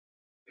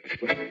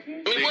I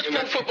mean, what's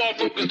Pro Football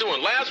Focus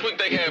doing? Last week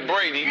they had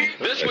Brady.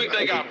 This week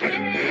they got Brady.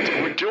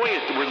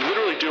 We're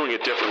literally doing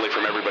it differently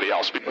from everybody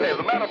else. As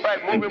a matter of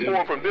fact, moving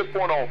forward from this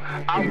point on,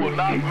 I will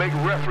not make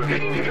reference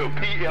to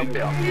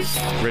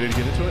PFL. Ready to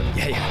get into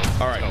it? Yeah.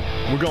 All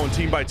right. We're going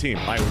team by team.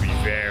 I would be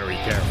very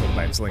careful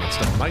about slinging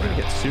stuff. Am I going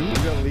to get sued?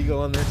 We got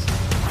legal on this?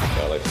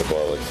 I like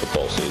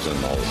football season,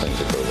 and all the things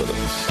that go with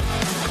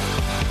it.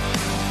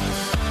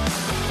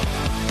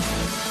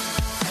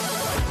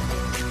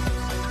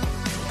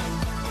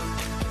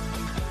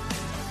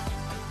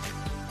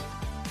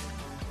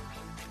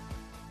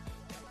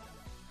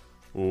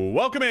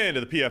 Welcome into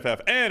the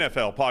PFF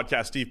NFL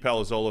podcast. Steve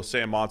Palazzolo,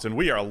 Sam Monson.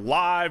 We are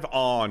live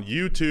on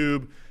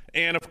YouTube.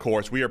 And, of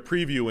course, we are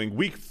previewing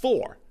week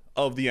 4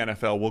 of the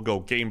NFL. We'll go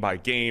game by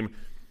game.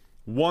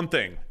 One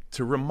thing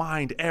to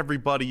remind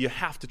everybody, you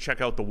have to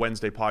check out the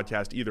Wednesday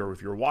podcast, either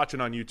if you're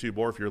watching on YouTube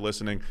or if you're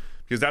listening,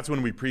 because that's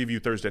when we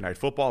preview Thursday Night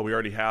Football. We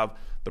already have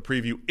the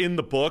preview in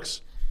the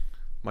books.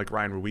 Mike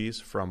Ryan Ruiz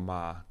from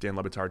Dan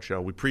Le Batard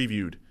Show. We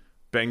previewed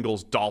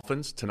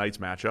Bengals-Dolphins, tonight's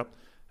matchup.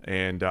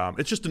 And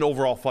it's just an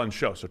overall fun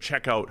show, so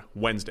check out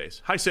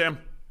Wednesdays. Hi, Sam.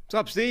 What's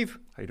up, Steve?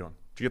 How you doing?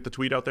 Did you get the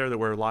tweet out there that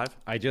we're live?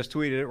 I just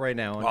tweeted it right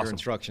now under Awesome.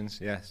 instructions,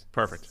 yes.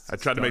 Perfect. I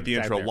tried to make the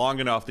intro long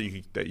enough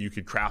that you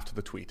could craft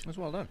the tweet. That's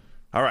well done.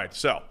 All right,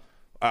 so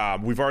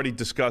we've already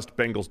discussed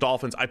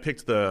Bengals-Dolphins. I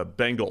picked the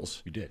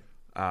Bengals. You did.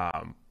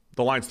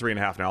 The line's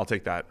 3.5 now. I'll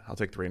take that. I'll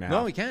take 3.5.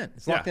 No, you can't.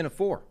 It's locked in at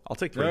 4. I'll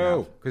take 3.5.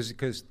 No,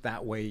 because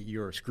that way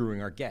you're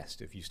screwing our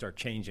guest if you start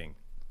changing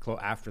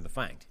after the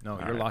fact. No,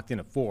 you're locked in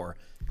at 4.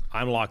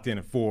 I'm locked in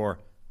at 4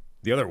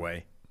 the other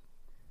way.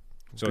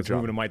 So it's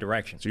moving in my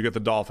direction. So you get the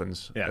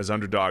Dolphins as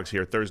underdogs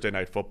here, Thursday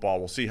Night Football.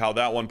 We'll see how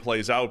that one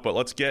plays out, but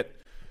let's get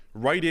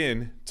right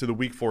in to the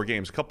Week 4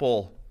 games. A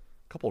couple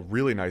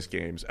really nice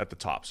games at the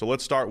top. So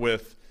let's start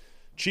with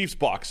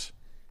Chiefs-Bucks.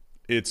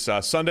 It's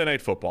Sunday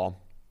Night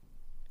Football.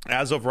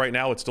 As of right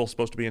now, it's still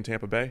supposed to be in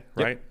Tampa Bay,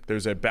 right? Yep.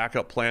 There's a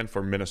backup plan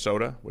for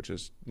Minnesota, which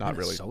is not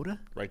Minnesota?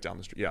 Right down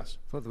the street. Yes.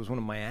 I thought there was one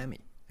in Miami.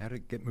 How did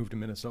it get moved to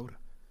Minnesota?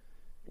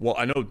 Well,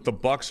 I know the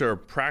Bucks are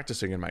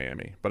practicing in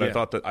Miami, but I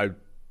thought that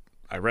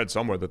I read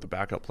somewhere that the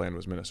backup plan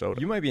was Minnesota.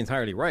 You might be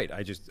entirely right.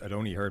 I'd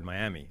only heard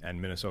Miami, and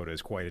Minnesota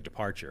is quite a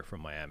departure from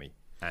Miami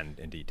and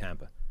indeed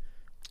Tampa.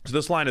 So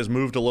this line has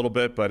moved a little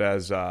bit, but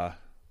as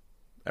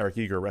Eric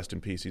Eager, rest in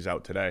peace, he's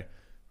out today.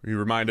 He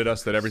reminded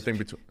us that everything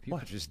between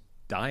people just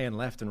dying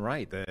left and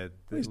right. The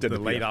late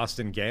PFF.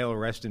 Austin Gale,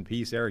 rest in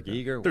peace, Eric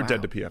Eager. They're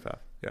dead to PFF.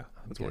 Yeah,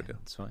 that's what we do.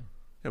 That's fine.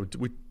 Yeah,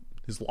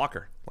 his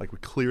locker, we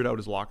cleared out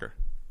his locker.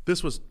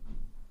 That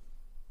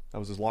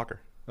was his locker.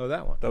 Oh,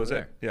 that one. That was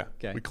there. it. Yeah.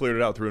 Okay. We cleared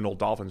it out through an old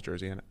Dolphins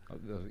jersey in it.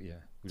 Yeah.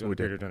 That's what we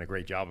did. They've done a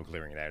great job of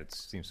clearing it out. It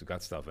seems to have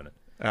got stuff in it.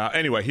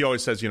 Anyway, he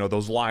always says,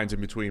 those lines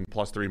in between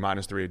 +3,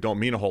 -3 don't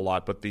mean a whole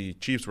lot, but the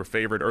Chiefs were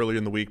favored early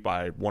in the week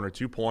by 1 or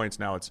 2 points.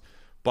 Now it's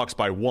Bucks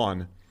by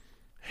 1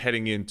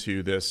 heading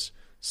into this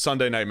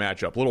Sunday night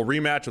matchup. Little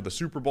rematch of the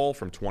Super Bowl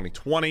from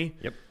 2020.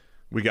 Yep.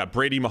 We got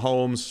Brady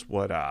Mahomes,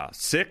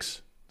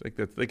 6? I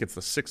think it's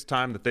the 6th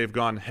time that they've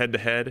gone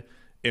head-to-head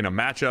in a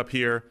matchup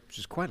here. Which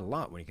is quite a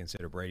lot when you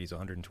consider Brady's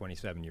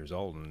 127 years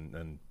old,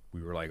 and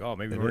we were like, oh,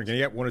 maybe we're going to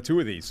get 1 or 2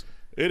 of these.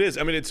 It is.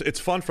 I mean, it's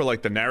fun for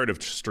the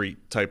narrative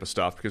street type of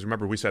stuff, because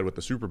remember we said with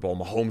the Super Bowl,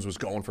 Mahomes was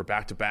going for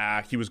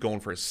back-to-back. He was going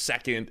for his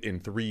 2nd in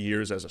 3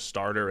 years as a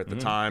starter at the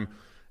time,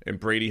 and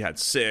Brady had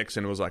 6,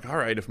 and it was like, all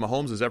right, if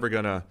Mahomes is ever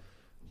going to,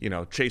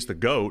 chase the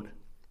GOAT,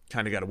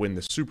 kind of got to win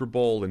the Super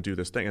Bowl and do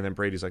this thing. And then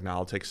Brady's like,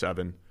 I'll take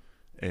 7,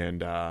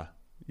 and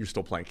you're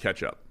still playing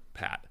catch-up,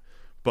 Pat.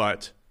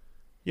 But,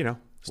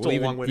 still a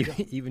long way to go.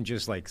 Even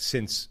just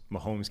since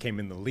Mahomes came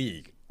in the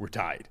league, we're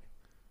tied.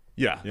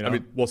 Yeah. I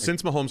mean,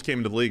 since Mahomes came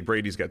into the league,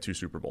 Brady's got 2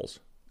 Super Bowls.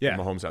 Yeah.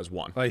 And Mahomes has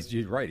 1. Well,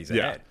 you're right. He's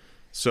ahead.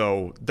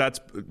 So that's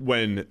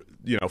when,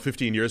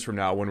 15 years from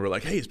now, when we're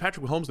like, hey, is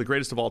Patrick Mahomes the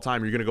greatest of all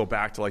time? You're going to go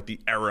back to the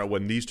era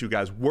when these two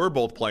guys were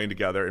both playing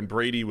together and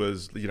Brady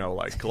was,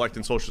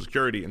 collecting Social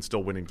Security and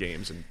still winning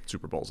games and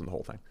Super Bowls and the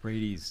whole thing.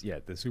 Brady's,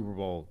 the Super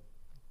Bowl,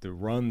 the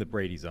run that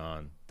Brady's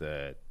on,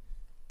 the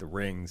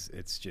rings,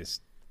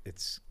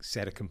 it's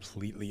set a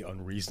completely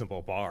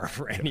unreasonable bar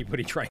for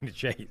anybody trying to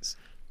chase.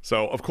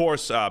 So, of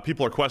course,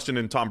 people are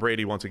questioning Tom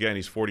Brady once again.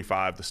 He's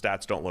 45. The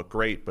stats don't look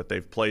great, but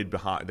they've played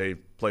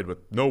with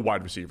no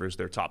wide receivers.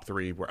 Their top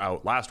 3 were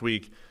out last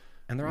week.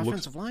 And their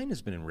offensive line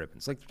has been in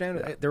ribbons.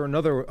 They're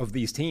another of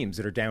these teams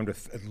that are down to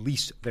at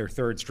least their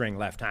 3rd-string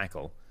left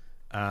tackle.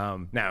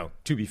 Now,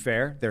 to be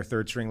fair, their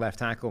 3rd-string left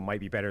tackle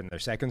might be better than their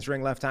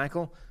 2nd-string left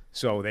tackle.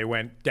 So they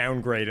went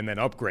downgrade and then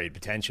upgrade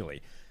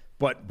potentially.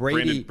 But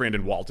Brady,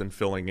 Brandon Walton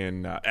filling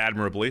in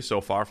admirably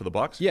so far for the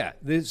Bucks. Yeah,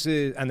 this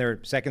is, and their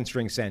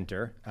 2nd-string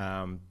center.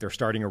 They're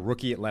starting a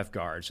rookie at left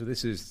guard, so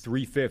this is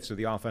 3/5 of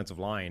the offensive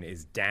line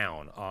is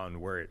down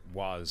on where it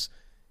was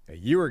a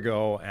year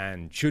ago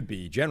and should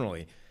be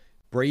generally.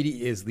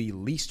 Brady is the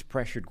least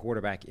pressured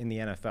quarterback in the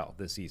NFL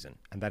this season,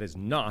 and that is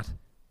not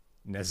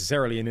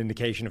necessarily an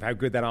indication of how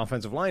good that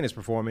offensive line is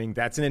performing.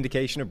 That's an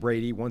indication of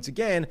Brady once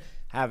again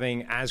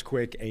having as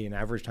quick an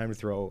average time to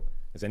throw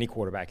as any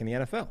quarterback in the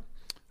NFL.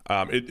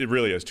 It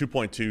really is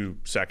 2.2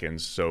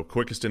 seconds, so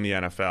quickest in the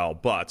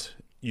NFL. But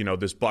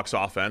this Bucs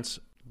offense,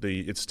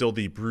 it's still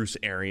the Bruce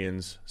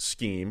Arians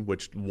scheme,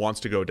 which wants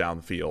to go down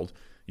the field.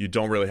 You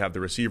don't really have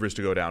the receivers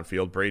to go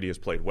downfield. Brady has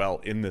played well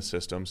in this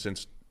system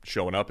since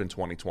showing up in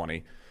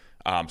 2020.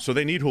 So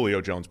they need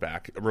Julio Jones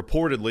back.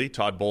 Reportedly,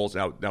 Todd Bowles,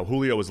 now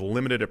Julio was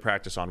limited at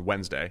practice on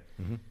Wednesday.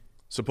 Mm-hmm.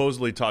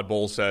 Supposedly, Todd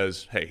Bowles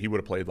says, hey, he would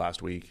have played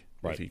last week.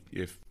 Right.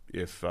 If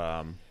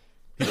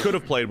he could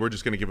have played, we're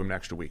just going to give him an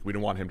extra week. We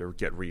don't want him to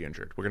get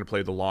re-injured. We're going to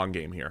play the long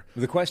game here.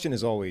 The question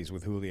is always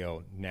with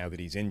Julio, now that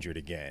he's injured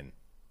again,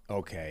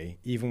 okay,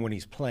 even when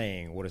he's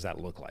playing, what does that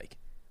look like?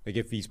 Like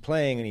if he's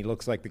playing and he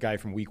looks like the guy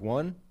from week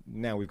one,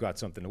 now we've got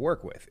something to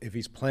work with. If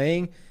he's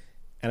playing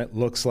and it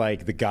looks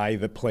like the guy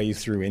that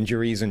plays through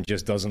injuries and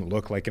just doesn't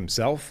look like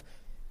himself,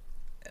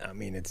 I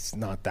mean, it's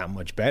not that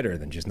much better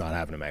than just not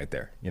having him out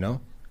there,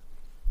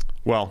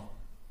 Well,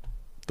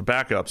 the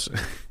backups,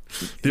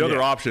 the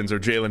other options are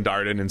Jalen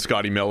Darden and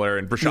Scotty Miller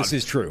and Brashad. This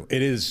is true.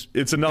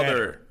 It's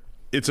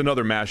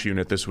another mash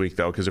unit this week,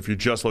 though, because if you're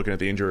just looking at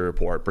the injury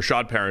report,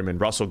 Brashad Perryman,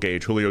 Russell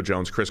Gage, Julio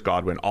Jones, Chris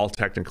Godwin, all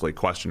technically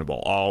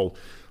questionable, all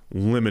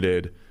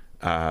limited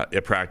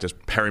at practice.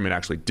 Perryman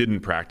actually didn't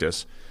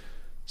practice,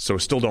 so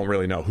still don't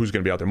really know who's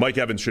going to be out there. Mike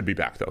Evans should be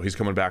back, though. He's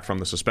coming back from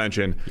the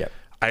suspension. Yep.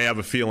 I have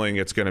a feeling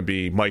it's going to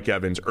be Mike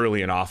Evans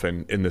early and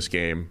often in this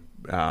game.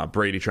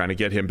 Brady trying to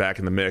get him back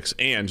in the mix,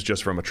 and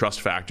just from a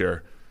trust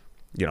factor,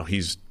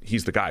 he's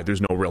the guy.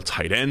 There's no real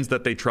tight ends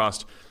that they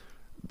trust.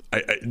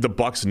 The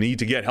Bucs need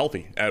to get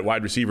healthy at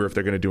wide receiver if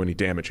they're going to do any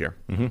damage here.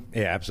 Mm-hmm.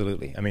 Yeah,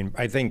 absolutely. I mean,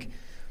 I think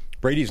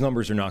Brady's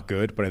numbers are not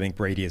good, but I think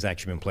Brady has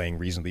actually been playing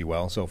reasonably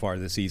well so far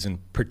this season,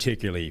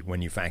 particularly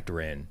when you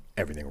factor in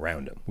everything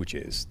around him, which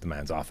is the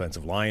man's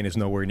offensive line is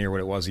nowhere near what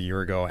it was a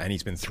year ago, and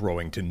he's been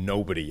throwing to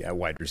nobody at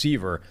wide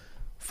receiver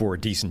for a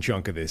decent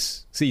chunk of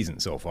this season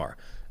so far.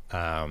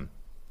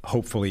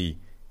 Hopefully,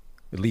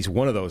 at least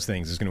one of those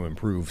things is going to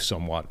improve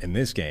somewhat in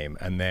this game,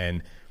 and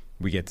then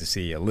we get to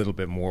see a little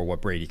bit more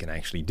what Brady can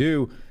actually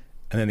do.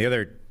 And then the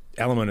other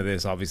element of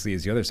this, obviously,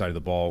 is the other side of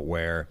the ball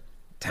where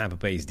Tampa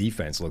Bay's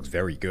defense looks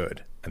very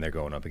good, and they're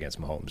going up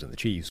against Mahomes and the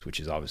Chiefs, which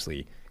is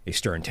obviously a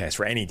stern test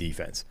for any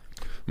defense.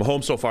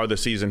 Mahomes so far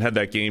this season had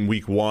that game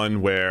week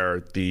one where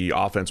the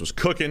offense was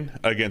cooking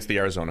against the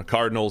Arizona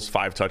Cardinals,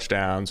 5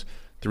 touchdowns,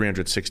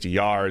 360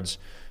 yards,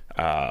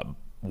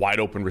 wide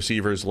open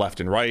receivers left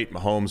and right.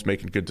 Mahomes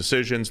making good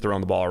decisions,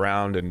 throwing the ball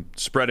around and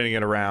spreading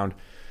it around.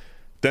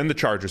 Then the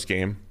Chargers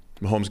game,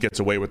 Mahomes gets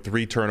away with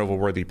 3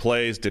 turnover-worthy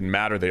plays. Didn't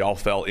matter. They all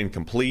fell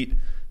incomplete.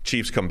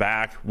 Chiefs come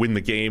back, win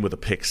the game with a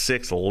pick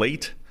 6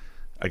 late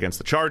against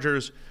the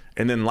Chargers.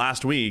 And then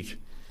last week,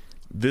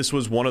 this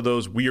was one of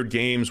those weird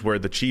games where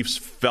the Chiefs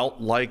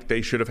felt like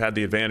they should have had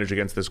the advantage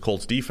against this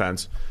Colts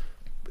defense.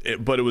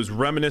 But it was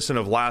reminiscent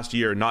of last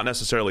year, not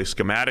necessarily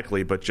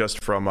schematically, but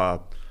just from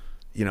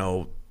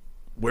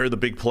where the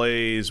big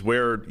plays,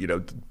 where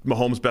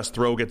Mahomes' best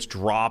throw gets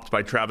dropped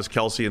by Travis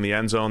Kelce in the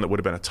end zone that would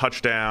have been a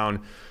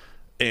touchdown.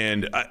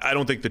 And I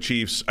don't think the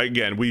Chiefs,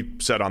 again, we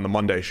said on the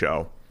Monday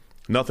show,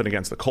 nothing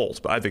against the Colts,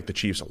 but I think the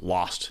Chiefs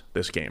lost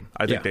this game.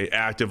 I think they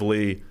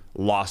actively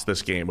lost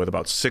this game with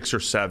about 6 or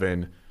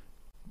 7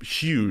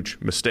 huge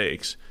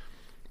mistakes.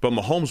 But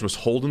Mahomes was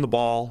holding the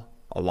ball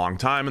a long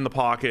time in the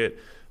pocket.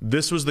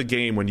 This was the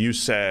game when you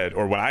said,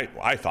 or when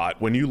I thought,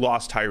 when you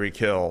lost Tyreek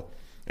Hill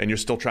and you're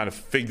still trying to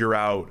figure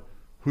out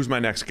who's my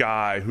next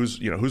guy, who's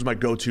my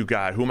go-to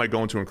guy, who am I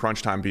going to in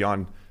crunch time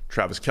beyond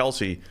Travis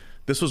Kelce.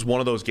 This was one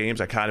of those games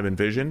I kind of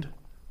envisioned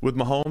with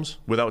Mahomes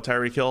without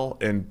Tyreek Hill.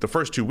 And the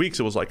first 2 weeks,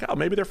 it was like, oh,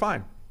 maybe they're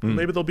fine.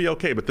 Maybe they'll be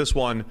okay. But this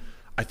one,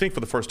 I think for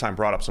the first time,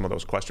 brought up some of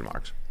those question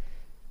marks.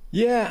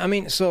 Yeah, I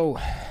mean, so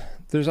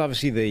there's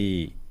obviously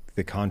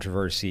the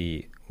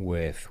controversy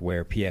with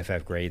where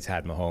PFF grades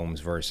had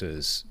Mahomes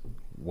versus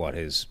what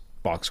his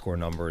box score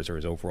numbers or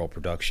his overall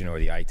production or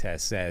the eye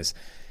test says.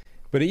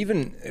 But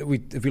even if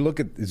we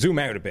zoom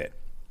out a bit,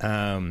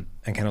 and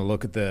kind of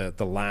look at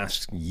the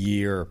last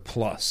year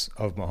plus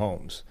of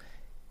Mahomes,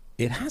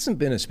 it hasn't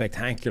been as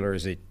spectacular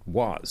as it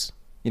was.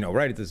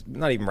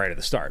 Not even right at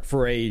the start.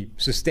 For a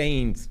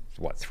sustained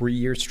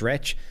 3-year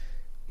stretch,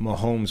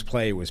 Mahomes'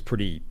 play was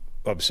pretty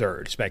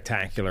absurd,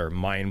 spectacular,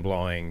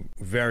 mind-blowing,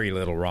 very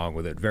little wrong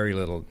with it, very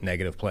little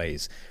negative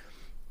plays.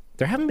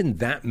 There haven't been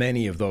that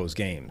many of those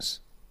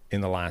games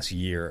in the last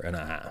year and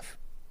a half.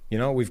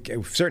 We've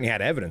certainly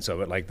had evidence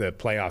of it, like the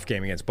playoff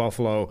game against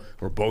Buffalo,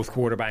 where both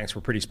quarterbacks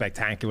were pretty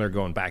spectacular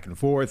going back and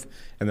forth.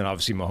 And then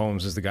obviously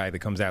Mahomes is the guy that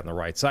comes out on the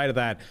right side of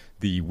that.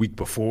 The week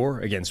before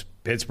against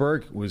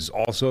Pittsburgh was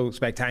also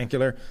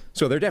spectacular.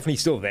 So they're definitely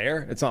still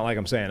there. It's not like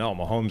I'm saying, oh,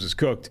 Mahomes is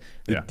cooked.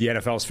 The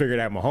NFL's figured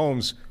out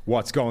Mahomes,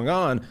 what's going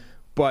on.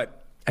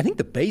 But I think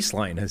the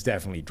baseline has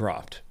definitely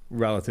dropped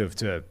relative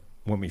to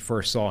when we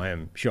first saw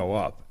him show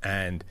up.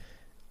 And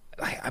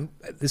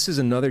this is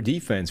another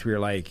defense where you're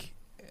like,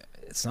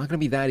 it's not going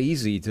to be that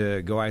easy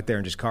to go out there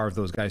and just carve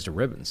those guys to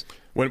ribbons.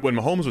 When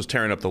Mahomes was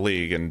tearing up the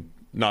league, and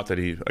not that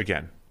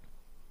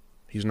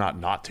he's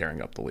not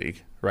tearing up the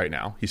league right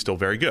now. He's still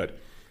very good.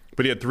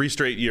 But he had 3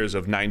 straight years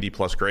of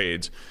 90-plus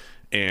grades.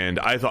 And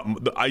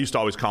I used to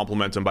always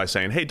compliment him by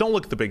saying, hey, don't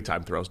look at the big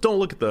time throws. Don't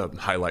look at the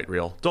highlight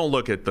reel. Don't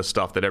look at the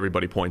stuff that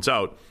everybody points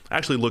out.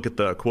 Actually look at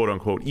the quote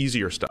unquote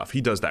easier stuff.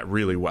 He does that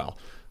really well.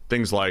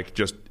 Things like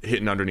just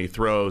hitting underneath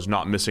throws,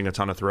 not missing a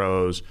ton of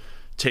throws,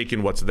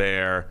 taking what's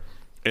there.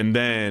 And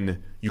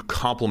then you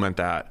complement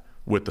that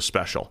with the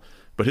special.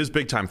 But his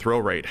big time throw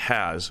rate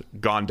has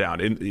gone down.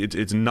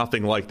 It's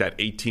nothing like that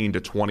 18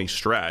 to 20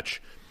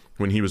 stretch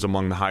when he was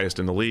among the highest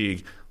in the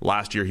league.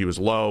 Last year he was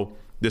low.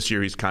 This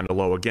year he's kind of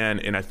low again.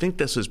 And I think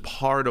this is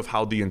part of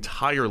how the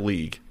entire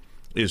league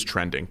is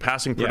trending.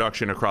 Passing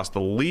production across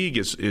the league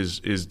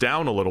is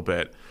down a little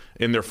bit,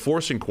 and they're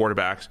forcing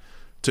quarterbacks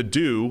to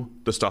do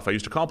the stuff I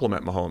used to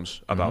compliment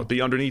Mahomes about,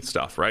 the underneath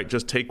stuff, right?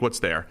 Just take what's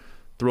there,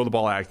 throw the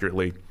ball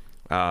accurately,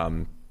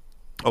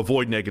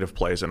 avoid negative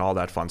plays and all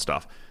that fun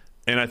stuff.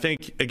 And I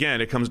think, again,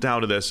 it comes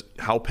down to this: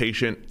 how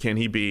patient can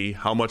he be?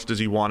 How much does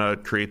he want to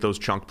create those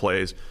chunk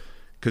plays?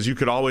 Because you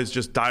could always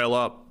just dial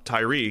up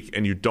Tyreek,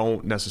 and you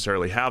don't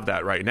necessarily have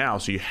that right now,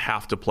 so you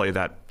have to play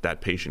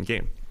that patient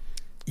game.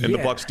 And the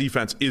Bucs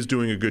defense is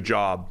doing a good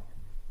job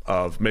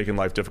of making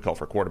life difficult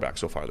for quarterbacks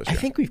so far this year. I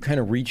think we've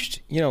kind of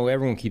reached,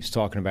 everyone keeps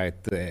talking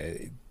about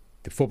the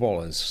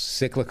football is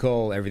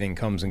cyclical, everything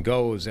comes and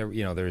goes.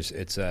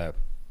 It's a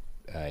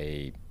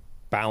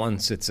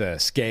balance, it's a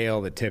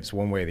scale that tips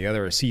one way or the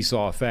other, a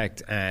seesaw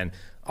effect, and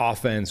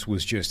offense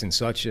was just in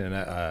such an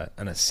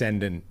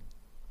ascendant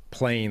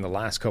plane the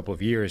last couple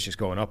of years, just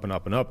going up and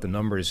up and up, the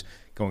numbers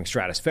going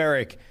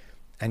stratospheric,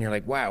 and you're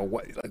like,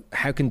 wow,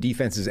 how can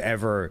defenses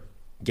ever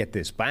get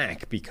this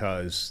back?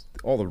 Because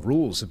all the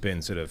rules have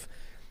been sort of,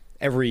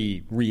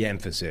 every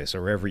re-emphasis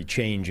or every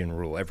change in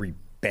rule, every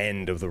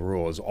bend of the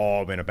rule has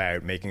all been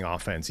about making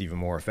offense even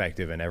more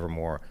effective and ever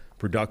more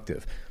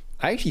productive.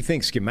 I actually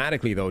think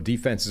schematically, though,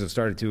 defenses have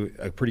started to do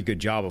a pretty good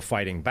job of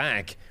fighting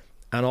back,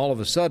 and all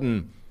of a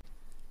sudden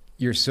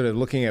you're sort of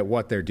looking at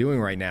what they're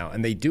doing right now,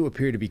 and they do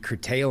appear to be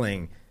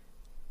curtailing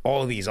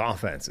all of these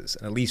offenses,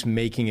 and at least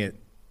making it,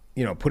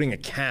 putting a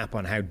cap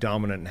on how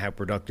dominant and how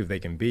productive they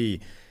can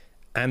be.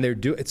 And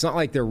it's not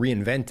like they're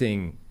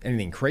reinventing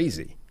anything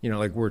crazy.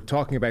 Like we're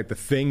talking about the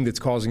thing that's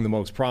causing the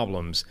most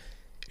problems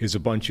is a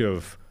bunch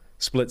of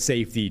split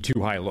safety,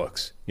 too high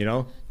looks,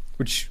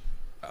 which,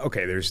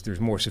 okay, there's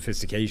more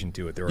sophistication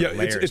to it. There are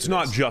layers. It's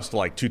not just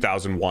like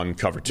 2001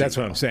 cover 2. That's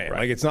what I'm saying. Right?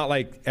 Like, it's not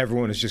like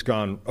everyone has just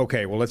gone,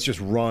 okay, well, let's just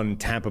run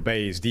Tampa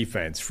Bay's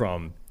defense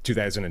from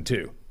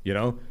 2002.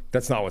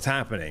 That's not what's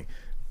happening.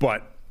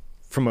 But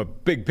from a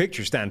big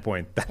picture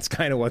standpoint, that's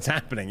kind of what's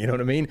happening. You know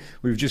what I mean?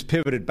 We've just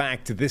pivoted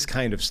back to this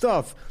kind of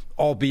stuff,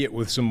 albeit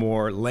with some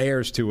more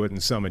layers to it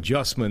and some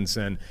adjustments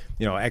and,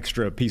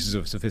 extra pieces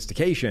of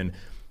sophistication.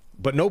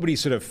 But nobody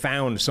sort of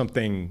found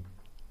something,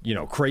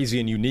 crazy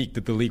and unique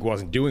that the league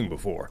wasn't doing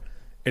before.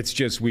 It's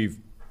just we've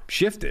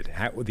shifted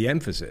with the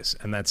emphasis,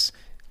 and that's,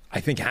 I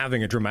think,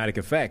 having a dramatic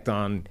effect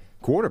on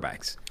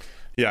quarterbacks.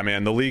 Yeah,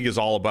 man, the league is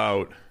all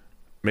about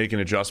making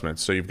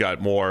adjustments. So you've got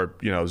more,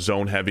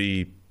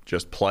 zone-heavy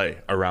just play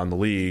around the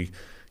league.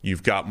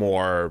 You've got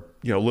more,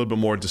 a little bit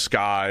more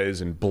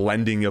disguise and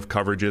blending of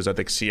coverages. I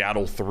think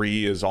Seattle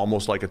 3 is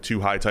almost like a too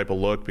high type of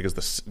look because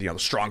the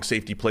strong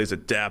safety plays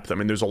at depth. I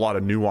mean, there's a lot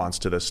of nuance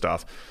to this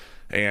stuff.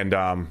 And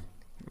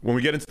when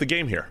we get into the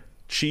game here,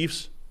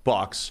 Chiefs,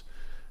 Bucs,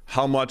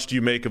 how much do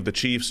you make of the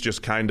Chiefs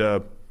just kind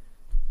of,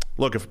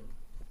 look, if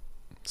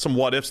some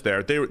what ifs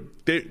there.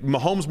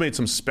 Mahomes made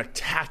some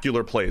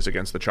spectacular plays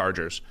against the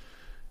Chargers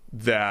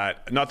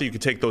that, not that you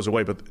could take those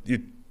away, but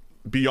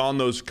beyond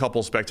those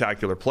couple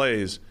spectacular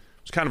plays, it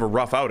was kind of a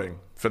rough outing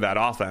for that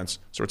offense.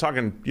 So we're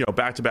talking,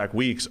 back-to-back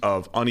weeks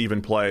of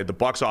uneven play. The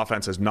Bucs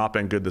offense has not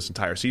been good this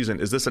entire season.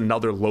 Is this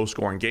another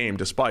low-scoring game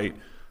despite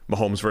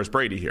Mahomes versus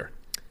Brady here?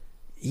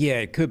 Yeah,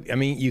 it could. I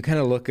mean, you kind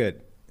of look at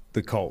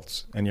the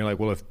Colts, and you're like,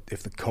 well,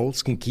 if the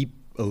Colts can keep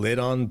a lid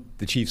on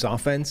the Chiefs'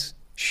 offense,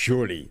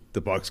 surely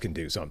the Bucs can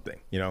do something.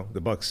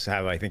 The Bucs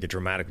have, I think, a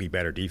dramatically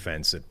better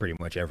defense at pretty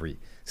much every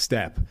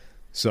step.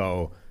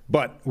 So,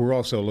 but we're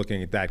also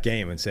looking at that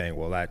game and saying,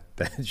 well, that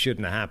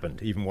shouldn't have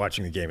happened. Even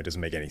watching the game, it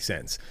doesn't make any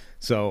sense.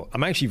 So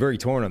I'm actually very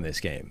torn on this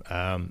game.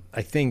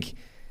 I think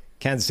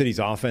Kansas City's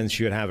offense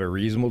should have a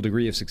reasonable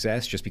degree of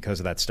success just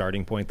because of that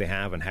starting point they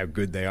have and how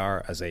good they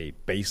are as a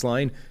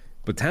baseline.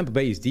 But Tampa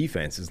Bay's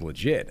defense is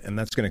legit, and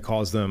that's going to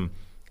cause them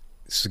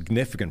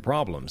significant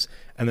problems.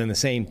 And then the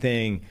same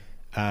thing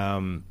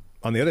on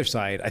the other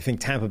side, I think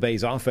Tampa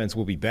Bay's offense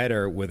will be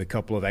better with a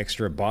couple of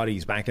extra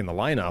bodies back in the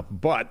lineup,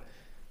 but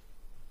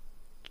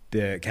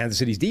the Kansas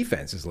City's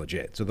defense is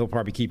legit, so they'll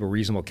probably keep a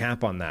reasonable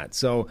cap on that.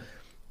 So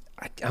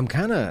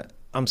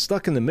I'm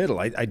stuck in the middle.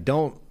 I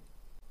don't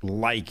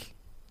like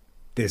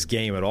this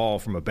game at all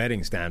from a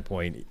betting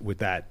standpoint with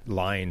that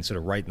line sort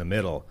of right in the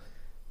middle,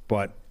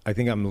 but I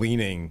think I'm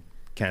leaning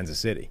Kansas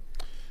City.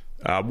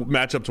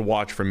 Matchup to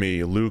watch for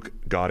me, Luke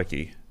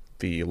Goedeke,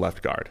 the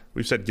left guard.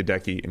 We've said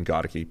Goedeke and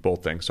Goedeke,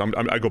 both things. So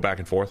I go back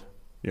and forth,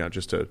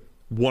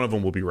 one of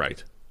them will be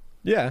right.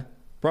 Yeah,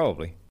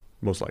 probably.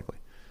 Most likely.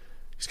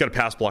 He's got a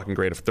pass blocking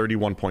grade of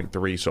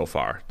 31.3 so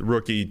far. The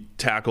rookie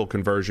tackle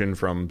conversion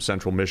from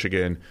Central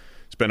Michigan.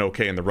 It's been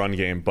okay in the run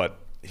game, but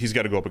he's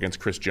got to go up against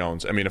Chris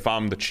Jones. I mean, if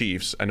I'm the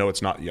Chiefs, I know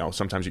it's not,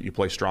 sometimes you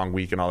play strong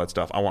weak and all that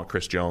stuff. I want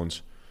Chris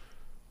Jones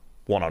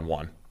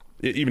one-on-one.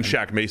 Even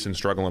Shaq Mason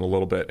struggling a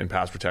little bit in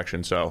pass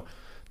protection. So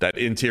that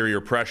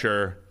interior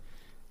pressure,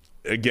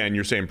 again,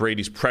 you're saying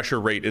Brady's pressure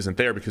rate isn't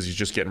there because he's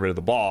just getting rid of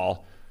the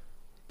ball.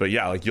 But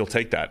yeah, like you'll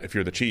take that if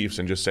you're the Chiefs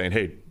and just saying,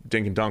 hey,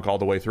 dink and dunk all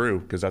the way through,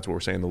 because that's what we're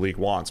saying the league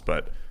wants.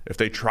 But if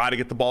they try to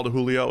get the ball to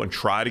Julio and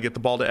try to get the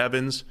ball to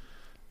Evans,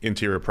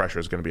 interior pressure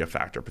is going to be a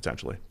factor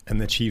potentially.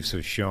 And the Chiefs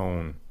have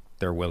shown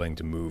they're willing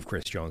to move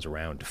Chris Jones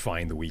around to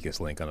find the weakest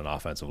link on an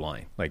offensive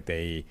line. Like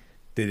they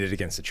did it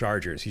against the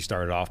Chargers. He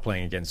started off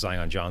playing against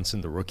Zion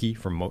Johnson, the rookie,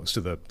 for most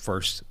of the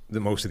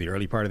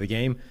early part of the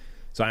game.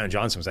 Zion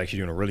Johnson was actually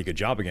doing a really good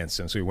job against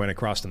him. So he went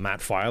across to Matt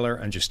Filer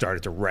and just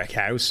started to wreck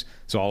house.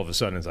 So all of a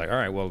sudden it's like, all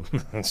right, well,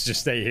 let's just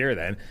stay here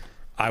then.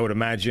 I would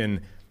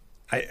imagine,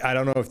 I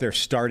don't know if they're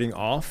starting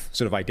off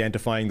sort of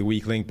identifying the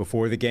weak link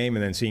before the game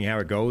and then seeing how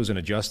it goes and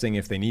adjusting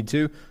if they need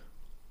to,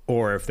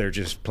 or if they're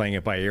just playing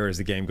it by ear as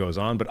the game goes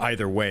on. But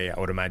either way, I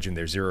would imagine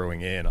they're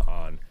zeroing in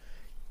on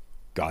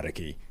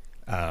Goedeke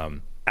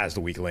as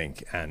the weak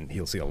link, and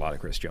he'll see a lot of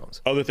Chris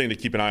Jones. Other thing to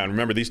keep an eye on,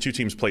 remember these two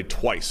teams played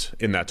twice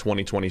in that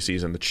 2020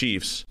 season. The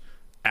Chiefs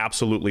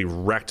absolutely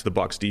wrecked the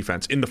Bucs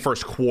defense in the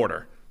first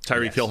quarter.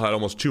 Tyreek Hill had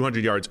almost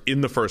 200 yards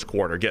in the first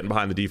quarter, getting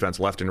behind the defense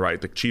left and right.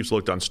 The Chiefs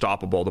looked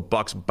unstoppable. The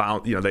Bucs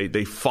bounced,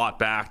 they fought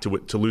back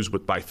to lose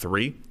by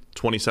 3,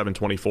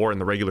 27-24 in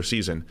the regular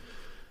season.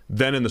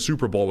 Then in the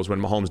Super Bowl was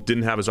when Mahomes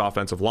didn't have his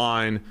offensive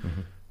line.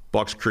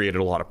 Bucs created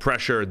a lot of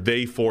pressure.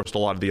 They forced a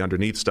lot of the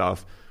underneath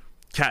stuff.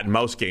 Cat and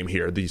mouse game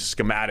here, these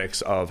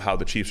schematics of how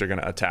the Chiefs are going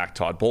to attack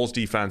Todd Bowles'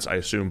 defense. I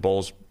assume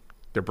Bowles,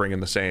 they're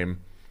bringing the same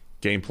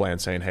game plan,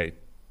 saying, hey,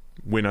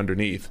 win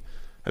underneath.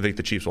 I think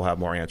the Chiefs will have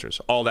more answers.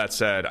 All that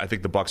said, I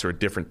think the Bucs are a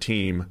different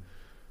team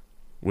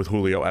with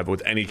Julio,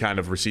 with any kind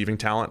of receiving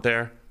talent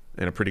there,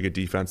 and a pretty good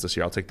defense this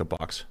year. I'll take the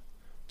Bucs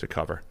to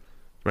cover.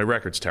 My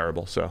record's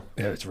terrible, so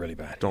yeah, it's really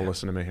bad. Don't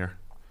listen to me here.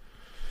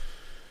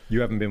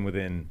 You haven't been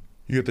within.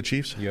 You got the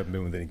Chiefs? You haven't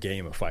been within a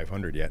game of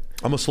 500 yet.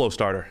 I'm a slow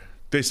starter.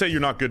 They say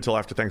you're not good till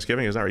after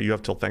Thanksgiving. Is that right? You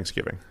have till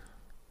Thanksgiving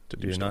to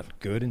do You're stuff. not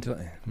good until...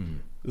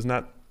 Isn't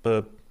that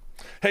the...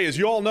 Hey, as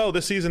you all know,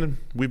 this season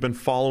we've been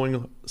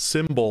following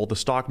Symbol, the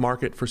stock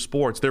market for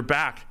sports. They're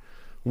back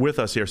with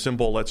us here.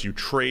 Symbol lets you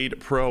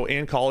trade pro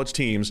and college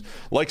teams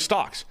like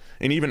stocks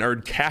and even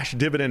earn cash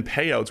dividend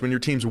payouts when your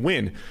teams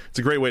win. It's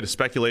a great way to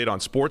speculate on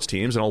sports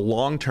teams in a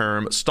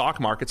long-term stock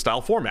market style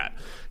format.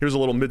 Here's a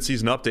little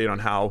midseason update on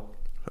how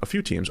a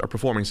few teams are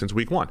performing since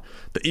week 1.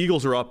 The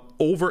Eagles are up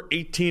over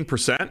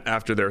 18%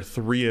 after their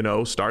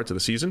 3-0 start to the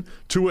season.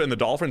 Tua and the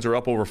Dolphins are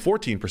up over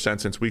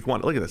 14% since week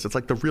 1. Look at this. It's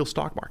like the real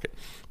stock market.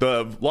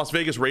 The Las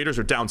Vegas Raiders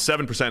are down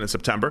 7% in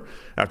September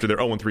after their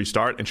 0-3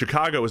 start. And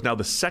Chicago is now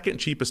the second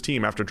cheapest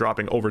team after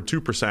dropping over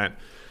 2%,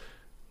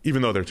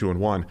 even though they're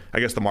 2-1. I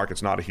guess the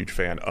market's not a huge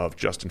fan of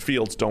Justin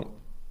Fields. Don't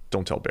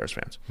tell Bears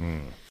fans.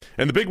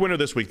 And the big winner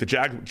this week, the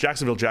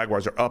Jacksonville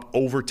Jaguars are up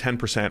over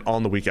 10%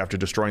 on the week after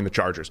destroying the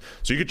Chargers.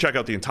 So you can check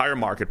out the entire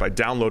market by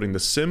downloading the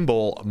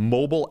Symbol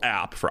mobile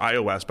app for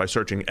iOS by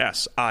searching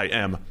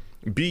SIMBULL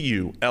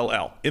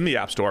in the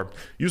App Store.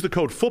 Use the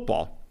code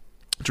FOOTBALL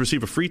to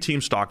receive a free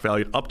team stock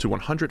valued up to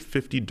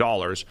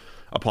 $150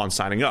 upon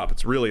signing up.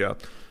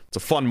 It's a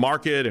fun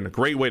market and a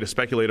great way to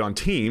speculate on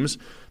teams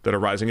that are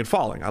rising and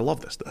falling. I love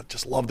this. I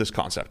just love this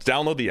concept.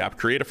 Download the app,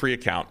 create a free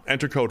account,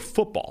 enter code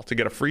FOOTBALL to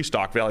get a free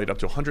stock valued up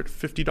to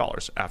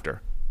 $150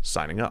 after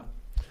signing up.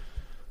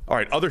 All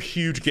right, other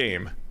huge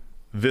game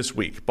this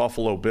week.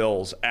 Buffalo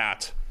Bills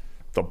at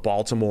the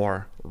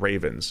Baltimore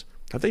Ravens.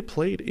 Have they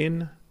played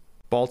in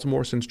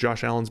Baltimore since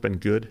Josh Allen's been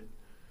good?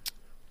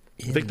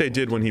 I think they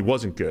did when he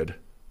wasn't good,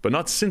 but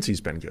not since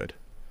he's been good.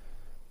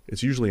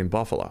 It's usually in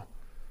Buffalo.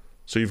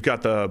 So you've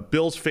got the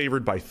Bills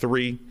favored by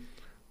 3,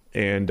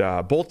 and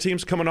both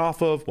teams coming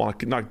off of, well,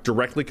 not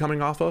directly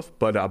coming off of,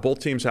 but both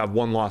teams have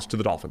one loss to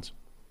the Dolphins.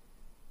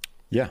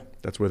 Yeah.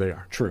 That's where they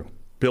are. True.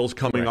 Bills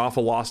coming off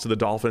a loss to the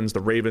Dolphins. The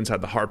Ravens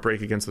had the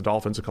heartbreak against the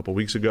Dolphins a couple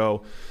weeks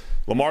ago.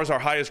 Lamar's our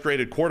highest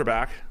graded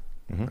quarterback.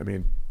 I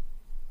mean,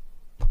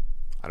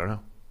 I don't know.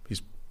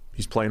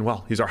 He's playing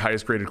well. He's our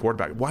highest graded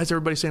quarterback. Why is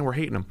everybody saying we're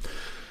hating him?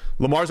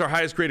 Lamar's our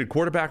highest graded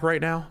quarterback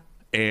right now,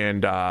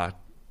 and I'm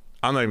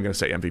not even going to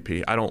say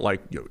MVP. I don't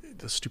like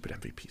the stupid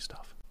MVP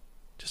stuff.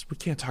 We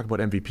can't talk about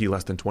MVP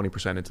less than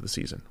 20% into the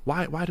season.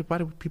 Why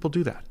do people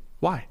do that?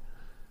 Why?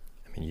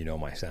 I mean, you know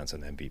my stance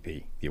on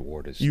MVP. The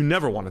award is You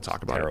never want to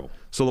talk about terrible. it.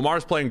 So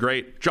Lamar's playing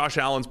great. Josh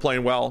Allen's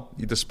playing well,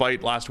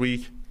 despite last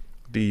week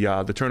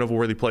the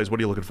turnover-worthy plays. What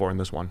are you looking for in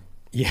this one?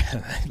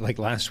 Yeah, like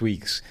last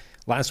week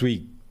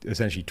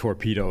essentially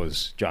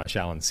torpedoes Josh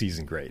Allen's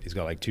season grade. He's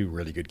got like 2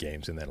 really good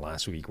games, and then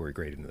last week we're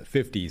graded in the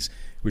 50s,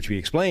 which we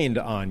explained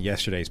on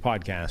yesterday's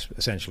podcast,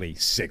 essentially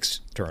 6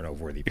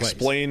 turnover-worthy plays.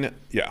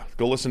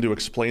 Go listen to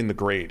Explain the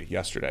Grade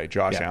yesterday,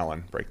 Josh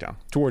Allen breakdown.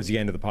 Towards the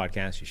end of the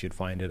podcast, you should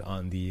find it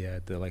on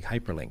the like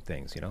hyperlink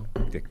things,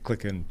 the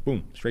click and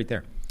boom, straight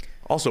there.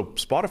 Also,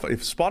 Spotify,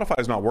 if Spotify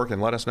is not working,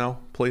 let us know,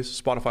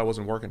 please. Spotify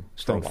wasn't working.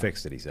 Stone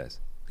fixed it, he says.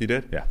 He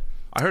did? Yeah.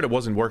 I heard it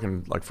wasn't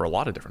working like for a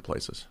lot of different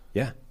places.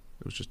 Yeah.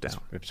 It was just down.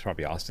 It's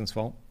probably Austin's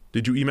fault.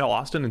 Did you email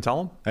Austin and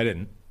tell him? I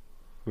didn't.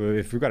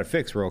 If we've got it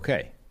fixed, we're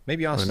okay.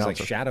 Maybe Austin's like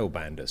shadow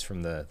banned us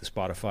from the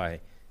Spotify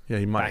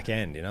he might. back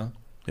end, you know?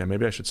 Yeah,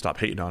 maybe I should stop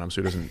hating on him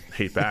so he doesn't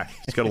hate back.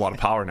 He's got a lot of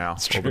power now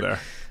over there.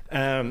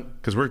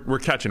 Because we're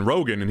catching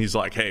Rogan, and he's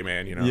like, hey,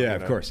 man, Yeah,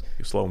 of course.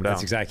 You slow him down.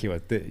 That's exactly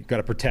what you got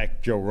to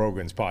protect Joe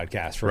Rogan's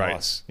podcast from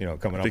us,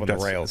 coming up on the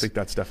rails. I think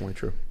that's definitely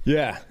true.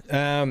 Yeah.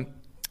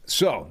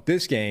 So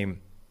this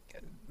game,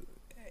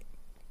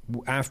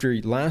 after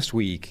last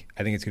week,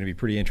 I think it's going to be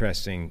pretty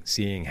interesting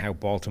seeing how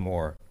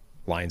Baltimore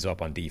lines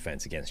up on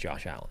defense against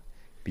Josh Allen.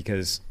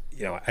 Because,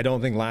 I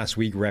don't think last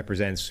week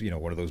represents,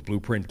 one of those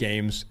blueprint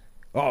games.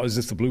 Oh, is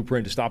this the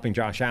blueprint to stopping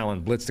Josh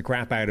Allen, blitz the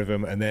crap out of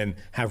him, and then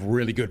have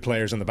really good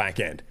players on the back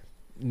end?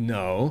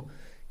 No,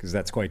 because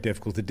that's quite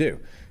difficult to do.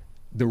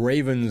 The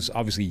Ravens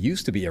obviously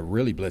used to be a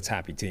really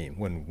blitz-happy team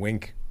when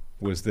Wink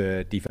was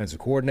the defensive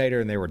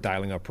coordinator and they were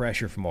dialing up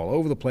pressure from all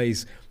over the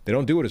place. They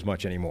don't do it as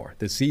much anymore.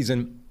 This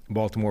season,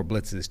 Baltimore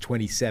blitzes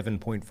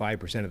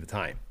 27.5% of the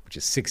time, which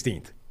is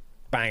 16th.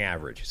 Bang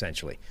average,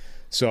 essentially.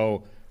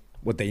 So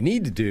what they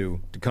need to do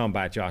to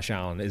combat Josh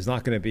Allen is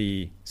not going to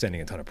be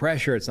sending a ton of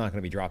pressure. It's not going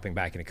to be dropping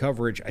back into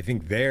coverage. I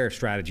think their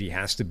strategy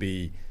has to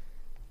be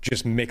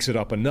just mix it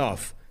up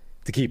enough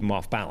to keep him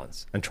off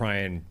balance and try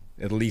and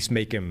at least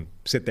make him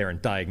sit there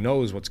and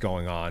diagnose what's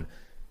going on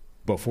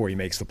before he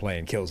makes the play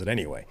and kills it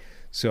anyway.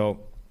 So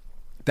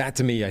that,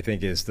 to me, I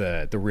think is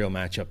the real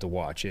matchup to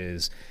watch.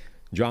 Is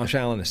Josh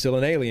Allen is still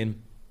an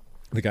alien.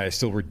 The guy is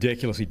still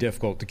ridiculously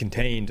difficult to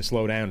contain, to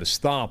slow down, to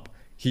stop.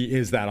 He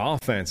is that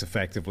offense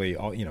effectively,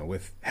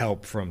 with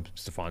help from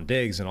Stephon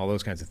Diggs and all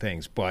those kinds of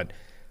things. But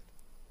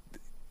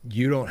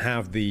you don't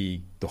have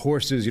the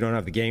horses, you don't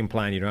have the game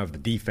plan, you don't have the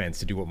defense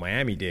to do what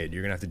Miami did.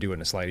 You're going to have to do it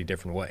in a slightly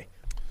different way.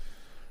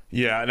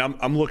 Yeah, and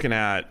I'm looking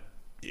at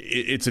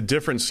it's a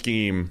different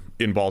scheme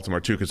in Baltimore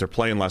too, because they're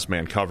playing less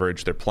man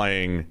coverage. They're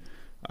playing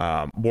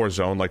more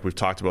zone, like we've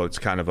talked about. It's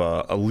kind of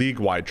a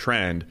league-wide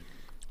trend.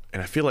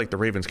 And I feel like the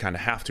Ravens kind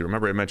of have to.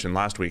 Remember I mentioned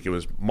last week, it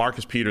was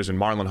Marcus Peters and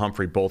Marlon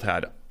Humphrey both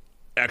had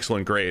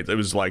excellent grades. It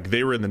was like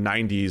they were in the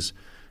 90s,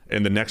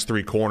 and the next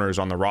three corners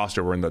on the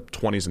roster were in the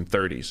 20s and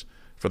 30s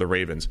for the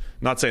Ravens.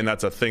 Not saying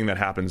that's a thing that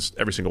happens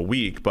every single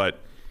week, but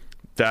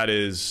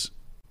it's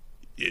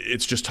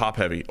just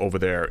top-heavy over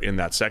there in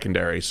that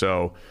secondary.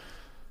 So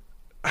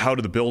how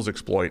do the Bills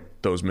exploit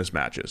those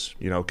mismatches?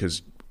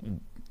 Because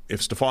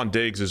if Stephon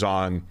Diggs is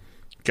on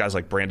guys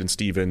like Brandon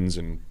Stevens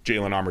and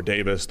Jalen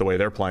Armour-Davis, the way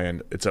they're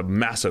playing, it's a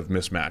massive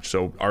mismatch.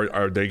 So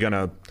are they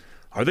gonna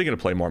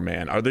play more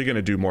man? Are they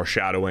gonna do more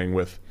shadowing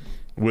with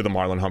a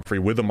Marlon Humphrey,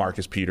 with a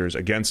Marcus Peters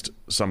against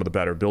some of the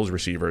better Bills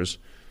receivers?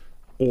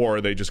 Or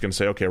are they just gonna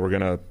say, okay, we're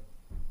gonna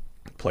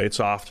play it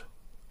soft,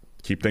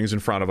 keep things in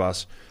front of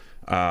us?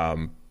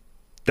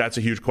 That's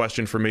a huge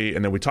question for me.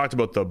 And then we talked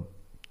about the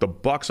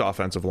Bucs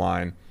offensive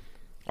line.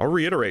 I'll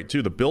reiterate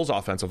too, the Bills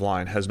offensive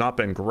line has not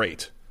been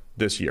great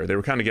this year. They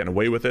were kind of getting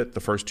away with it the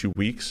first 2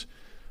 weeks,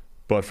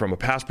 but from a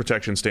pass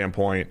protection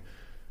standpoint,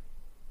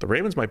 the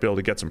Ravens might be able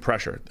to get some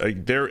pressure.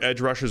 Their edge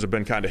rushers have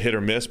been kind of hit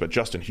or miss, but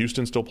Justin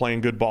Houston's still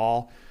playing good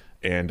ball,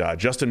 and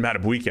Justin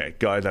Madubuike,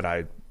 guy that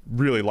I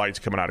really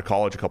liked coming out of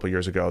college a couple of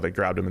years ago. They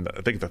grabbed him in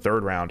the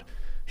third round.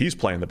 He's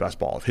playing the best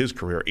ball of his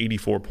career,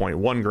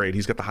 84.1 grade.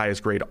 He's got the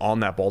highest grade on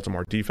that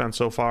Baltimore defense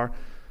so far.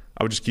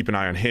 I would just keep an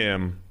eye on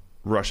him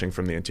rushing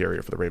from the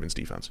interior for the Ravens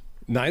defense.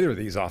 Neither of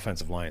these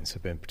offensive lines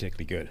have been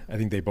particularly good. I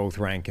think they both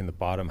rank in the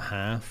bottom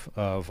half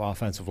of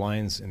offensive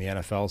lines in the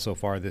NFL so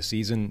far this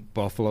season.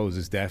 Buffalo's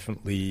is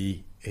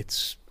definitely,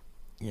 it's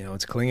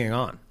clinging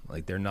on.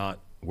 Like, they're not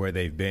where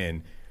they've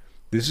been.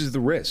 This is the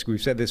risk.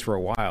 We've said this for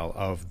a while,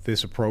 of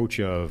this approach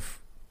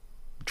of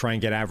try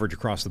and get average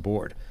across the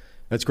board.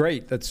 That's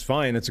great. That's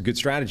fine. That's a good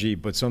strategy.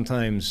 But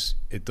sometimes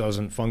it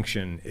doesn't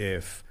function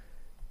if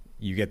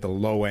you get the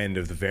low end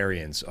of the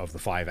variance of the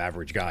 5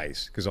 average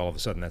guys, because all of a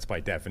sudden that's by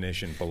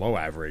definition below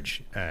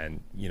average,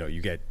 and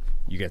you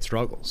get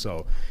struggles.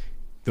 So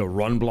the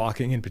run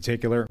blocking in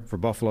particular for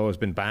Buffalo has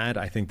been bad.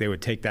 I think they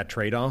would take that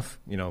trade-off,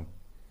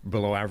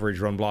 below average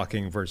run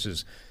blocking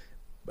versus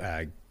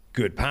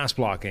good pass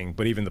blocking,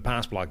 but even the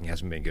pass blocking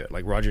hasn't been good.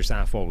 Like, Roger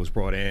Saffold was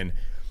brought in.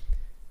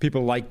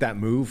 People like that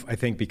move, I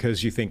think,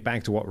 because you think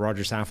back to what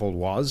Roger Saffold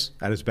was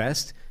at his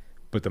best,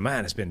 but the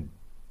man has been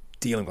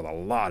dealing with a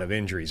lot of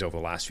injuries over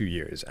the last few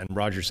years. And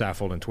Roger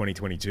Saffold in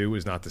 2022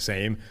 is not the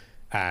same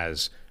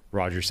as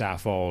Roger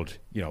Saffold,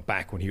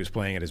 back when he was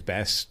playing at his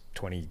best,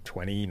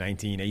 2020,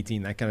 19,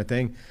 18, that kind of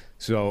thing.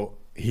 So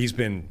he's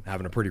been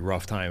having a pretty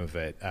rough time of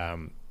it.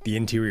 The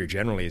interior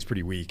generally is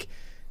pretty weak.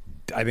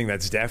 I think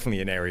that's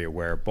definitely an area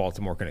where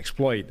Baltimore can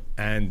exploit.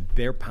 And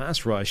their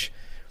pass rush,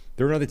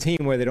 they're another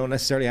team where they don't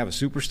necessarily have a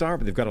superstar,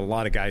 but they've got a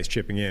lot of guys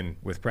chipping in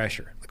with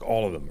pressure. Like,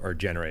 all of them are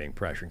generating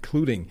pressure,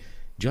 including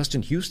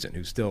Justin Houston,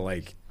 who's still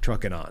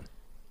trucking on.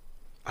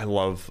 I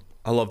love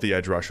the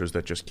edge rushers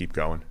that just keep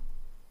going.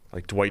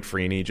 Like Dwight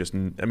Freeney,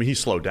 he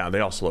slowed down.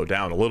 They all slowed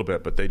down a little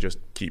bit, but they just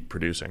keep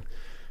producing.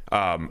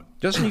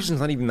 Justin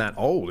Houston's not even that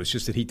old. It's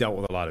just that he dealt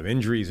with a lot of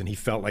injuries, and he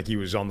felt like he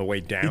was on the way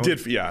down. He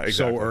did, yeah,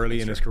 exactly. So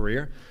early in his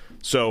career.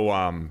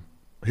 So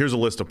here's a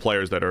list of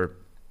players that are,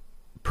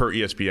 per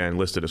ESPN,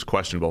 listed as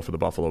questionable for the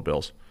Buffalo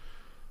Bills.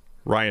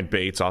 Ryan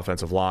Bates,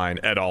 offensive line.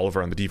 Ed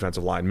Oliver on the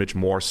defensive line. Mitch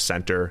Morse,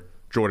 center.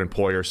 Jordan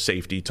Poyer,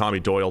 safety.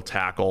 Tommy Doyle,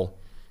 tackle.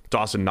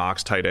 Dawson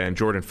Knox, tight end.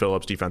 Jordan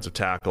Phillips, defensive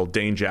tackle.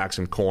 Dane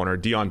Jackson, corner.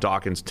 Deion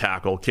Dawkins,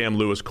 tackle. Cam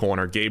Lewis,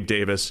 corner. Gabe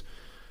Davis,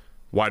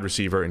 wide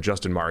receiver. And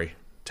Justin Murray,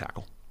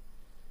 tackle.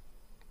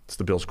 It's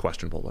the Bills'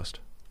 questionable list.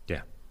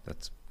 Yeah,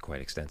 that's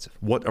quite extensive.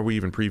 What are we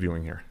even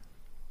previewing here?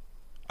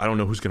 I don't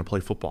know who's going to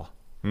play football.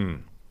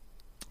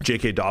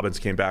 J.K. Dobbins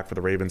came back for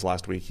the Ravens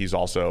last week. He's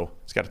got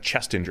a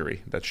chest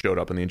injury that showed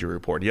up in the injury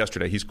report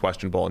yesterday. He's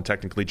questionable, and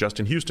technically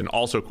Justin Houston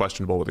also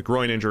questionable with a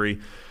groin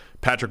injury.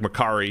 Patrick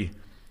McCarry,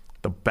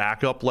 the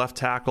backup left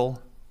tackle,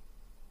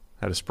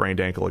 had a sprained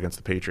ankle against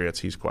the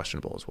Patriots. He's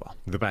questionable as well.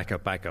 The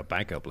backup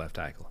left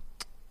tackle.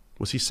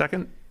 Was he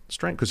second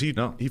string? Because he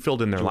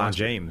filled in there last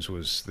year. James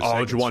was the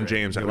second Juwan string.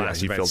 James. He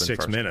lasted about filled in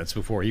 6 first. minutes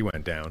before he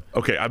went down.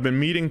 Okay, I've been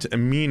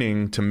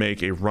meaning to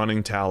make a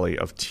running tally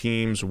of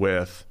teams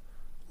with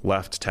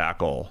left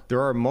tackle.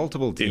 There are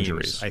multiple teams,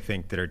 injuries. I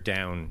think, that are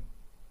down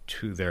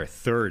to their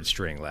third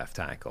string left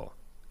tackle.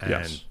 And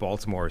Yes.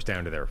 Baltimore is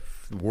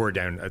were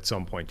down at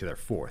some point to their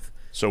fourth.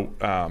 So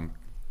the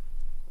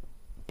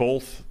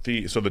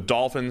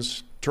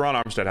Dolphins,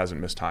 Teron Armstead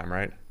hasn't missed time,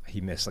 right? He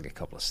missed like a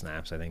couple of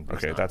snaps, I think. But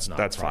Okay, it's not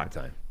that's prime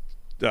fine.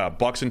 time.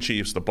 Bucks and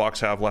Chiefs. The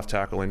Bucks have left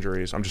tackle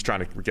injuries. I'm just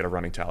trying to get a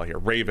running tally here.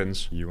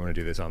 Ravens. You want to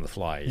do this on the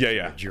fly?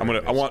 Yeah.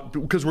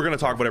 Because we're gonna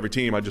talk about every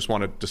team. I just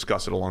want to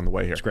discuss it along the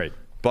way here. It's great.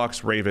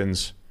 Bucks,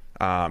 Ravens,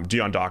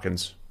 Deion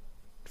Dawkins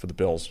for the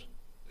Bills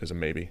is a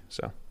maybe.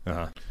 So.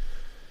 Uh-huh.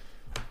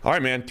 All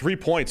right, man. 3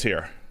 points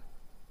here.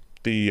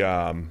 The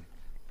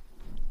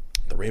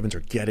Ravens are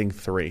getting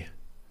 3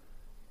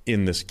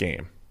 in this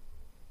game.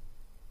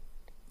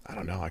 I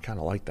don't know. I kind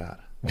of like that.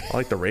 I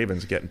like the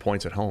Ravens getting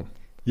points at home.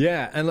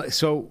 Yeah, and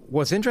so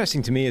what's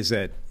interesting to me is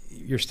that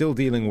you're still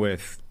dealing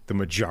with the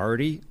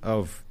majority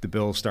of the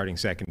Bills starting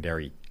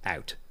secondary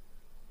out.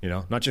 You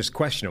know, not just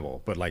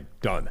questionable, but like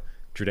done.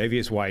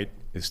 Tre'Davious White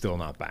is still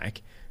not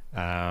back.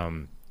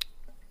 Micah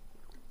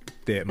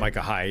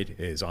Hyde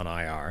is on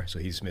IR, so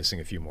he's missing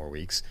a few more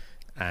weeks.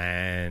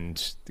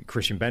 And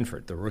Christian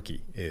Benford, the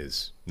rookie,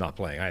 is not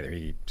playing either.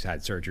 He's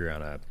had surgery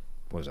on a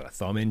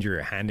thumb injury or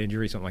a hand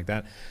injury, something like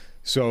that.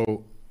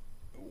 So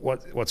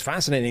what's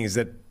fascinating is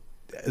that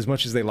as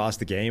much as they lost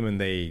the game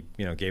and they,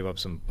 gave up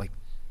some, like,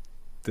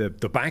 the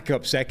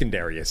backup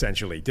secondary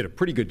essentially did a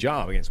pretty good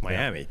job against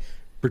Miami,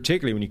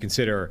 particularly when you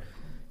consider,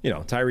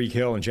 Tyreek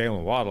Hill and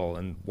Jalen Waddle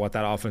and what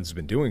that offense has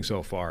been doing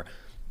so far.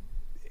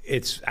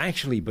 It's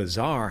actually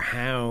bizarre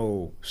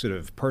how sort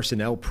of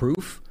personnel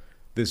proof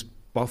this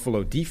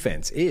Buffalo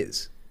defense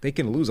is. They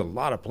can lose a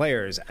lot of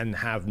players and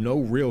have no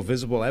real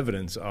visible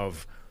evidence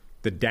of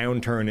the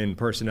downturn in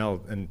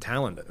personnel and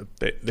talent.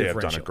 They have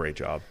done a great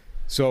job.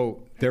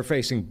 So they're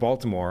facing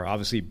Baltimore.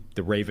 Obviously,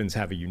 the Ravens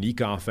have a unique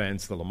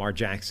offense, the Lamar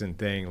Jackson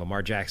thing.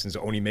 Lamar Jackson's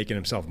only making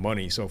himself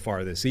money so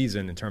far this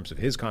season in terms of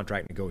his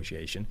contract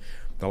negotiation.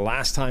 The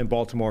last time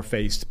Baltimore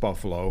faced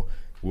Buffalo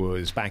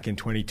was back in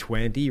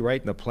 2020,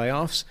 right, in the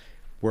playoffs,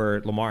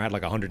 where Lamar had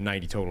like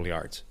 190 total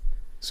yards.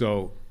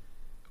 So,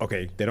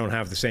 okay, they don't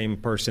have the same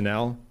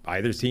personnel,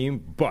 either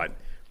team, but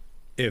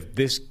if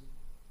this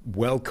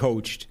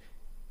well-coached,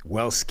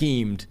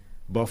 well-schemed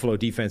Buffalo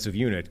defensive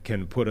unit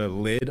can put a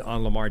lid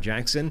on Lamar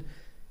Jackson,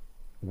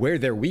 where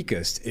they're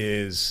weakest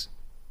is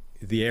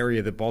the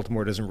area that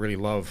Baltimore doesn't really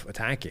love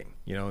attacking,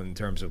 in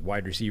terms of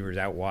wide receivers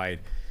out wide.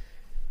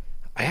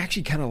 I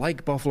actually kind of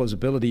like Buffalo's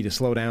ability to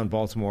slow down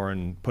Baltimore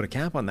and put a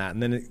cap on that.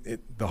 And then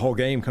the whole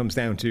game comes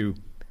down to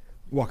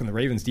what can the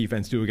Ravens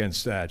defense do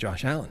against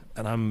Josh Allen?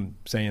 And I'm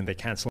saying they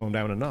can't slow him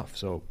down enough.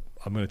 So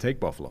I'm going to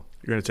take Buffalo.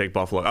 You're going to take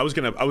Buffalo. I was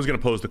going to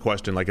pose the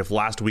question, like, if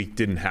last week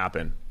didn't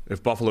happen,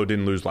 if Buffalo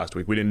didn't lose last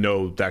week, we didn't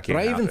know that game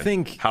happened. But I even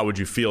think, how would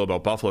you feel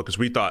about Buffalo? Because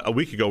we thought a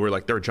week ago, we were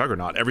like, they're a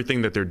juggernaut.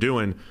 Everything that they're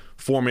doing,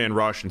 4-man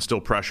rush and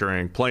still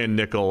pressuring, playing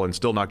nickel and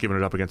still not giving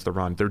it up against the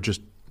run. They're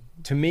just,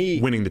 to me,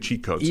 winning the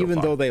cheat code even so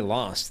far. Though they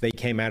lost, they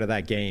came out of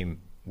that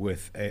game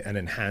with an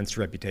enhanced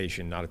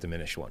reputation, not a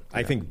diminished one. Yeah.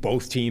 I think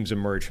both teams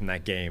emerged from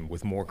that game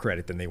with more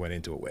credit than they went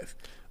into it with.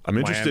 I'm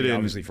interested Miami,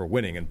 obviously, for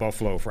winning, and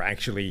Buffalo for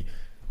actually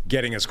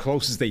getting as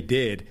close as they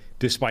did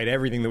despite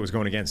everything that was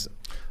going against them.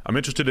 I'm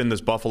interested in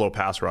this Buffalo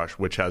pass rush,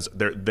 which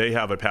they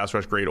have a pass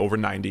rush grade over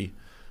 90.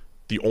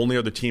 The only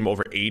other team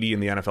over 80 in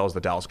the NFL is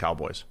the Dallas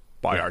Cowboys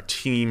by our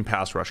team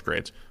pass rush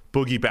grades.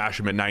 Boogie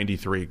Basham at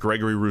 93,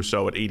 Gregory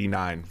Rousseau at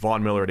 89,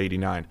 Von Miller at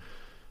 89.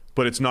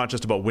 But it's not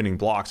just about winning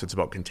blocks, it's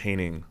about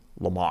containing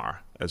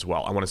Lamar as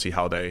well. I want to see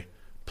how they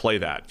play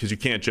that, because you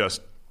can't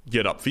just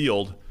get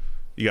upfield.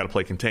 You got to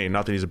play contain.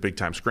 Not that he's a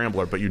big-time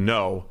scrambler, but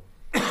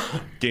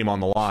game on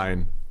the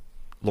line,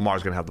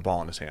 Lamar's going to have the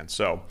ball in his hands.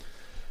 So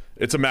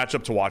it's a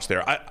matchup to watch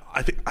there.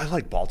 I think I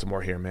like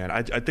Baltimore here, man.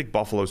 I think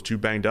Buffalo's too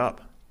banged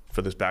up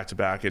for this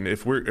back-to-back. And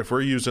if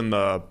we're using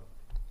the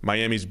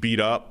Miami's beat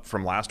up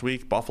from last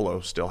week,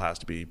 Buffalo still has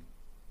to be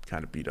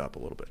kind of beat up a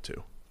little bit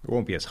too. It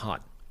won't be as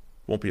hot.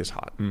 Won't be as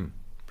hot,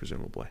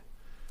 presumably.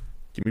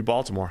 Give me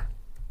Baltimore.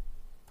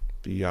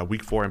 The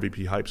Week 4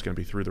 MVP hype is going to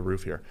be through the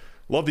roof here.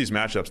 Love these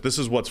matchups. This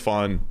is what's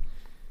fun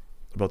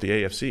about the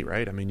AFC,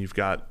 right? I mean, you've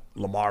got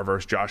Lamar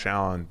versus Josh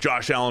Allen.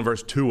 Josh Allen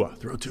versus Tua.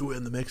 Throw Tua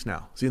in the mix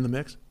now. Is he in the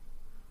mix?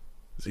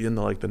 Is he in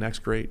the next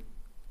great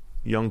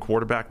young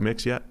quarterback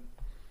mix yet?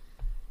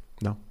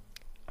 No.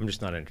 I'm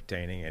just not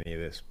entertaining any of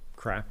this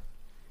crap.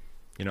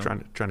 You know,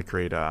 Trying to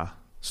create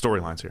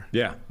storylines here.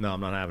 Yeah. No, I'm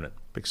not having it.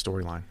 Big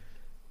storyline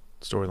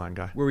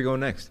guy. Where are we going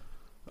next?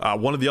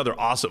 One of the other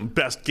awesome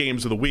best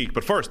games of the week.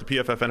 But first, the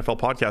PFF NFL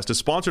podcast is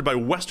sponsored by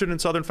Western and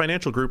Southern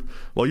Financial Group.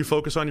 While you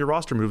focus on your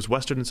roster moves,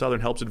 Western and Southern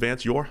helps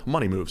advance your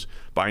money moves.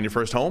 Buying your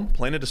first home?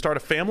 Planning to start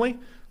a family?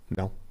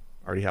 No,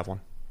 already have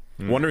one.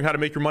 Wondering how to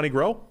make your money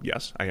grow?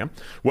 Yes, I am.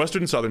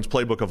 Western and Southern's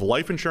playbook of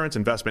life insurance,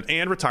 investment,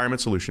 and retirement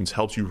solutions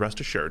helps you rest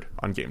assured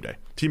on game day.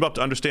 Team up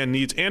to understand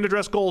needs and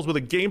address goals with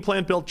a game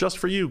plan built just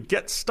for you.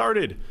 Get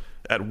started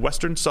at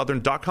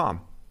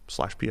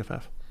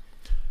westernsouthern.com/PFF.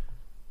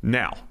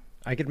 Now,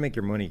 I could make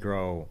your money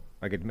grow.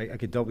 I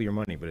could double your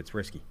money, but it's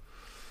risky.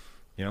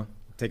 You know,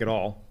 take it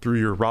all. through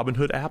your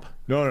Robinhood app?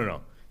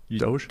 No. You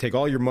Doge? take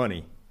all your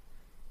money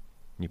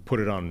and you put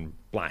it on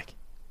black.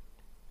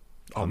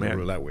 Oh, on man. the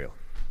roulette wheel.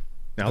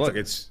 Now look,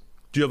 it's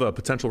Do you have a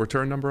potential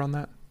return number on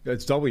that?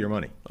 double your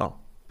money. Oh,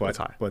 But- that's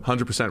high. but-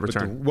 100%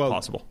 return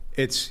possible.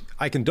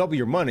 I can double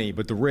your money,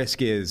 but the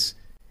risk is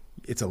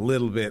it's a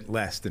little bit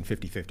less than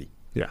 50-50.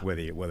 Yeah.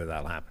 Whether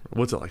that'll happen.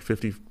 What's it, like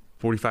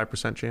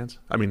 45% chance?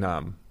 I mean,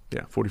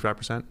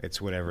 45%?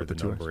 It's whatever the the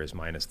two number is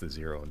minus the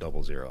 0 and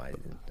double 0.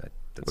 That's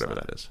Whatever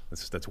not- that is.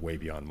 That's way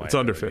beyond my It's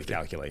under ability to 50.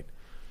 calculate.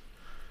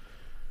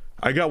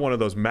 I got one of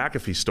those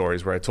McAfee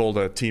stories where I told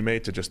a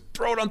teammate to just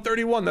throw it on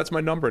 31. That's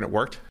my number, and it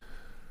worked.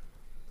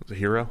 It was a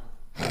hero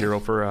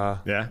for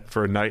Yeah.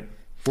 for a night.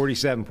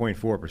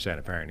 47.4%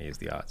 apparently is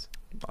the odds.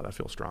 Oh, that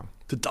feels strong.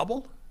 To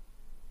double?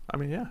 I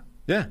mean, yeah.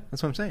 Yeah,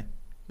 that's what I'm saying.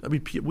 I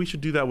mean, we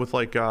should do that with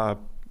like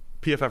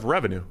PFF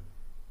revenue.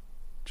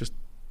 Just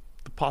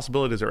the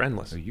possibilities are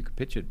endless. So you could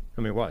pitch it.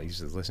 I mean, what? He's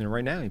just listening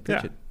right now. You pitch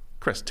Yeah. it.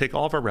 Chris, take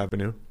all of our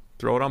revenue,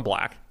 throw it on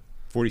black.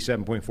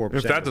 47.4%.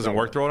 If that doesn't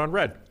work, throw it on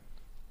red.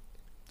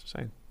 Just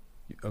saying.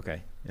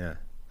 Okay, yeah.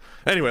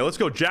 Anyway, let's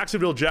go.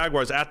 Jacksonville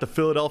Jaguars at the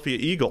Philadelphia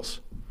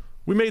Eagles.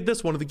 We made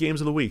this one of the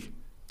games of the week.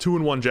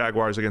 2-1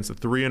 Jaguars against the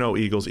 3-0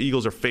 Eagles.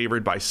 Eagles are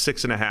favored by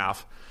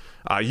 6.5.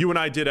 You and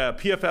I did a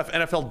PFF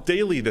NFL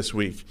Daily this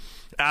week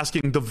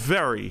asking the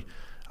very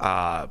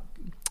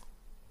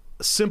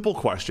simple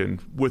question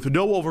with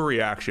no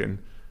overreaction.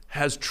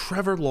 Has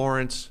Trevor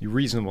Lawrence...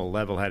 Reasonable,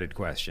 level-headed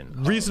question.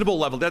 Reasonable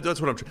level. That's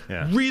what I'm trying.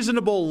 Yeah.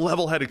 Reasonable,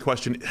 level-headed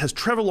question. Has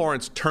Trevor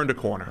Lawrence turned a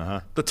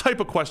corner? The type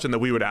of question that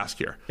we would ask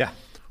here. Yeah.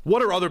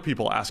 What are other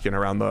people asking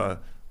around the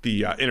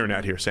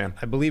internet here, Sam?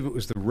 I believe it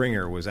was the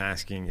Ringer was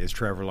asking, is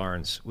Trevor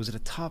Lawrence, was it a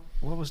top,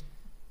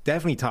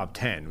 definitely top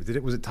 10.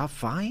 Was it top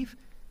 5?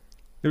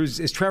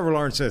 Is Trevor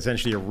Lawrence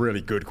essentially a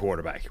really good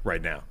quarterback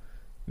right now?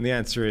 And the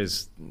answer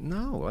is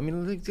no. I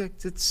mean,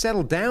 let's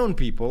settle down,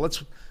 people.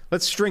 Let's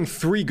string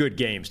 3 good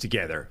games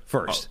together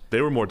first. Oh,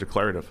 they were more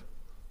declarative.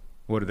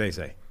 What did they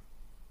say?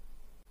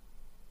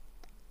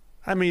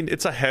 I mean,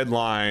 it's a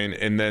headline,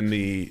 and then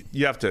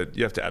you have to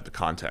add the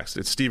context.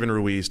 It's Stephen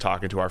Ruiz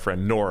talking to our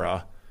friend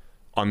Nora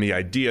on the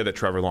idea that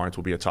Trevor Lawrence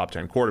will be a top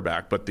 10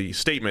 quarterback, but the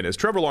statement is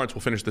Trevor Lawrence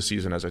will finish the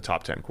season as a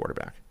top 10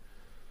 quarterback.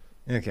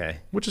 Okay.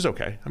 Which is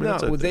okay. I mean, No,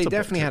 they it's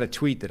definitely had a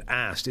tweet that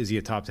asked, is he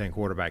a top 10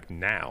 quarterback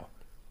now?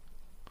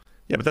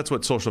 Yeah, but that's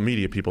what social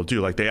media people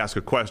do. Like, they ask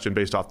a question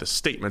based off the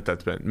statement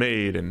that's been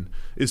made. And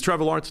is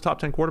Trevor Lawrence a top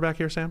 10 quarterback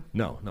here, Sam?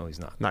 No, he's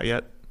not. Not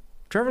yet.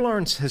 Trevor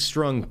Lawrence has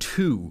strung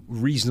 2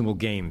 reasonable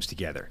games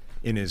together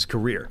in his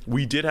career.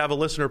 We did have a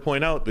listener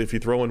point out that if you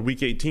throw in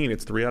week 18,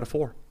 it's 3 out of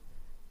 4.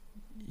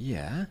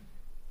 Yeah.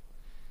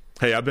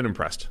 Hey, I've been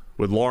impressed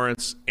with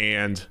Lawrence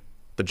and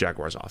the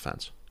Jaguars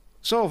offense.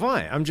 So have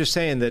I. I'm just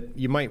saying that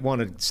you might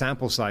want a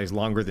sample size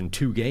longer than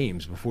 2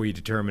 games before you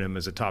determine him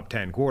as a top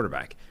 10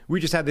 quarterback. We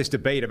just had this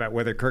debate about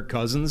whether Kirk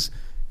Cousins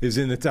is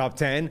in the top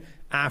 10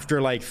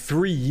 after like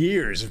 3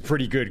 years of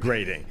pretty good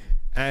grading.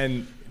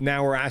 And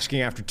now we're asking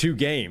after 2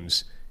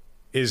 games,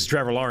 is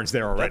Trevor Lawrence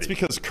there already? That's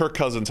because Kirk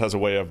Cousins has a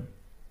way of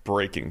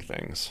breaking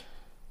things.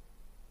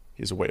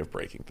 He has a way of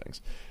breaking things.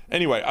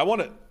 Anyway,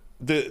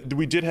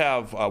 we did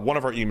have one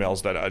of our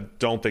emails that I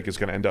don't think is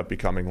going to end up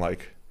becoming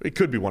like, it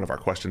could be one of our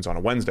questions on a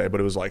Wednesday, but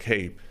it was like,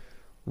 hey,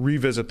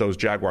 revisit those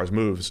Jaguars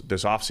moves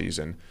this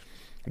offseason,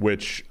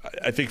 which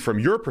I think from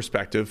your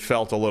perspective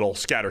felt a little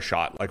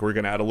scattershot, like we're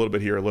going to add a little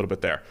bit here, a little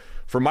bit there.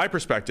 From my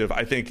perspective,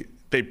 I think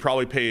they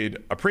probably paid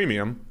a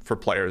premium for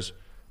players,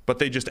 but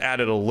they just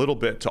added a little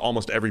bit to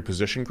almost every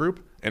position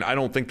group, and I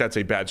don't think that's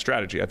a bad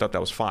strategy. I thought that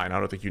was fine. I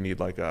don't think you need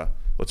like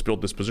let's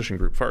build this position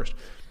group first.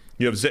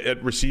 You have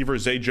at receiver,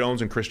 Zay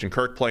Jones and Christian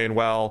Kirk playing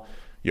well.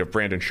 You have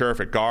Brandon Scherf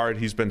at guard.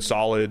 He's been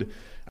solid.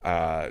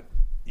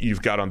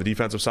 You've got on the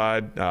defensive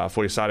side,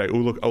 Foyesade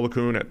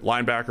Olakun at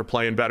linebacker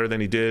playing better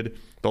than he did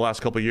the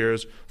last couple of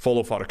years.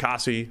 Folo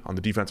Fatukasi on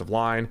the defensive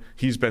line.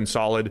 He's been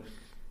solid.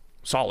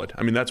 solid.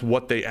 I mean, that's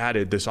what they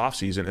added this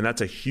offseason, and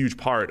that's a huge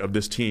part of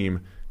this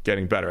team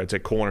getting better. I'd say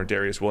corner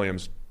Darius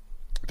Williams,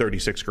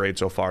 36th grade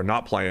so far,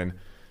 not playing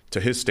to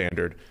his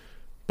standard,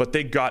 but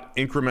they got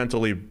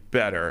incrementally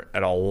better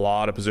at a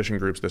lot of position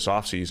groups this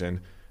offseason.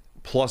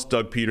 Plus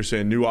Doug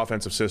Peterson, new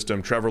offensive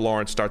system. Trevor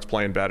Lawrence starts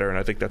playing better, and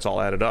I think that's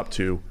all added up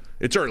to.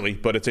 It's early,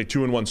 but it's a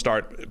 2-1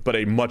 start, but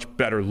a much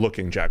better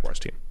looking Jaguars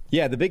team.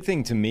 Yeah, the big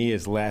thing to me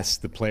is less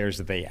the players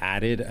that they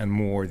added and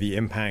more the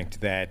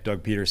impact that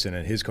Doug Peterson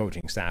and his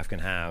coaching staff can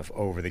have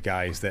over the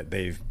guys that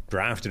they've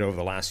drafted over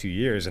the last few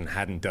years and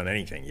hadn't done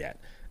anything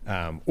yet,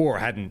 or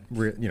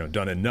hadn't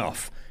done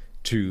enough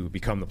to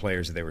become the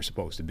players that they were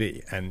supposed to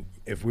be. And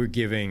if we're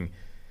giving...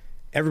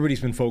 Everybody's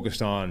been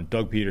focused on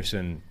Doug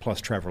Peterson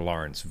plus Trevor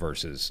Lawrence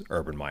versus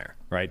Urban Meyer,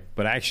 right?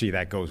 But actually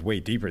that goes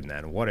way deeper than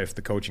that. What if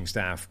the coaching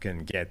staff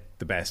can get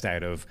the best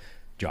out of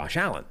Josh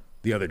Allen,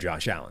 the other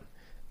Josh Allen?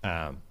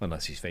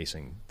 Unless he's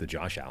facing the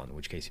Josh Allen, in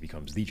which case he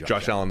becomes the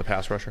Josh Allen, the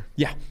pass rusher?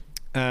 Yeah.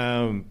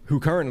 Who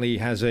currently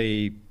has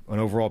an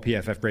overall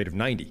PFF grade of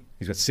 90.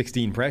 He's got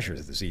 16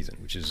 pressures this season,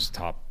 which is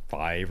top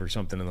 5 or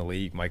something in the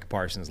league. Micah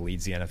Parsons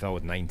leads the NFL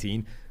with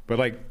 19.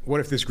 But, what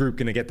if this group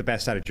going to get the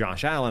best out of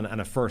Josh Allen and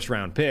a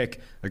first-round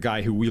pick, a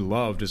guy who we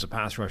loved as a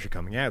pass rusher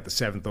coming out, the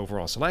 7th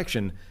overall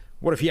selection?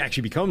 What if he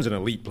actually becomes an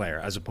elite player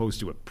as opposed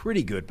to a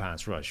pretty good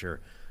pass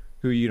rusher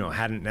who,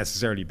 hadn't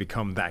necessarily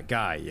become that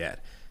guy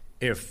yet?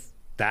 If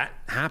that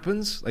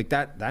happens,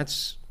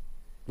 that's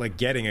like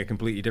getting a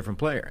completely different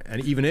player.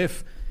 And even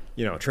if,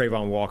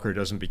 Trayvon Walker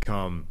doesn't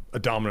become a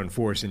dominant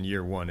force in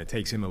year one, it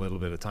takes him a little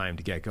bit of time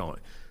to get going.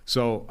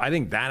 So I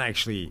think that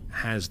actually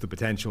has the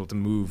potential to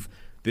move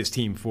this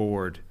team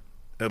forward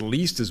at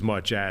least as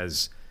much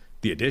as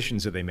the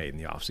additions that they made in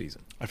the offseason.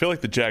 I feel like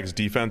the Jags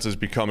defense is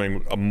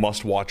becoming a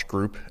must-watch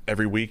group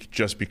every week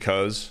just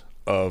because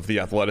of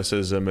the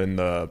athleticism and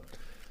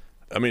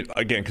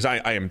because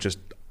I am just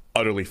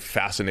utterly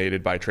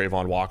fascinated by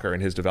Trayvon Walker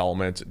and his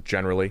development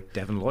generally.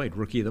 Devin Lloyd,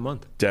 Rookie of the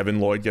Month. Devin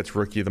Lloyd gets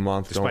Rookie of the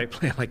Month. Despite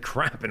playing like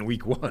crap in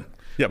week 1.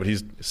 Yeah, but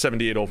he's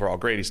 78 overall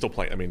grade. He's still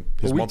playing. I mean,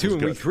 his week month 2 was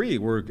and good. week 3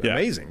 were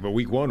amazing, but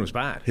week 1 was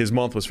bad. His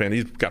month was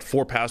fantastic. He's got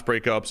 4 pass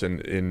breakups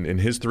in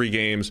his 3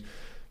 games.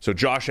 So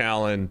Josh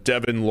Allen,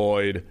 Devin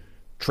Lloyd,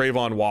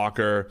 Trayvon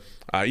Walker.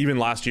 Even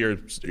last year,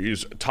 he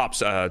was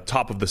top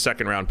of the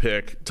second-round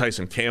pick.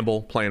 Tyson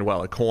Campbell playing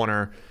well at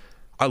corner.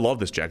 I love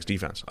this Jags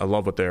defense. I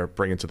love what they're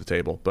bringing to the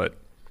table. But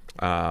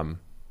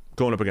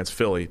going up against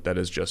Philly, they're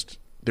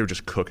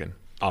just cooking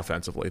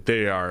offensively.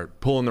 They are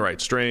pulling the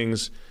right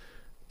strings.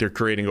 They're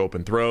creating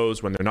open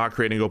throws. When they're not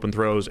creating open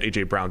throws,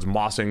 A.J. Brown's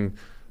mossing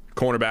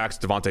cornerbacks.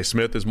 Devontae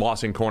Smith is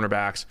mossing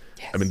cornerbacks.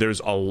 Yes. I mean, there's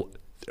for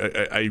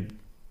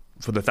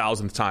the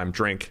 1,000th time,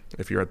 drink,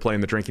 if you're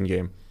playing the drinking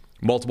game,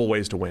 multiple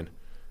ways to win.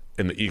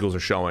 And the Eagles are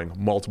showing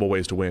multiple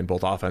ways to win,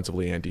 both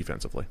offensively and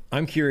defensively.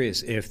 I'm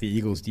curious if the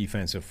Eagles'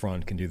 defensive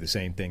front can do the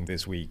same thing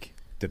this week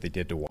that they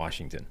did to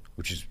Washington,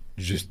 which is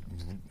just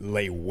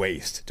lay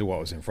waste to what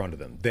was in front of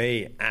them.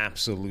 They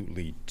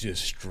absolutely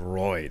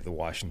destroyed the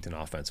Washington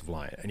offensive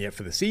line. And yet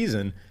for the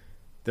season,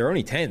 they're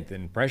only 10th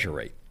in pressure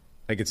rate.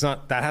 It's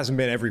not, that hasn't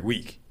been every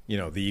week.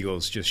 The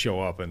Eagles just show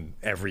up and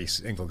every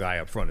single guy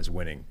up front is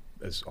winning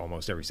as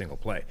almost every single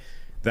play.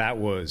 That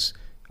was,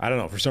 I don't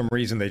know, for some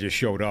reason they just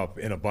showed up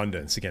in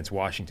abundance against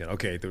Washington.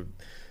 Okay, the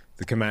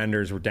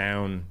Commanders were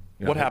down.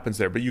 What happens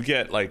there? But you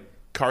get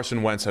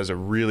Carson Wentz has a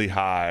really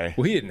high.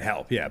 Well, he didn't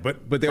help, yeah,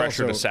 but they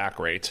pressure also, to sack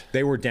rate.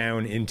 They were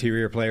down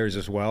interior players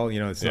as well.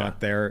 It's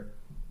not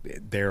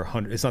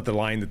it's not the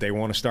line that they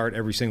want to start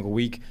every single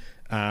week.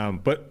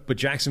 But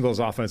Jacksonville's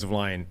offensive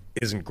line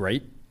isn't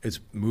great. It's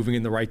moving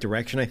in the right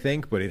direction, I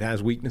think, but it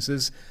has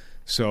weaknesses.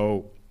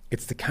 So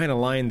it's the kind of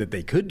line that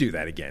they could do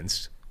that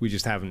against. We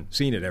just haven't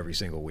seen it every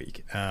single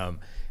week,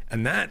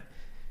 and that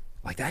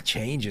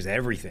changes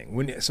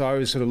everything. So I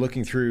was sort of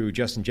looking through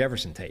Justin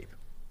Jefferson tape.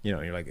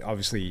 You're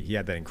obviously he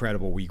had that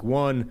incredible week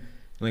 1.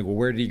 Well,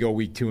 where did he go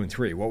week 2 and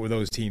 3? What were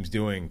those teams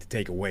doing to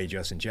take away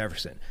Justin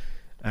Jefferson?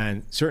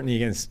 And certainly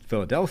against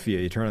Philadelphia,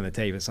 you turn on the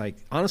tape, it's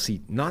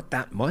honestly, not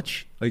that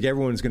much.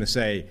 Everyone's going to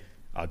say,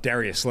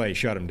 Darius Slay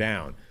shut him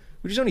down,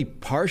 which is only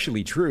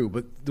partially true,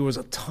 but there was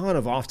a ton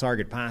of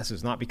off-target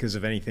passes, not because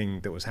of anything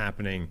that was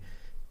happening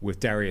with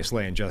Darius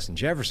Slay and Justin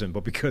Jefferson,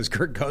 but because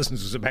Kirk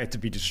Cousins was about to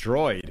be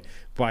destroyed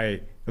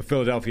by the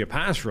Philadelphia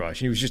pass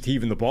rush, and he was just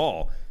heaving the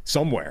ball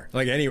somewhere.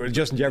 Anyway,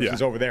 Justin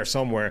Jefferson's over there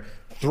somewhere.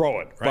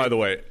 Throw it. Right? By the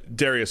way,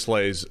 Darius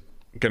Slay's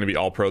going to be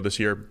all-pro this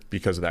year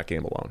because of that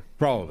game alone.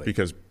 Probably.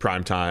 Because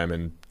prime time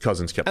and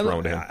Cousins kept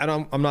throwing to him.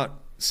 And I'm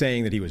not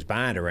saying that he was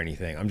bad or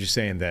anything. I'm just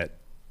saying that,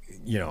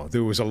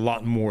 there was a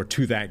lot more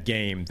to that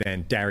game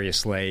than Darius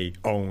Slay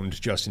owned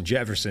Justin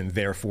Jefferson.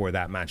 Therefore,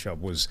 that matchup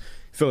was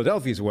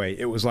Philadelphia's way.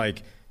 It was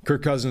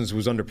Kirk Cousins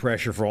was under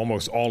pressure for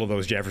almost all of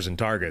those Jefferson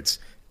targets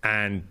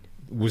and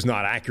was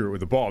not accurate with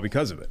the ball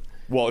because of it.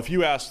 Well, if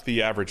you ask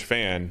the average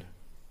fan,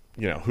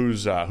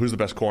 who's the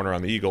best corner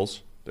on the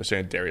Eagles, they're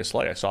saying Darius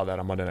Slay. I saw that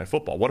on Monday Night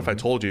Football. What if I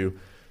told you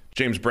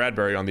James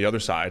Bradbury on the other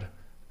side,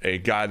 a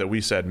guy that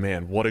we said,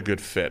 man, what a good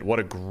fit, what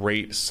a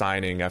great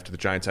signing after the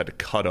Giants had to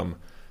cut him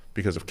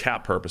because of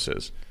cap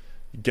purposes.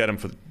 get him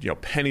for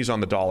pennies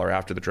on the dollar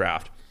after the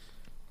draft.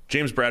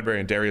 James Bradberry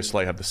and Darius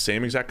Slay have the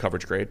same exact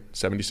coverage grade,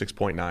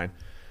 76.9.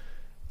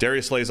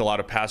 Darius Slay has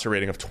allowed a passer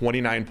rating of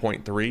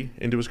 29.3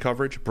 into his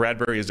coverage.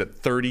 Bradberry is at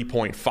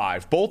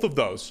 30.5. Both of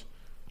those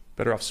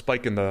better off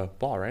spiking the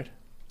ball, right?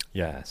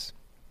 Yes.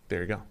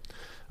 There you go.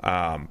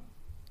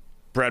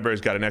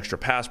 Bradberry's got an extra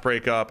pass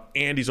breakup,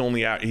 and he's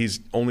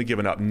only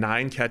given up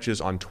 9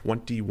 catches on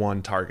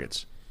 21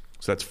 targets.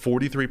 So that's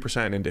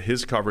 43% into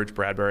his coverage,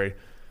 Bradberry,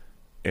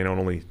 and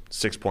only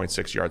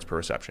 6.6 yards per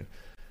reception.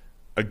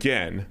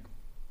 Again,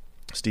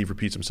 Steve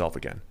repeats himself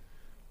again.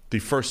 The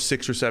first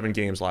 6 or 7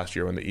 games last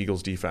year when the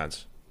Eagles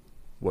defense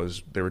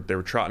they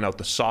were trotting out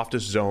the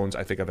softest zones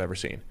I think I've ever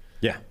seen.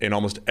 Yeah. And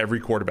almost every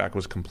quarterback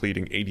was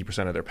completing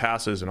 80% of their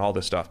passes and all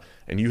this stuff.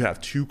 And you have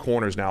 2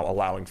 corners now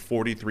allowing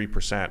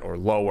 43% or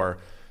lower.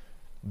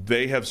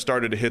 They have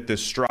started to hit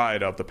this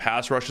stride of the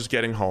pass rush is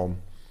getting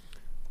home.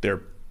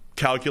 They're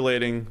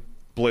calculating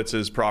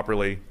blitzes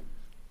properly,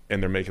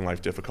 and they're making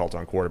life difficult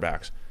on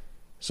quarterbacks.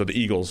 So the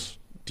Eagles'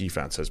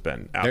 defense has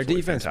been absolutely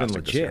Their defense has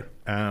been legit.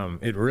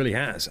 It really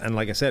has. And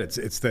like I said,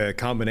 it's the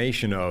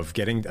combination of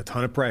getting a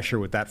ton of pressure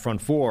with that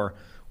front 4,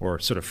 or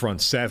sort of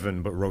front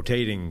 7, but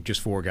rotating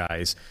just 4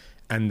 guys.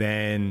 And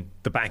then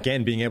the back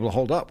end being able to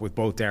hold up with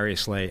both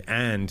Darius Slay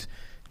and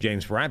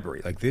James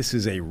Bradberry. Like, this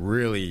is a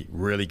really,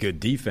 really good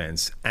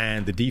defense.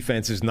 And the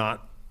defense is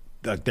not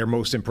like their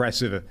most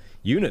impressive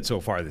unit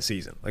so far this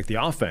season. Like, the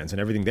offense and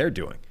everything they're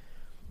doing.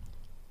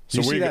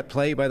 Did you see that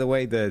play, by the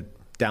way, the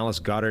Dallas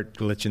Goedert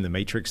glitch in the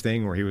Matrix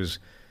thing where it was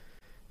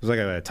like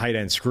a tight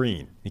end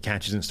screen. He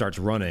catches and starts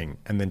running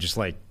and then just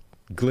like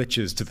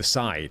glitches to the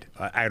side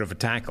out of a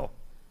tackle.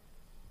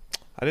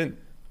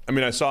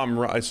 I saw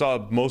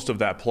most of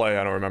that play.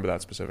 I don't remember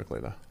that specifically,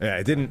 though. Yeah,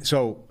 it didn't.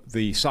 So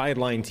the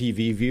sideline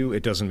TV view,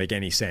 it doesn't make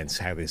any sense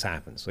how this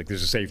happens. Like,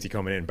 there's a safety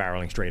coming in,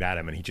 barreling straight at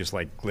him, and he just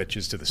like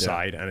glitches to the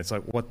side. And it's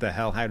like, what the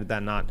hell? How did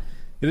that not?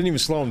 It didn't even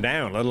slow him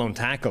down, let alone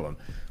tackle him.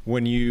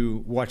 When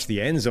you watch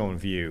the end zone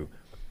view,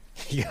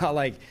 he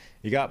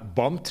got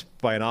bumped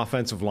by an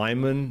offensive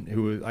lineman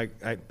who was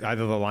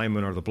either the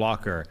lineman or the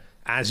blocker.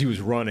 As he was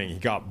running, he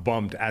got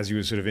bumped as he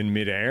was sort of in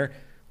midair,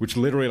 which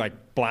literally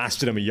like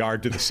blasted him a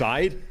yard to the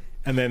side.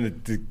 And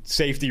then the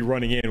safety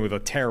running in with a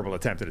terrible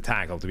attempt at a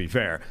tackle, to be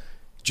fair,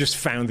 just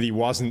found that he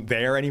wasn't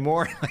there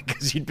anymore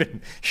because he'd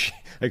been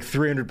like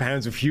 300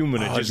 pounds of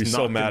human. And I'd be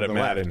so mad at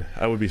Madden.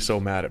 I would be so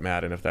mad at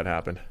Madden if that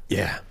happened.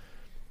 Yeah.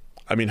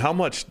 I mean, how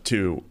much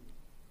to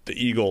the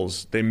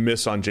Eagles, they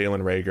miss on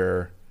Jalen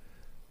Reagor,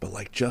 but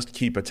like just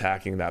keep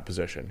attacking that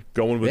position.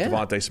 Going with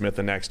Devontae Smith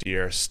the next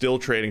year, still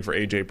trading for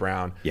A.J.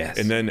 Brown. Yes.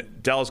 And then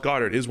Dallas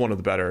Goedert is one of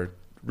the better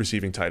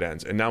receiving tight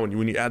ends. And now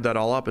when you add that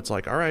all up, it's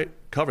like, all right,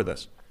 cover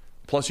this.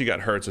 Plus you got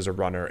Hurts as a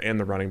runner and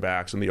the running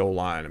backs and the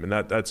O-line. I mean,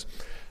 that's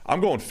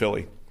I'm going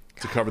Philly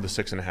to cover the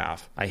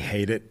 6.5. I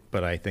hate it,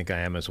 but I think I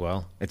am as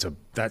well.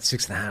 That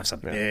 6.5 is a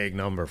big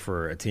number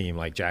for a team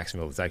like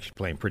Jacksonville that's actually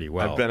playing pretty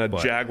well. I've been a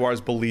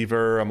Jaguars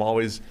believer.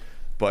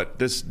 But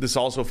this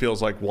also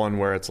feels like one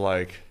where it's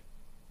like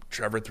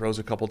Trevor throws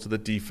a couple to the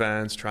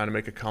defense, trying to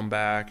make a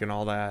comeback and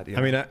all that. You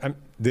know? I mean,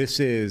 this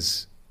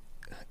is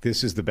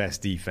the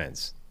best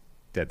defense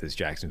that this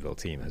Jacksonville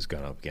team has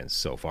gone up against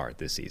so far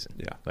this season.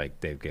 Yeah, like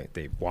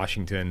they've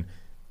Washington,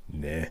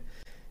 nah.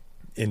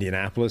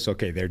 Indianapolis,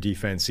 okay, their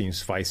defense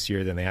seems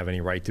feistier than they have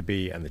any right to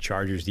be, and the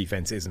Chargers'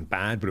 defense isn't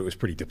bad, but it was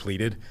pretty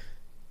depleted.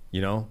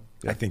 You know,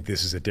 I think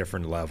this is a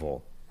different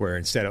level where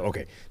instead of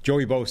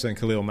Joey Bosa and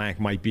Khalil Mack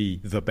might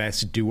be the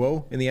best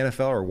duo in the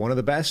NFL or one of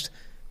the best,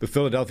 but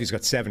Philadelphia's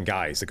got 7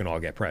 guys that can all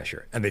get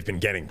pressure, and they've been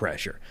getting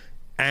pressure.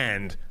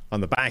 And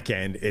on the back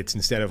end, it's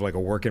instead of like a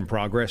work in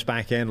progress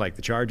back end like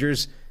the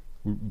Chargers,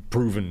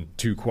 proven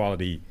 2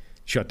 quality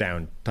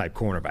shutdown type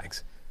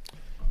cornerbacks.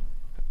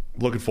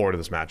 Looking forward to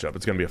this matchup.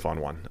 It's going to be a fun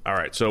one. All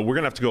right, so we're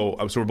going to have to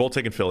go. So we're both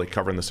taking Philly,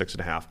 covering the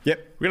 6.5. Yep.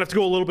 We're going to have to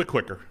go a little bit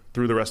quicker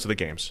through the rest of the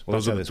games. Well,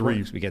 those are the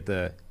 3. We get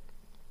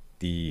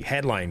the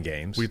headline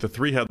games. We get the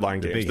 3 headline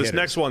games. This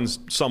next one's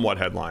somewhat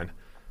headline.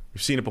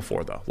 We've seen it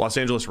before, though. Los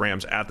Angeles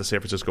Rams at the San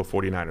Francisco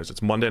 49ers.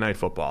 It's Monday Night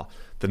Football.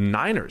 The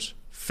Niners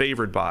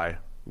favored by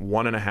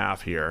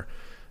 1.5 here.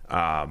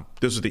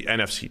 This was the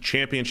NFC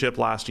Championship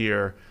last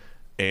year,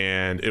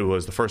 and it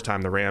was the first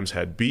time the Rams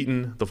had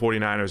beaten the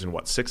 49ers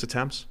in, 6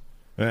 attempts?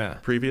 Yeah.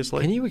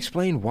 Previously. Can you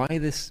explain why are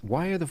the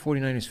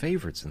 49ers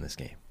favorites in this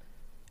game?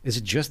 Is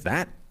it just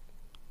that?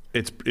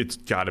 It's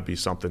got to be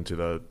something to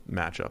the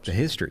matchups. The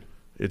history.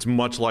 It's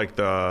much like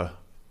the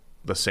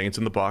Saints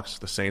and the Bucs.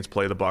 The Saints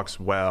play the Bucs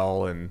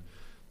well, and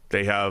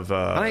they have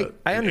I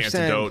an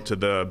understand. antidote to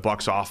the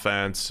Bucs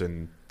offense,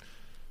 and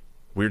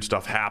weird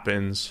stuff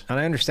happens. And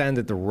I understand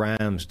that the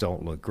Rams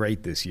don't look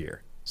great this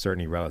year,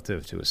 certainly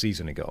relative to a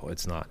season ago.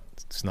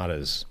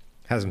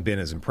 Hasn't been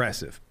as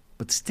impressive.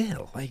 But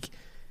still,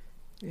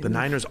 the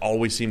Niners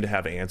always seem to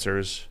have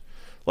answers.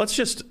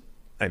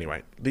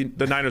 Anyway,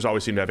 the Niners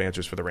always seem to have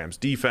answers for the Rams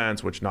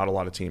defense, which not a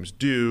lot of teams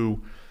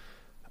do.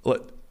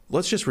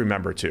 Let's just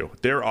remember, too,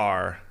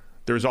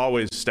 there's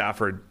always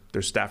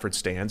there's Stafford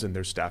stands and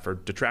there's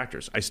Stafford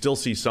detractors. I still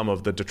see some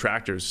of the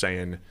detractors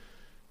saying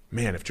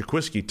man, if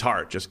Jaquiski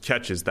Tartt just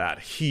catches that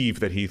heave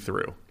that he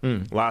threw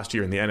last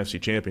year in the NFC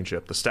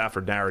Championship, the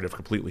Stafford narrative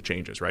completely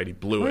changes, right? He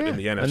blew it in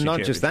the NFC Championship. And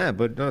not just that,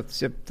 but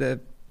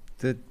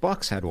the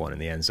Bucs had one in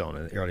the end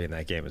zone early in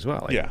that game as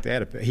well.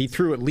 He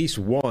threw at least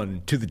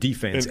one to the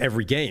defense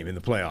every game in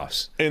the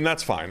playoffs. And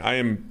that's fine. I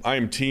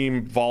am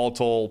team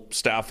volatile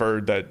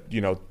Stafford, that,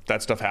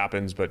 that stuff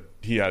happens, but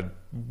he had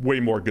way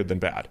more good than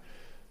bad.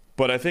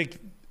 But I think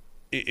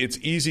it's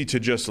easy to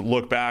just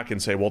look back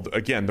and say, well,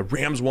 again, the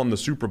Rams won the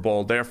Super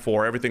Bowl,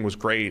 therefore everything was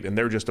great and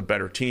they're just a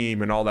better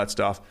team and all that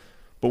stuff.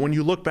 But when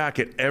you look back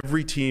at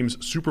every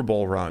team's Super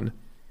Bowl run,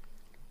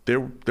 there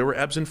were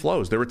ebbs and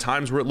flows. There were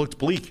times where it looked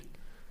bleak,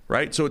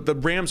 right? So the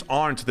Rams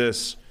aren't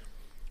this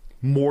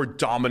more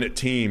dominant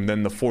team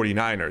than the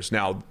 49ers.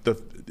 Now,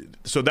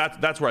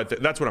 that's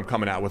what I'm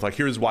coming at with, like,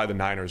 here's why the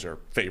Niners are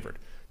favored.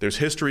 There's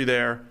history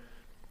there.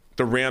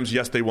 The Rams,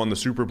 yes, they won the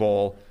Super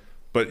Bowl,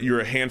 but you're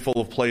a handful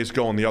of plays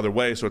going the other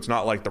way, so it's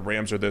not like the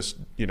Rams are this,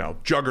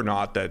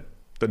 juggernaut that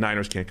the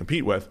Niners can't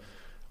compete with.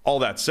 All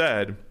that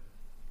said,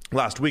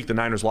 last week the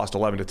Niners lost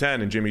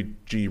 11-10, and Jimmy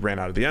G ran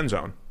out of the end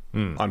zone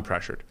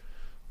unpressured.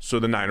 So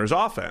the Niners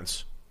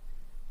offense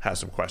has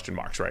some question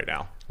marks right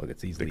now. Look,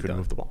 it's easily done. They couldn't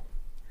move the ball.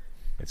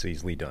 It's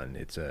easily done.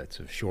 It's a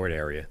short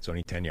area. It's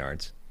only 10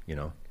 yards,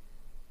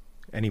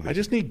 Anyway, I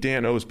just need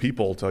Dan O's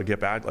people to get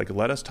back. Like,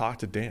 let us talk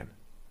to Dan.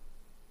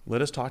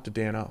 Let us talk to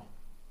Dan O.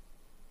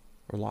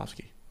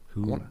 Orlovsky.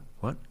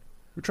 What?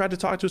 We tried to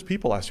talk to his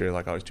people last year.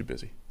 Like, I was too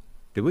busy.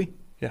 Did we?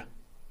 Yeah.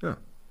 Oh.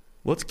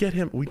 Let's get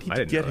him. We need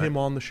to get him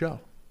on the show.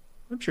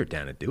 I'm sure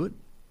Dan would do it.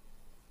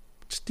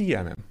 Just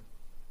DM him.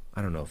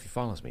 I don't know if he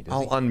follows me.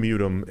 I'll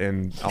unmute him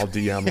and I'll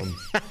DM him.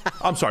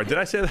 I'm sorry. Did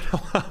I say that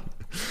out loud?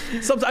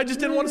 Sometimes I just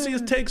didn't want to see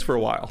his takes for a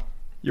while.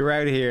 You're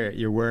out here.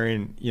 You're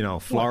wearing,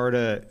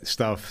 Florida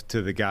stuff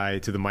to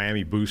the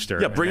Miami booster.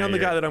 Yeah, bring on the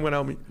guy that I'm going to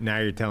help me. Now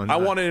you're telling me. I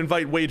want to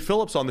invite Wade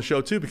Phillips on the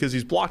show, too, because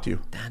he's blocked you.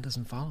 Dan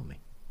doesn't follow me.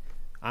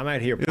 I'm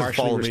out here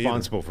partially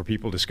responsible for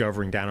people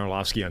discovering Dan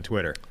Orlovsky on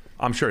Twitter.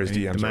 I'm sure his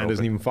DMs are open. The man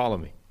doesn't even follow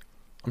me.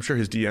 I'm sure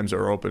his DMs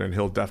are open, and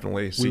he'll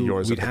definitely see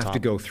yours at the top. We'd have to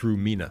go through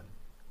Mina.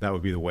 That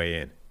would be the way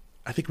in.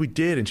 I think we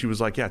did, and she was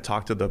like, yeah,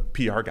 talk to the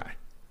PR guy.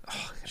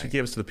 She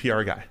gave us to the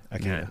PR guy. I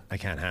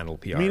can't handle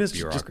PR. Mina's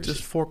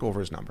just fork over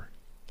his number.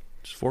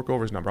 Just fork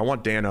over his number. I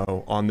want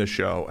Dano on this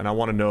show, and I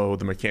want to know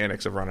the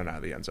mechanics of running out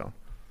of the end zone.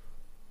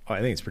 Oh,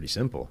 I think it's pretty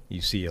simple. You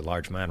see a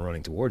large man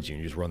running towards you,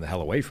 and you just run the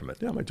hell away from it.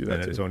 Yeah, I might do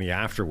that, and it's only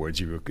afterwards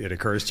it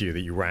occurs to you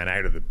that you ran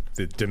out of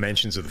the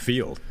dimensions of the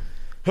field.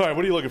 All right,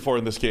 what are you looking for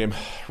in this game?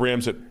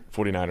 Rams at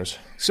 49ers.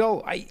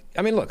 So, I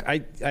mean, look, I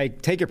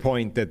take your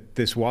point that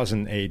this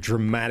wasn't a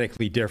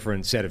dramatically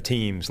different set of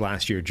teams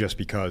last year just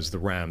because the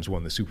Rams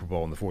won the Super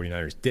Bowl and the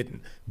 49ers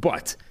didn't.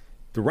 But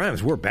the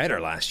Rams were better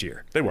last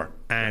year. They were.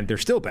 And they're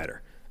still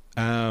better.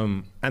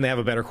 And they have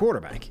a better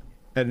quarterback.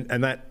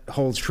 And that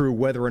holds true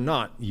whether or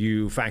not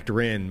you factor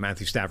in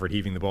Matthew Stafford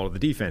heaving the ball to the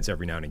defense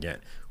every now and again,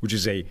 which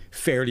is a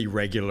fairly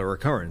regular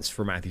occurrence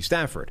for Matthew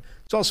Stafford.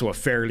 It's also a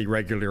fairly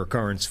regular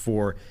occurrence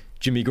for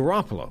Jimmy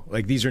Garoppolo.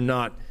 Like, these are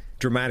not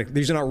dramatic.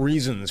 These are not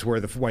reasons why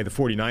the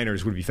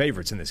 49ers would be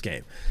favorites in this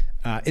game.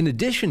 In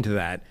addition to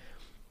that,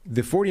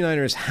 the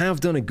 49ers have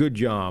done a good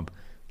job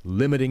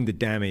limiting the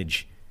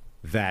damage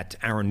that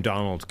Aaron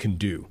Donald can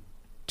do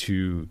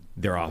to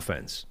their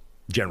offense,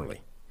 generally.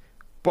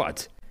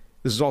 But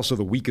this is also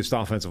the weakest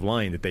offensive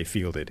line that they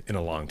fielded in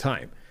a long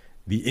time.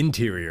 The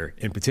interior,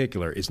 in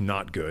particular, is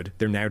not good.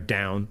 They're now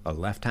down a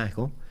left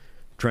tackle,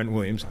 Trent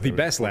Williams, the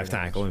best left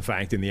tackle, in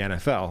fact, in the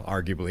NFL,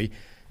 arguably.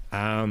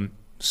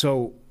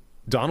 So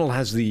Donald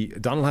has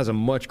a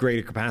much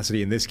greater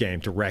capacity in this game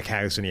to wreck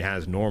house than he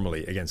has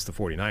normally against the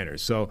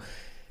 49ers. So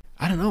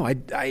I don't know.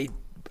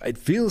 It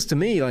feels to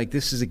me like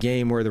this is a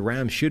game where the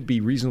Rams should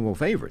be reasonable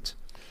favorites.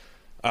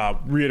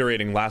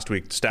 Reiterating last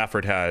week,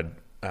 Stafford had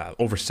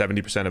over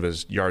 70% of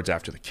his yards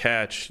after the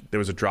catch. There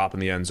was a drop in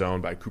the end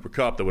zone by Cooper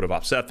Kupp that would have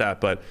offset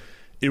that, but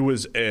it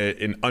was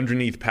an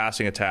underneath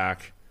passing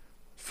attack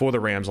for the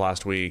Rams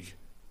last week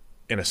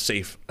and a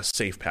safe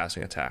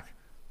passing attack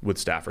with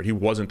Stafford. He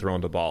wasn't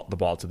throwing the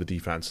ball to the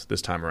defense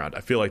this time around.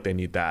 I feel like they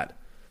need that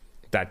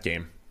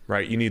game,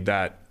 right? You need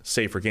that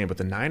safer game. But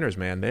the Niners,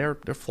 man, they're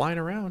flying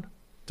around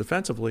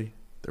defensively.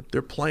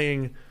 They're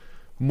playing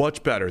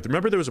much better.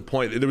 Remember, there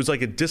was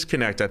like a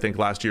disconnect, I think,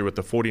 last year with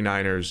the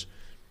 49ers'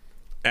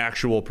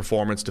 actual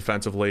performance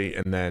defensively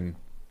and then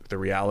the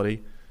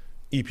reality.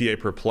 EPA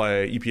per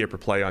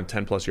play on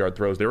 10-plus yard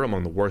throws, they were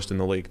among the worst in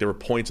the league. There were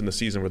points in the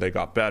season where they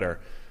got better.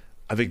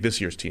 I think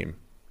this year's team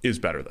is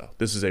better, though.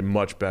 This is a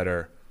much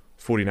better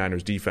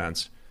 49ers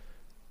defense.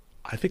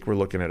 I think we're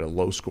looking at a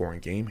low-scoring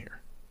game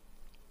here,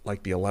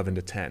 like the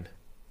 11-10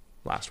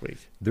 last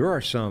week. There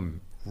are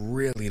some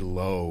really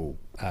low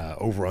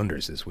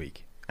over-unders this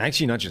week.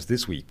 Actually, not just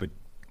this week,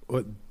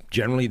 but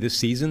generally this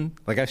season.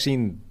 Like, I've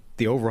seen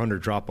the over-under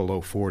drop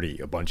below 40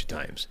 a bunch of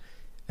times.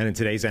 And in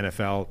today's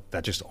NFL,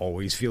 that just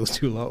always feels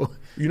too low.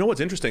 You know what's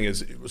interesting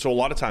is, so a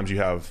lot of times you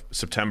have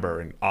September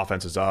and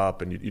offense is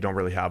up and you don't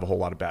really have a whole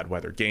lot of bad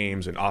weather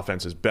games, and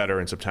offense is better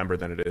in September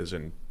than it is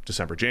in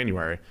December,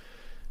 January.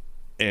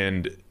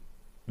 And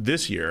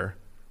this year,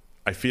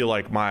 I feel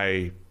like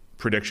my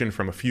prediction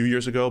from a few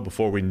years ago,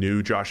 before we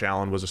knew Josh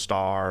Allen was a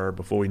star,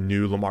 before we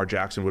knew Lamar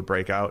Jackson would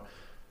break out,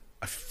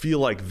 I feel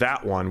like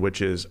that one,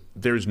 which is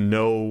there's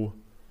no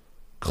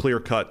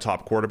clear-cut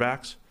top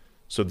quarterbacks.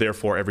 So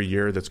therefore, every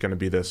year that's going to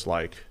be this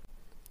like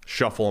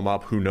shuffle them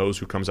up, who knows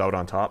who comes out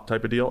on top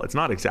type of deal. It's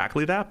not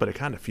exactly that, but it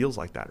kind of feels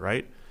like that,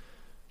 right?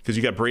 Because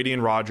you got Brady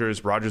and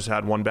Rodgers. Rodgers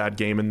had one bad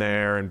game in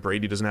there, and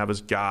Brady doesn't have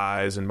his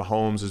guys, and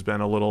Mahomes has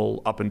been a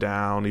little up and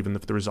down, even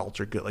if the results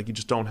are good. Like, you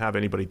just don't have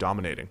anybody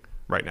dominating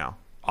right now.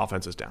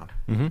 Offense is down.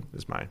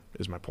 Is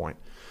my point.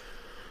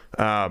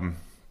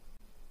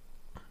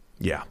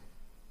 Yeah.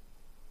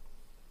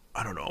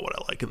 I don't know what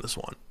I like in this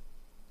one.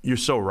 You're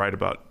so right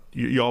about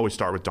you always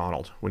start with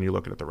Donald when you're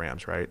looking at the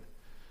Rams, right?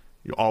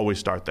 You always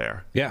start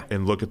there. Yeah.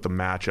 And look at the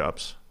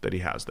matchups that he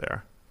has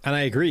there. And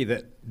I agree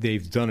that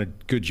they've done a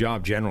good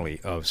job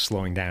generally of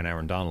slowing down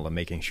Aaron Donald and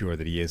making sure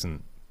that he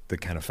isn't the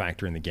kind of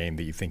factor in the game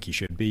that you think he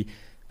should be.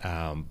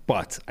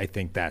 But I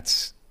think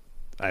that's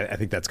going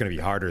to be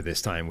harder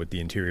this time with the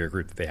interior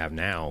group that they have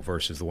now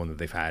versus the one that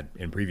they've had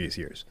in previous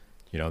years.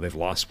 You know, they've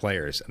lost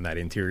players, and that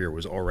interior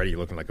was already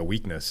looking like a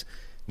weakness.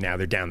 Now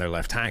they're down their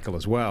left tackle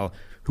as well,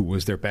 who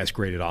was their best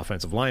graded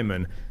offensive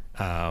lineman.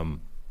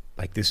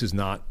 Like, this is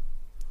not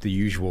the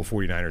usual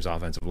 49ers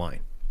offensive line.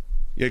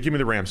 Yeah, give me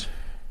the Rams.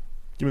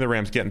 Give me the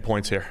Rams getting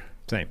points here.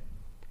 Same.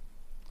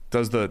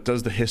 Does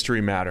the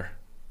history matter?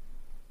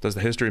 Does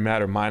the history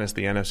matter minus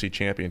the NFC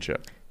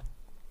Championship?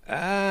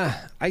 No.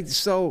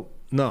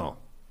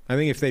 I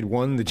think if they'd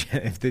won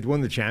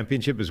the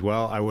championship as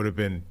well, I would have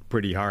been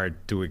pretty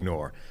hard to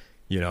ignore.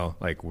 You know,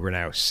 like, we're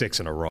now 6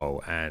 in a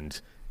row,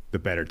 and the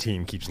better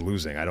team keeps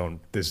losing.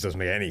 This doesn't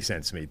make any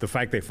sense to me. The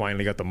fact they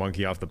finally got the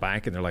monkey off the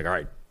back and they're like, all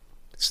right,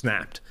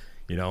 snapped.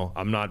 You know,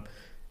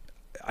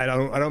 I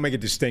don't make a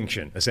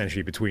distinction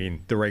essentially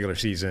between the regular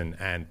season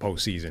and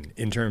postseason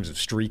in terms of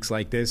streaks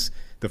like this.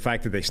 The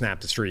fact that they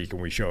snapped the streak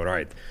and we showed, all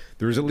right,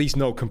 there is at least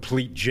no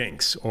complete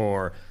jinx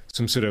or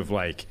some sort of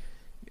like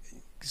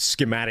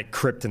schematic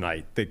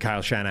kryptonite that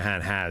Kyle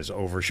Shanahan has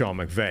over Sean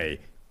McVay.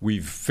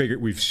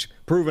 We've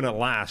proven at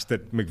last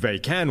that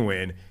McVay can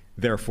win.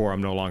 Therefore,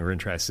 I'm no longer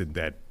interested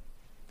that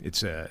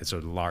it's a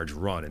large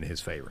run in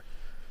his favor.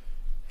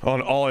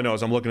 All I know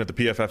is I'm looking at the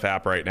PFF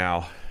app right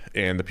now,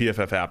 and the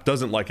PFF app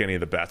doesn't like any of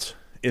the bets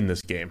in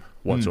this game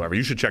whatsoever.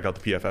 You should check out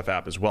the PFF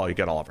app as well. You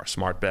get all of our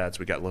smart bets.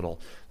 We got little,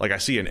 like, I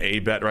see an A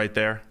bet right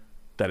there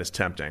that is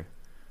tempting,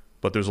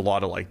 but there's a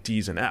lot of like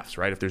D's and F's,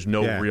 right? If there's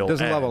no real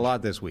doesn't edge, love a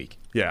lot this week.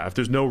 Yeah, if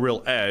there's no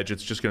real edge,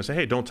 it's just going to say,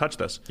 hey, don't touch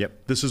this.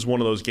 Yep. This is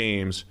one of those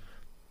games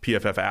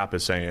PFF app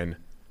is saying,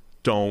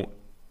 don't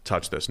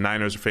touch this.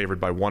 Niners are favored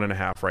by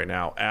 1.5 right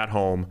now at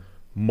home.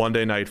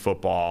 Monday Night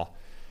Football.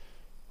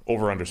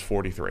 Over-under's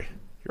 43. You're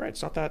right.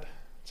 It's not that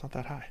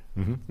high.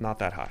 Not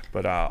that high.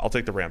 But I'll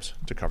take the Rams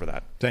to cover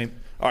that. Same.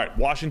 All right.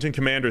 Washington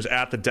Commanders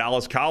at the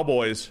Dallas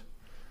Cowboys.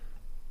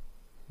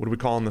 What are we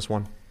calling this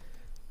one?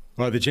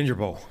 The Ginger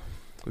Bowl.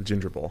 The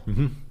Ginger Bowl.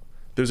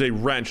 There's a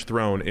wrench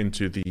thrown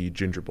into the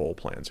Ginger Bowl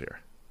plans here.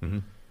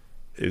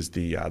 Is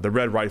the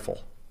Red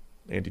Rifle,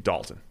 Andy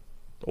Dalton,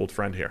 old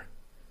friend here,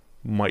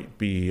 might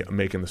be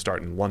making the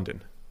start in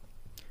London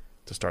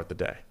to start the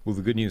day. Well,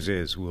 the good news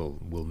is we'll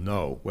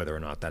know whether or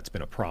not that's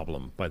been a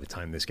problem by the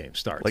time this game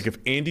starts. Like, if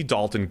Andy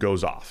Dalton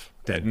goes off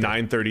at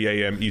 9:30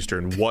 a.m.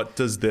 Eastern, what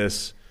does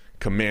this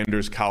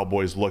Commanders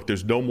Cowboys look?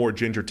 There's no more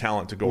ginger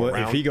talent to go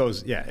around. If he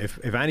goes,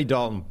 if Andy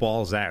Dalton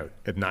balls out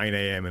at 9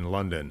 a.m. in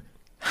London,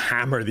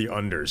 hammer the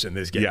unders in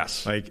this game.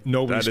 Yes, like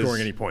nobody's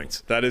scoring any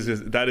points. That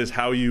is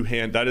how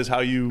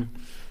you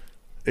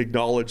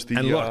acknowledge the.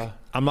 And look,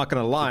 I'm not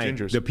going to lie.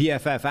 The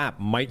PFF app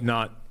might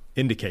not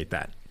indicate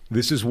that.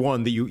 This is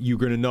one that you're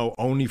going to know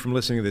only from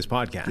listening to this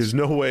podcast. There's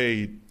no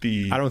way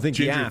I don't think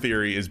ginger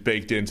theory is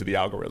baked into the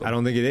algorithm. I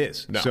don't think it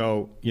is. No.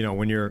 So,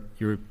 when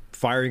you're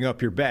firing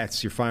up your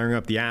bets, you're firing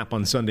up the app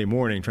on Sunday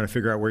morning, trying to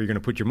figure out where you're going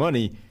to put your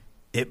money.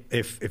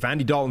 If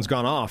Andy Dalton's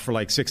gone off for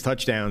like 6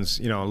 touchdowns,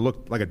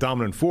 looked like a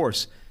dominant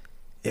force,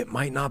 it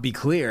might not be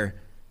clear,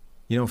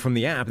 from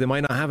the app. They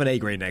might not have an A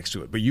grade next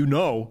to it. But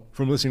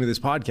from listening to this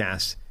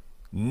podcast,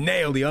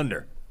 nail the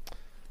under.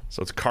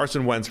 So it's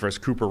Carson Wentz versus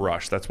Cooper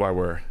Rush. That's why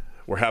we're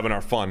having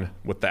our fun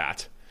with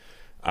that.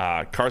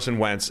 Carson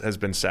Wentz has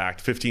been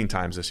sacked 15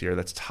 times this year.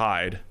 That's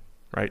tied,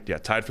 right? Yeah,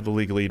 tied for the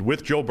league lead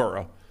with Joe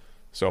Burrow.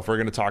 So if we're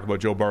going to talk about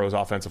Joe Burrow's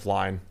offensive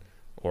line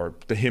or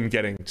him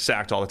getting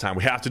sacked all the time,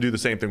 we have to do the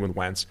same thing with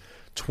Wentz.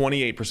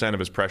 28% of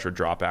his pressured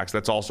dropbacks.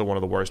 That's also one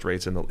of the worst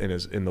rates in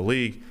the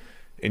league.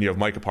 And you have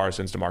Micah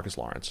Parsons, DeMarcus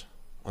Lawrence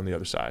on the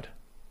other side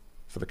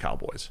for the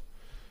Cowboys.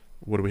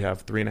 What do we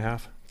have?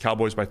 3.5?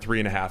 Cowboys by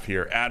 3.5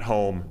 here at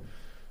home.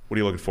 What are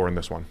you looking for in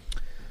this one?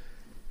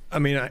 I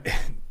mean,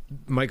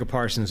 Micah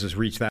Parsons has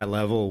reached that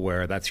level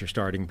where that's your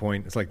starting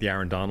point. It's like the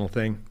Aaron Donald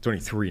thing. It's only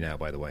 3 now,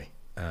 by the way.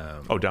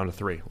 Down to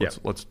 3.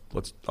 Let's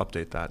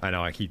update that. I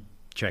know. I keep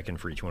checking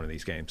for each one of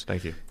these games.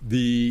 Thank you.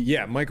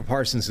 Micah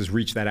Parsons has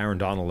reached that Aaron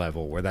Donald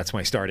level where that's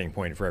my starting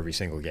point for every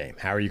single game.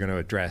 How are you going to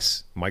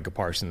address Micah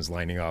Parsons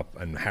lining up,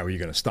 and how are you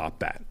going to stop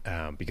that?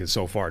 Because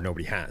so far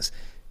nobody has.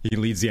 He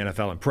leads the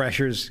NFL in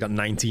pressures. He's got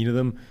 19 of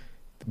them.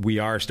 We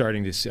are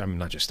starting to see, I'm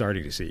not just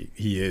starting to see,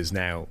 he's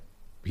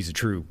a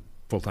true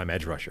full-time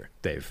edge rusher.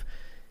 They've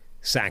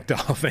sacked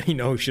off any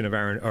notion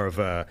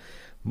of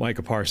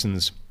Micah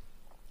Parsons,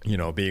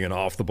 being an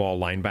off-the-ball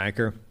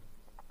linebacker.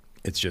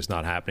 It's just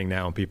not happening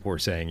now. And people were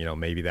saying,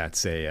 maybe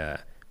that's a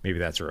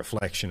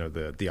reflection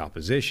of the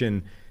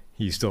opposition.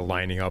 He's still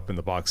lining up in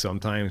the box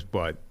sometimes,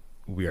 but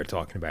we are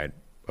talking about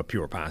a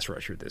pure pass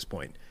rusher at this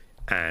point,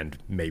 and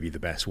maybe the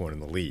best one in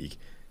the league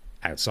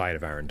outside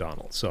of Aaron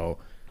Donald. So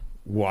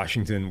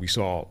Washington, we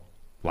saw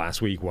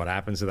last week what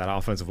happens to that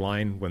offensive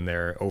line when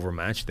they're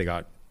overmatched. They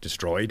got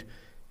destroyed.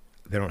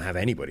 They don't have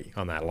anybody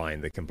on that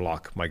line that can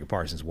block Micah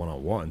Parsons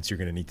one-on-one, so you're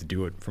going to need to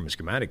do it from a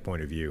schematic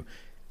point of view.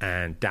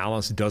 And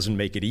Dallas doesn't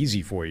make it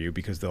easy for you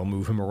because they'll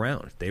move him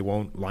around. They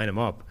won't line him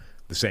up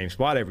the same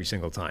spot every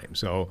single time.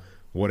 So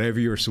whatever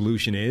your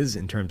solution is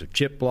in terms of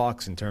chip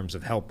blocks, in terms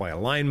of help by a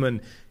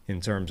lineman,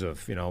 in terms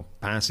of,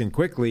 passing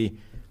quickly,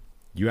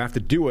 you have to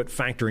do it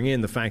factoring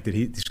in the fact that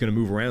he's going to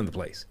move around the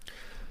place.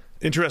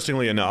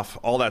 Interestingly enough,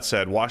 all that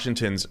said,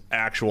 Washington's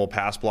actual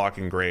pass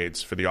blocking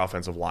grades for the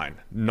offensive line,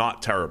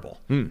 not terrible.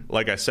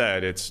 Like I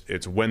said,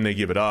 it's when they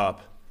give it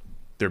up,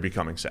 they're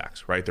becoming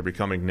sacks, right? They're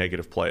becoming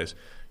negative plays.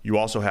 You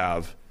also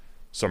have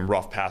some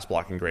rough pass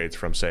blocking grades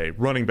from, say,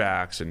 running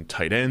backs and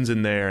tight ends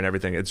in there and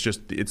everything. It's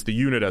the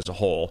unit as a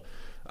whole.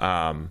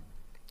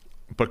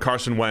 But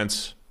Carson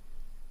Wentz,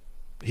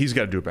 he's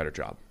got to do a better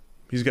job.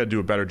 He's got to do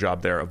a better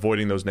job there,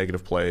 avoiding those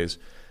negative plays.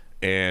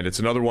 And it's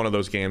another one of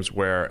those games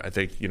where I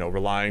think,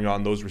 relying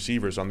on those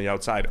receivers on the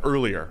outside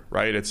earlier,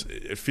 right?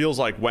 It feels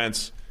like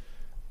Wentz,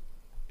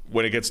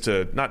 when it gets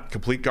to not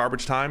complete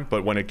garbage time,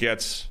 but when it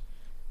gets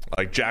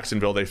like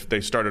Jacksonville,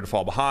 they started to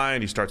fall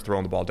behind. He starts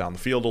throwing the ball down the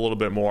field a little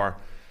bit more.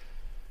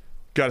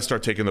 Got to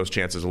start taking those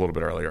chances a little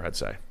bit earlier, I'd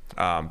say.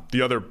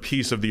 The other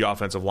piece of the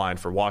offensive line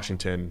for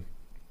Washington,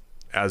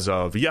 as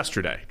of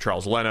yesterday,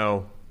 Charles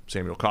Leno,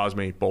 Samuel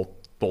Cosme,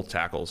 both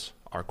tackles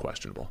are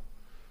questionable.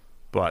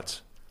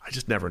 But I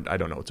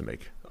don't know what to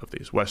make of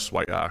these. Wes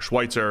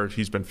Schweitzer,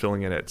 he's been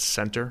filling in at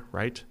center,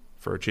 right,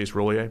 for Chase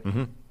Roulier.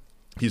 Mm-hmm.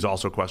 He's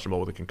also questionable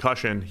with a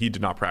concussion. He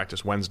did not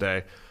practice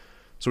Wednesday,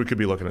 so we could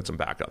be looking at some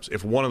backups.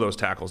 If one of those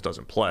tackles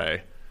doesn't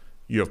play,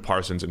 you have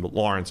Parsons and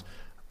Lawrence.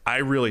 I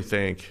really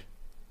think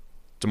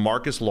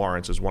DeMarcus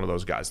Lawrence is one of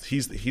those guys.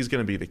 He's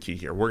going to be the key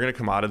here. We're going to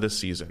come out of this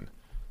season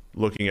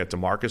looking at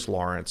DeMarcus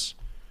Lawrence,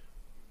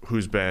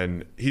 he's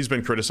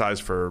been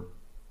criticized for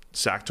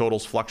sack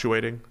totals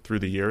fluctuating through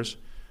the years.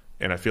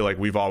 And I feel like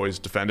we've always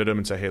defended him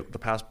and say, hey,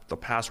 the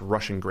pass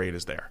rushing grade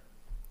is there.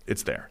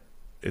 It's there.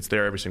 It's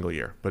there every single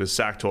year. But his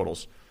sack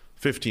totals,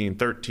 15,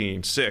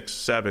 13, 6,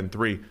 7,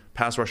 3.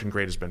 Pass rushing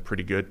grade has been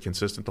pretty good,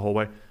 consistent the whole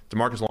way.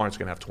 DeMarcus Lawrence is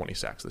going to have 20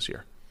 sacks this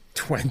year.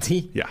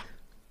 20? Yeah.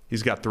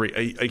 He's got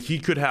 3. He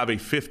could have a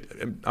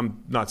 50.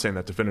 I'm not saying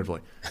that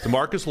definitively.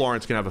 DeMarcus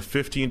Lawrence can have a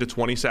 15 to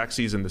 20 sack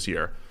season this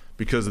year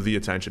because of the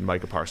attention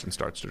Micah Parsons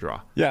starts to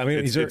draw. Yeah, I mean,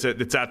 it's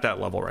at that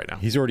level right now.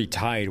 He's already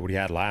tied what he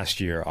had last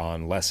year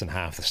on less than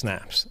half the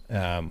snaps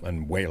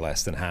and way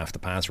less than half the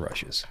pass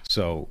rushes.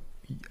 So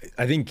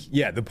I think,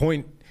 the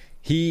point,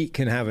 he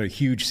can have a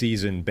huge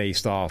season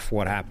based off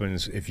what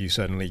happens if you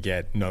suddenly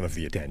get none of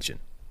the attention,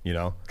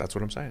 That's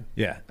what I'm saying.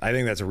 Yeah, I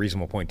think that's a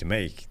reasonable point to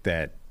make,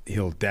 that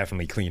he'll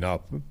definitely clean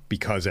up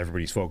because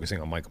everybody's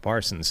focusing on Micah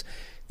Parsons.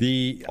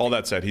 All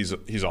that said,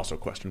 he's also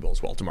questionable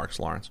as well, DeMarcus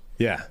Lawrence.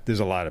 Yeah, there's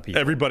a lot of people.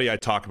 Everybody I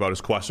talk about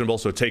is questionable,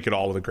 so take it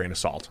all with a grain of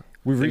salt.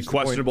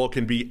 Questionable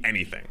can be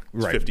anything.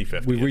 It's right.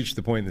 50-50. We've reached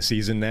the point in the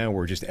season now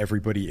where just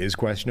everybody is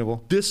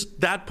questionable.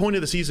 That point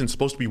of the season is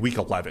supposed to be week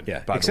 11. Yeah.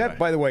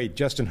 By the way,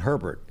 Justin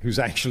Herbert, who's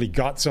actually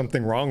got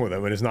something wrong with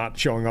him and is not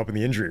showing up in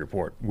the injury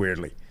report,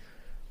 weirdly.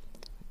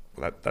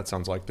 Well, that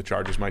sounds like the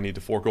Chargers might need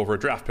to fork over a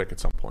draft pick at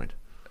some point.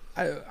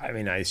 I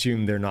mean, I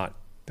assume they're not.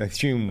 I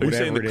assume whatever it is.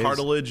 Are you saying the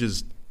cartilage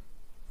is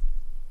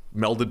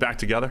melded back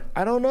together?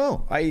 I don't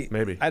know.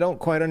 Maybe. I don't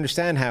quite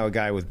understand how a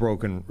guy with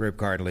broken rib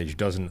cartilage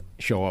doesn't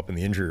show up in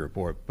the injury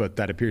report, but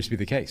that appears to be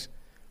the case.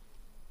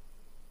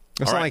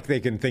 It's not like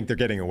they can think they're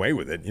getting away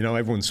with it.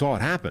 Everyone saw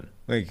it happen,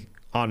 like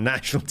on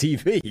national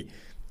TV.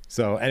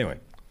 So anyway.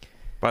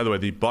 By the way,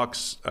 the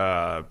Bucks,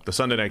 the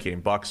Sunday night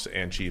game, Bucks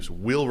and Chiefs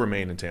will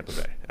remain in Tampa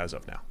Bay as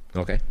of now.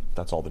 Okay.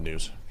 That's all the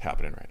news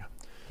happening right now.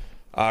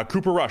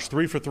 Cooper Rush,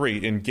 3 for 3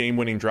 in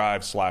game-winning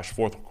drives /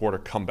 fourth quarter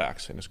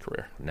comebacks in his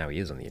career. Now he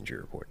is on the injury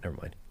report. Never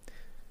mind.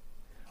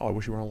 Oh, I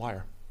wish you weren't a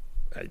liar.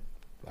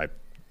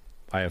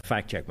 I have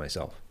fact-checked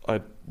myself.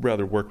 I'd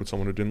rather work with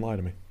someone who didn't lie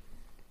to me.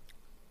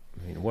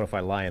 I mean, what if I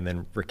lie and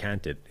then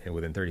recant it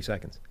within 30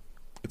 seconds?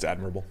 It's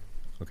admirable.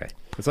 Okay.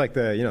 It's like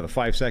the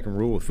 5-second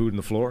rule with food on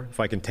the floor. If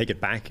I can take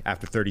it back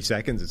after 30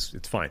 seconds,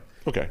 it's fine.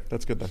 Okay,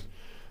 that's good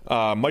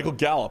then. Michael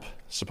Gallup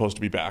is supposed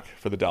to be back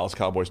for the Dallas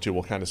Cowboys too.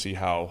 We'll kind of see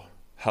how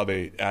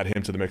they add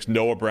him to the mix.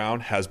 Noah Brown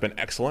has been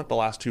excellent the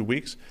last 2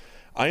 weeks.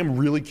 I am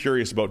really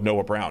curious about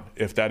Noah Brown,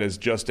 if that is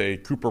just a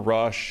Cooper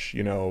Rush,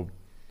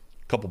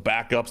 couple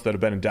backups that have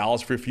been in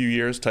Dallas for a few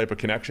years type of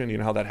connection. You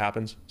know how that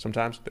happens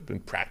sometimes? They've been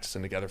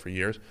practicing together for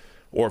years.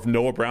 Or if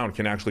Noah Brown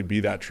can actually be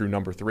that true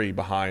number 3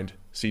 behind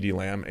CeeDee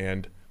Lamb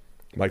and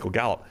Michael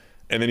Gallup.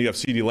 And then you have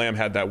CeeDee Lamb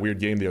had that weird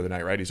game the other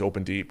night, right? He's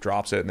open deep,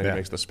 drops it, and then he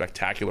makes the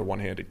spectacular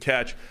one-handed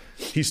catch.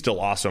 He's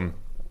still awesome.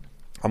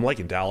 I'm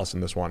liking Dallas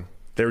in this one.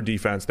 Their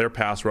defense, their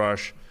pass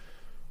rush,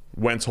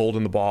 Wentz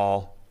holding the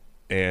ball,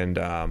 and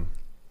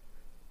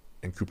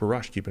Cooper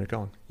Rush keeping it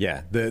going.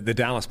 Yeah, the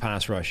Dallas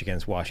pass rush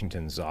against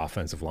Washington's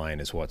offensive line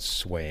is what's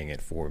swaying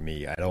it for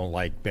me. I don't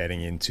like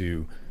betting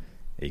into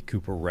a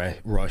Cooper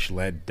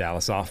Rush-led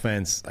Dallas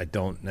offense. I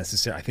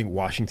think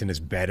Washington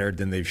is better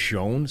than they've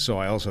shown, so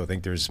I also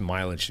think there's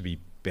mileage to be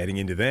betting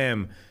into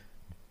them.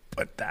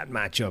 But that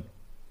matchup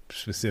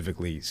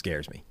specifically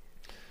scares me.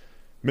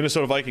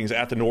 Minnesota Vikings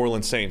at the New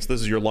Orleans Saints.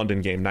 This is your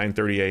London game,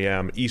 9:30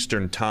 a.m.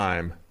 Eastern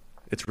Time.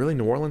 It's really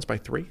New Orleans by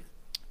 3?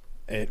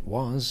 It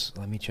was.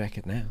 Let me check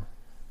it now.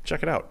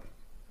 Check it out.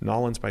 New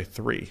Orleans by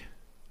 3.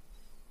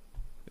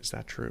 Is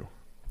that true?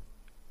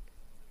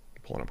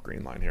 Pulling up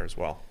Green Line here as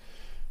well.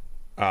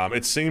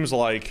 It seems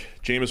like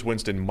Jameis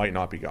Winston might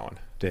not be going.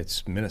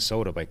 It's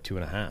Minnesota by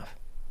 2.5.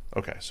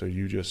 Okay, so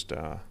you just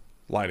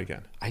lied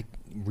again. I'm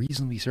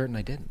reasonably certain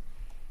I didn't.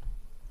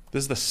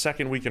 This is the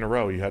second week in a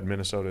row you had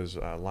Minnesota's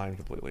line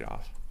completely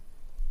off.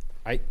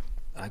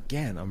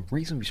 I'm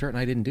reasonably certain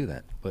I didn't do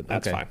that. But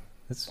that's okay. fine.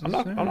 I'm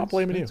not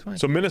blaming you. Fine.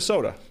 So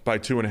Minnesota by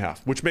 2.5,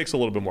 which makes a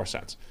little bit more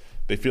sense.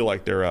 They feel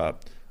like they're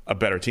a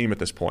better team at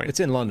this point. It's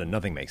in London.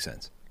 Nothing makes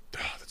sense.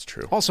 Oh, that's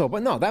true. Also,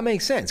 but no, that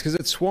makes sense because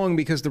it swung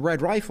because the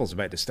Red Rifle's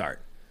about to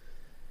start.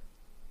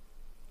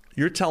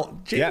 You're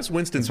telling Jameis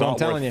Winston's not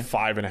worth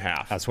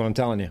 5.5. That's what I'm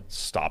telling you.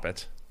 Stop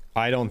it.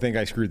 I don't think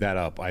I screwed that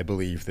up. I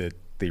believe that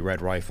the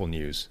Red Rifle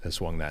news has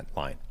swung that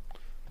line.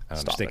 I'm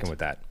sticking with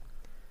that.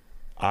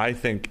 I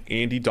think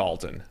Andy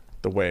Dalton,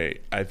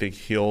 I think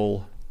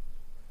he'll.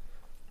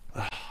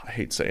 I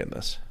hate saying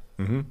this.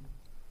 Mm-hmm.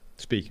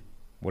 Speak.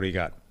 What do you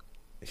got?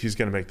 He's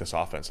going to make this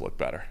offense look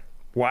better.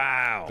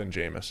 Wow. Than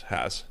Jameis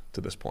has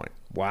to this point.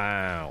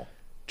 Wow.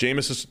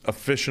 Jameis is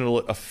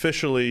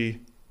officially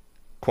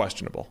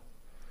questionable.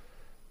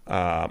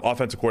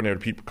 Offensive coordinator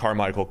Pete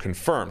Carmichael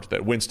confirmed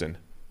that Winston,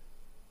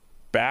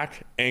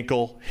 back,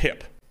 ankle,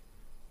 hip,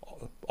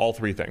 all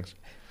 3 things.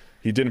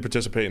 He didn't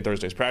participate in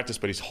Thursday's practice,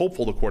 but he's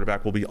hopeful the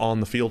quarterback will be on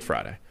the field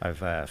Friday.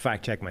 I've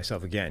fact-checked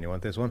myself again. You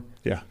want this one?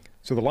 Yeah.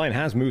 So the line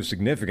has moved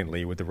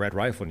significantly with the Red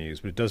Rifle news,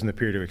 but it doesn't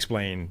appear to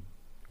explain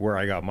where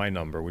I got my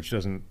number, which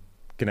doesn't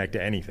connect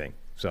to anything.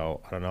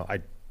 So I don't know.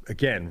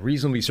 Again,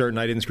 reasonably certain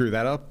I didn't screw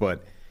that up,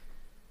 but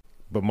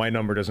my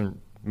number doesn't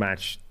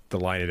match the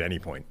line at any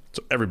point.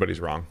 So everybody's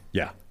wrong.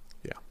 Yeah.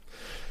 Yeah.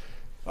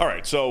 All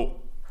right. So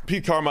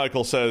Pete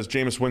Carmichael says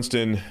Jameis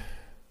Winston,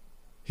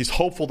 he's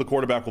hopeful the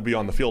quarterback will be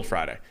on the field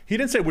Friday. He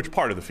didn't say which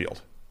part of the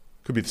field.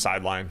 Could be the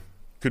sideline.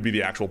 Could be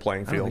the actual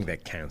playing field. I don't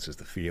think that counts as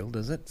the field,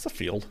 does it? It's a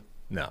field.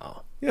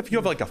 No. Yeah, if you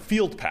have like a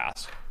field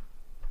pass,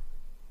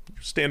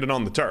 you're standing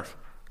on the turf.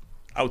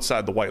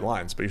 Outside the white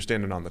lines, but you're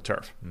standing on the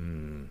turf.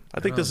 I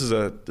think this is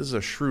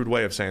a shrewd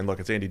way of saying, look,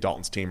 it's Andy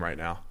Dalton's team right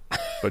now,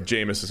 but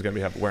Jameis is going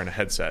to be wearing a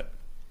headset,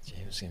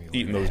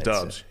 eating those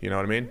dubs. You know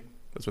what I mean?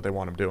 That's what they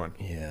want him doing.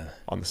 Yeah.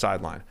 On the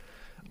sideline.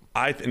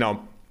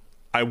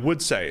 I would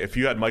say if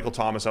you had Michael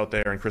Thomas out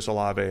there and Chris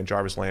Olave and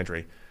Jarvis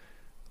Landry,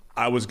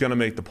 I was going to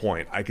make the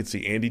point. I could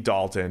see Andy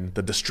Dalton,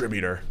 the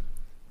distributor,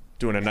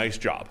 doing a nice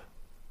job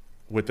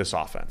with this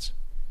offense.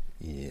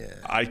 Yeah.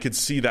 I could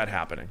see that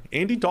happening.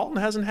 Andy Dalton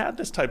hasn't had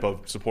this type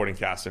of supporting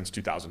cast since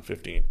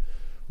 2015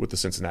 with the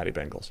Cincinnati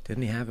Bengals.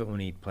 Didn't he have it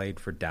when he played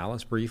for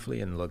Dallas briefly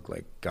and looked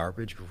like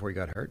garbage before he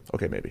got hurt?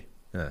 Okay, maybe.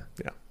 Yeah.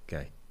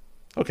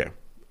 Okay.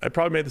 I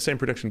probably made the same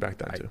prediction back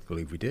then, too. I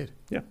believe we did.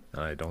 Yeah.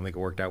 I don't think it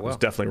worked out well. I was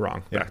definitely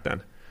wrong back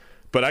then.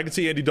 But I could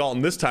see Andy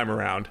Dalton this time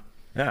around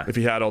if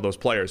he had all those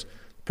players.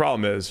 The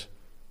problem is,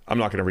 I'm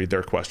not going to read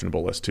their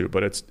questionable list, too,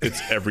 but it's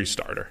every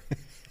starter.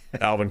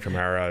 Alvin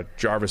Kamara,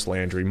 Jarvis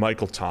Landry,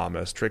 Michael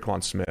Thomas,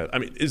 Traquan Smith. I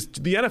mean, is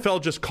the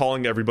NFL just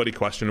calling everybody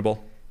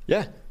questionable?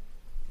 Yeah.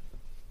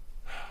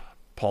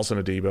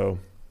 Paulson Adebo.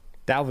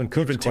 Dalvin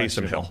Cook's Taysom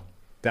questionable. Hill.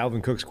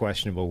 Dalvin Cook's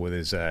questionable with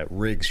his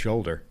Riggs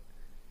shoulder.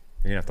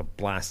 You're going to have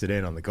to blast it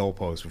in on the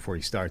goalpost before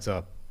he starts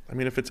up. I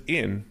mean, if it's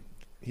in,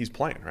 he's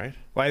playing, right?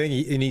 Well, I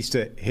think he needs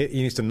to hit.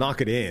 He needs to knock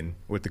it in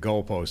with the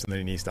goalpost, and then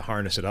he needs to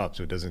harness it up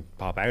so it doesn't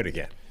pop out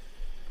again.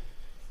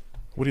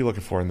 What are you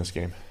looking for in this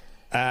game?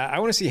 I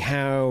want to see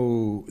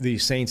how the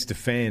Saints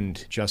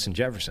defend Justin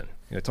Jefferson.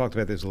 I talked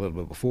about this a little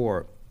bit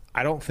before.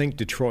 I don't think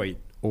Detroit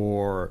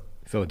or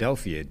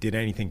Philadelphia did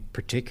anything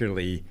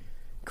particularly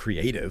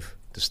creative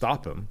to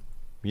stop him.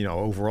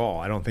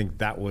 Overall, I don't think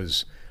that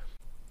was,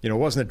 it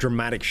wasn't a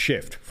dramatic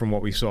shift from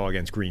what we saw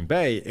against Green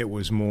Bay. It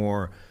was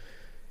more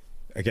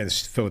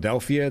against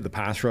Philadelphia. The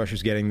pass rush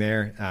was getting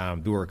there.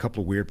 There were a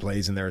couple of weird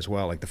plays in there as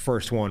well. Like the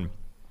first one,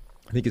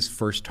 I think his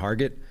first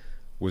target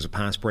was a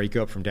pass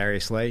breakup from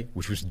Darius Slay,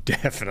 which was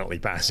definitely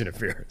pass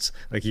interference.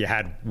 Like he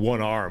had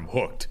one arm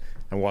hooked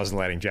and wasn't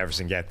letting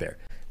Jefferson get there.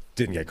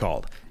 Didn't get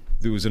called.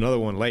 There was another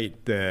one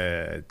late,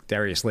 the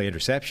Darius Slay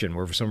interception,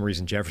 where for some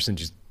reason Jefferson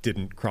just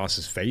didn't cross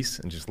his face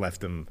and just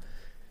left him,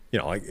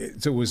 so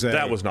it was...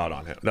 that was not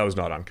on him. That was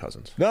not on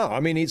Cousins. No, I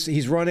mean,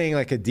 he's running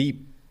like a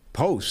deep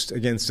post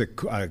against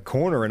a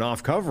corner and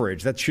off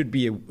coverage, that should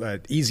be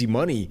easy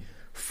money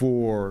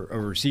for a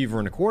receiver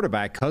and a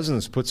quarterback.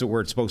 Cousins puts it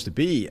where it's supposed to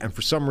be. And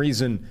for some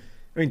reason,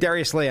 I mean,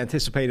 Darius Slay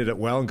anticipated it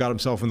well and got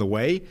himself in the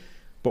way.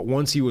 But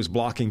once he was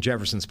blocking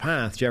Jefferson's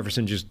path,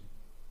 Jefferson just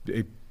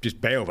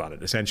bailed on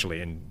it,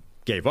 essentially, and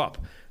gave up,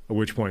 at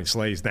which point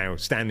Slay's now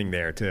standing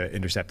there to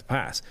intercept the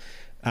pass.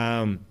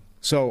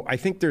 So I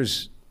think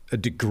there's a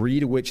degree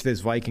to which this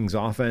Vikings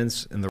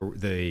offense and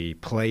the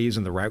plays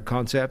and the route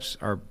concepts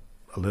are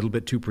a little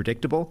bit too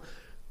predictable.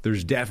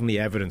 There's definitely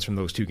evidence from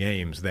those two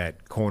games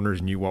that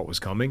corners knew what was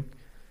coming,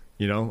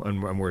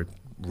 and were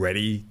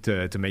ready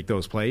to make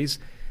those plays.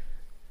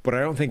 But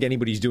I don't think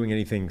anybody's doing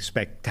anything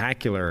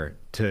spectacular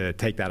to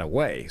take that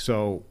away.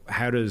 So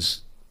how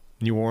does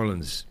New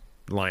Orleans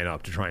line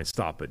up to try and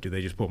stop it? Do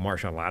they just put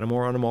Marshawn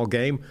Lattimore on them all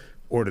game?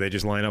 Or do they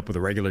just line up with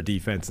a regular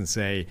defense and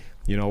say,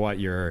 you know what,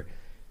 your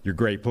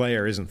great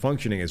player isn't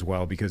functioning as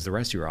well because the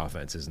rest of your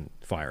offense isn't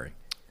firing?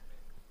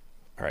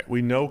 All right,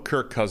 we know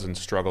Kirk Cousins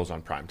struggles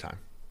on primetime,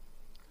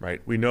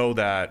 right? We know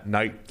that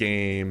night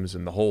games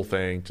and the whole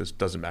thing just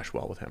doesn't mesh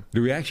well with him.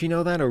 Do we actually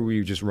know that, or were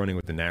you just running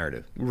with the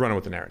narrative? We're running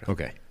with the narrative.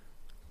 Okay.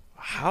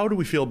 How do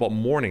we feel about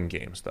morning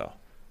games, though?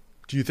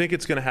 Do you think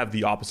it's going to have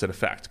the opposite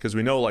effect? Because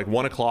we know,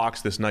 1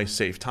 o'clock's this nice,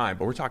 safe time,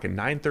 but we're talking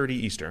 9:30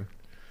 Eastern.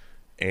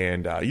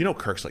 And,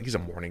 Kirk's he's a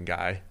morning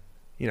guy.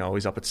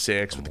 He's up at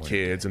 6 with the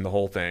kids and the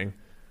whole thing.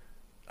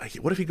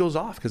 What if he goes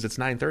off because it's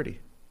 9:30?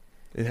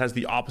 It has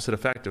the opposite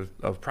effect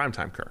of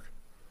primetime Kirk.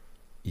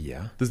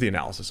 Yeah. This is the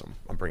analysis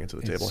I'm bringing to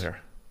the table here.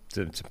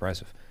 It's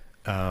impressive.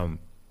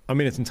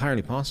 It's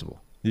entirely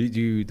possible.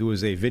 There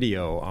was a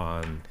video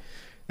on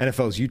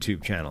NFL's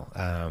YouTube channel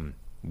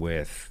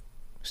with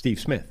Steve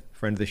Smith,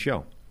 friend of the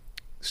show.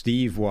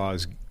 Steve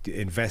was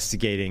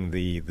investigating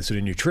the sort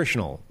of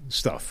nutritional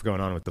stuff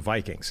going on with the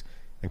Vikings.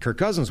 And Kirk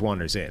Cousins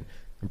wanders in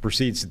and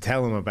proceeds to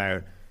tell him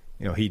about,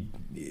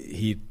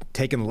 he'd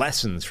taken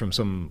lessons from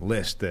some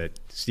list that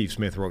Steve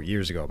Smith wrote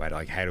years ago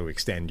about how to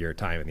extend your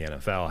time in the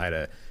NFL, how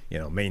to,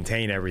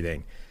 maintain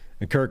everything.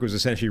 And Kirk was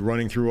essentially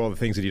running through all the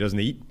things that he doesn't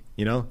eat,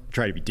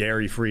 try to be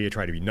dairy free,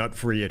 try to be nut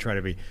free, try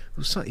to be, it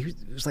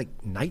was like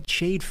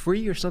nightshade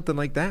free or something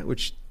like that,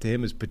 which to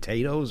him is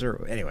potatoes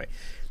or anyway.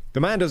 The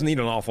man doesn't eat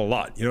an awful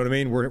lot. You know what I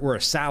mean? We're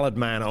a salad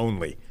man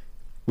only,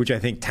 which I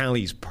think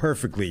tallies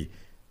perfectly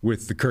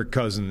with the Kirk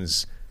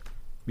Cousins,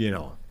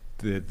 the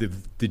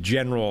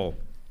general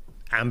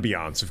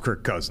ambiance of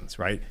Kirk Cousins,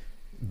 right?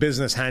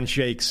 Business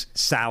handshakes,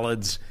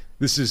 salads.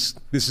 This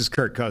is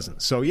Kirk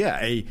Cousins. So yeah,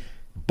 a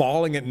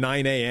balling at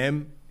 9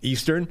 a.m.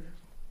 Eastern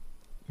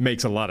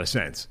makes a lot of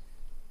sense.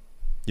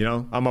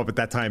 I'm up at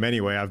that time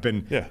anyway.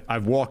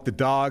 I've walked the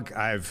dog.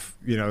 I've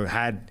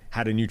had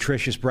a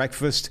nutritious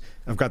breakfast.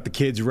 I've got the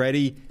kids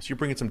ready. So you're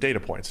bringing some data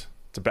points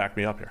to back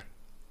me up here.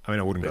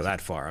 I wouldn't go that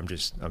far.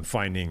 I'm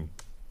finding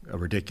a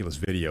ridiculous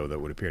video that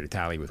would appear to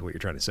tally with what you're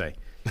trying to say.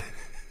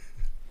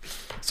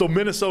 So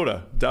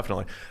Minnesota,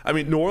 definitely.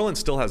 New Orleans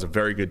still has a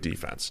very good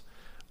defense.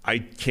 I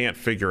can't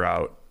figure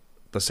out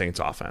the Saints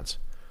offense,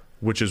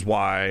 which is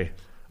why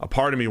a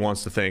part of me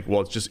wants to think,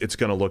 well, it's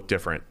going to look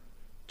different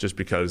just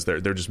because they're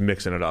just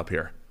mixing it up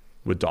here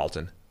with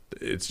Dalton.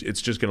 It's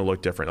just going to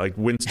look different. Like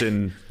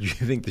Winston. You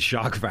think the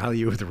shock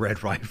value of the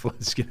red rifle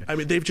is going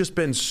to... they've just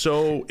been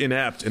so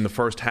inept in the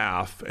first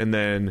half, and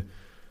then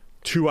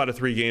 2 out of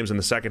 3 games in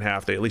the second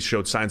half, they at least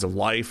showed signs of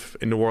life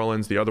in New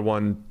Orleans. The other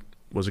one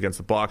was against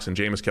the Bucs, and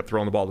Jameis kept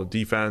throwing the ball to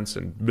defense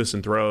and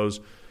missing throws.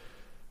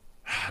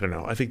 I don't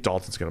know. I think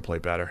Dalton's going to play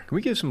better. Can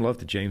we give some love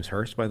to James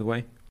Hurst, by the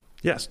way?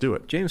 Yes, do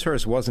it. James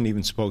Hurst wasn't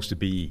even supposed to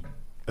be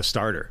a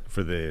starter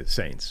for the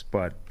Saints,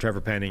 but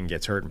Trevor Penning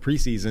gets hurt in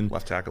preseason.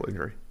 Left tackle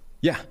injury.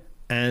 Yeah.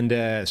 And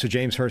so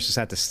James Hurst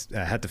has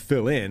had to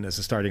fill in as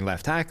a starting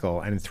left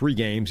tackle, and in 3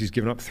 games, he's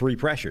given up 3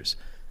 pressures.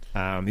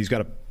 He's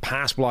got a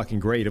pass blocking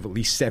grade of at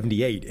least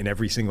 78 in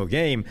every single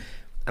game.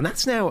 And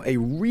that's now a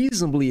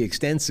reasonably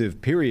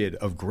extensive period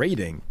of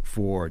grading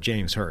for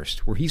James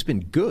Hurst, where he's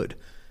been good.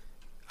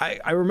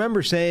 I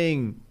remember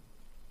saying,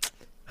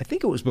 I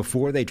think it was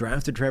before they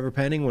drafted Trevor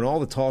Penning, when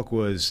all the talk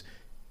was,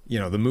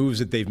 the moves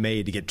that they've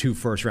made to get 2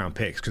 first-round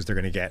picks because they're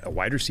going to get a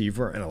wide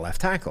receiver and a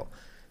left tackle.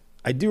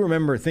 I do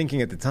remember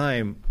thinking at the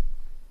time,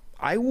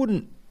 I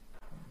wouldn't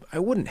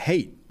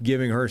hate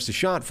giving Hurst a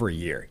shot for a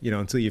year,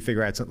 until you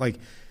figure out something. Like,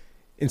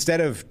 instead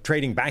of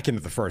trading back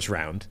into the first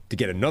round to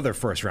get another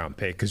first-round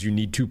pick because you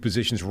need 2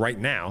 positions right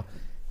now,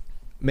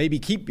 maybe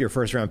keep your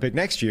first-round pick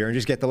next year and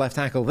just get the left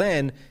tackle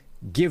then.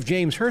 Give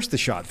James Hurst a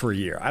shot for a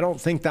year. I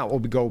don't think that will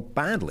go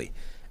badly.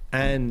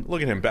 And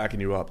look at him backing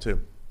you up,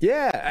 too.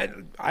 Yeah,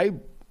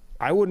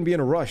 I wouldn't be in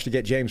a rush to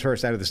get James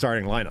Hurst out of the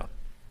starting lineup.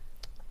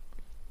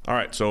 All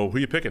right, so who are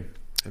you picking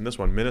in this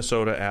one?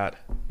 Minnesota at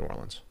New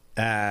Orleans.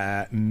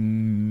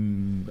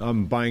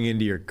 I'm buying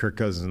into your Kirk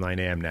Cousins 9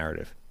 a.m.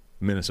 narrative.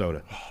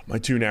 Minnesota. My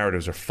 2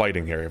 narratives are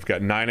fighting here. I've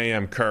got 9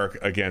 a.m. Kirk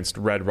against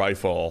Red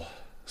Rifle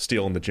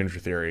stealing the ginger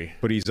theory.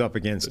 But he's up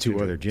against 2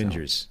 other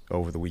gingers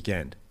over the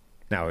weekend.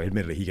 Now,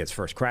 admittedly, he gets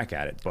first crack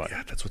at it. But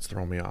yeah, that's what's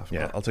throwing me off.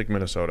 Yeah. I'll take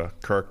Minnesota.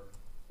 Kirk,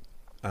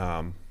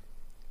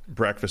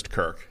 breakfast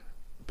Kirk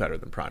better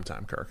than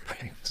primetime Kirk.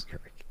 Breakfast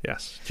Kirk.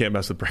 Yes, can't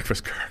mess with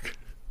breakfast Kirk.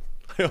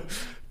 I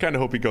kind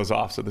of hope he goes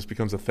off so this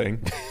becomes a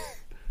thing.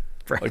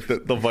 Like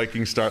the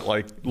Vikings start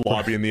like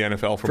lobbying the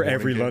NFL for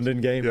every games.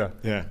 London game.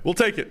 Yeah. We'll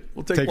take it.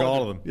 We'll take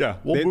all of them. Yeah,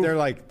 they're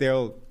like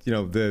they'll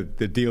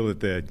the deal that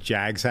the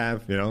Jags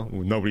have.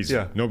 Nobody's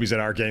at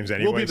our games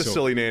anyway. We'll be the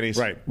silly nannies.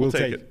 Right. We'll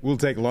take it. We'll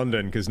take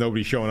London because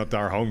nobody's showing up to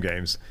our home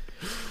games.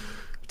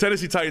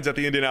 Tennessee Titans at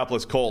the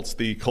Indianapolis Colts.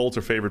 The Colts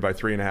are favored by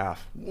 3.5.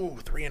 Ooh,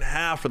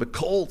 3.5 for the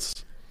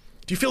Colts.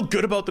 Do you feel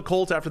good about the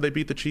Colts after they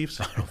beat the Chiefs?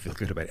 I don't feel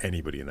good about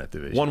anybody in that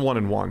division.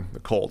 1-1-1. The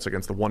Colts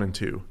against the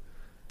 1-2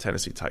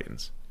 Tennessee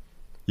Titans.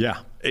 Yeah.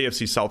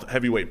 AFC South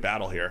heavyweight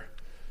battle here.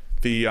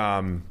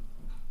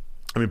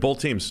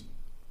 Both teams,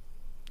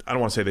 I don't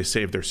want to say they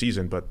saved their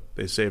season, but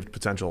they saved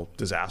potential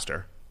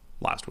disaster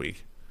last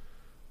week.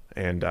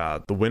 And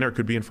the winner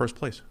could be in first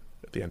place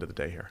at the end of the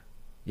day here.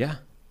 Yeah.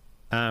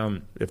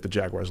 If the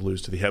Jaguars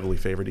lose to the heavily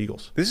favored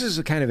Eagles. This is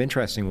a kind of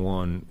interesting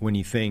one when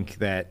you think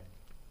that,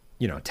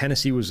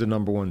 Tennessee was the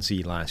number 1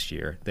 seed last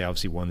year. They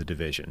obviously won the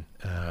division.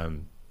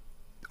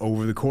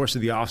 Over the course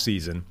of the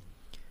offseason,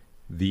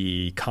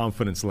 the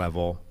confidence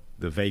level,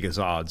 the Vegas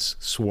odds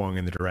swung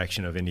in the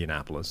direction of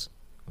Indianapolis.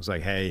 It was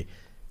like, hey,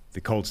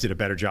 the Colts did a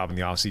better job in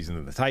the offseason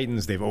than the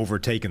Titans. They've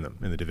overtaken them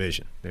in the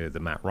division. The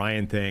Matt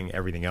Ryan thing,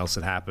 everything else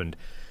that happened.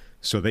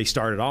 So they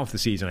started off the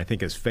season, I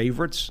think, as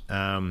favorites.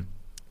 And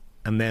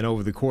then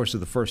over the course of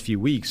the first few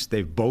weeks,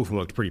 they've both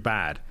looked pretty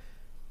bad.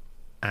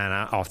 And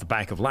off the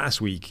back of last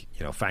week,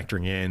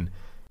 factoring in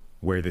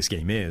where this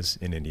game is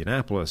in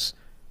Indianapolis,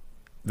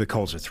 the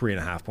Colts are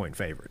 3.5-point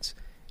favorites.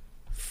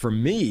 For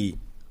me,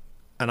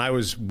 and I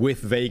was with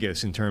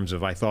Vegas in terms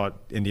of I thought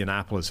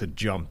Indianapolis had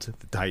jumped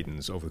the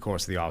Titans over the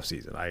course of the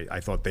offseason. I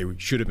thought they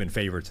should have been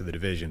favorites of the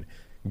division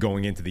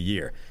going into the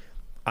year.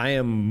 I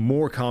am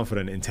more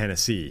confident in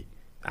Tennessee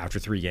after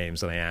 3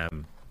 games than I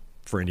am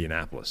for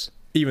Indianapolis.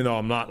 Even though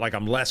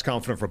I'm less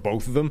confident for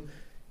both of them.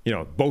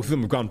 Both of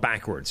them have gone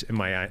backwards in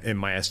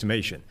my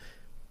estimation.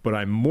 But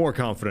I'm more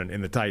confident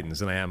in the Titans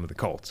than I am with the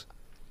Colts.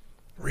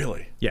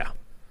 Really? Yeah.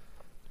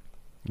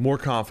 More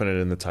confident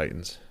in the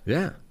Titans.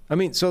 Yeah.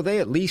 So they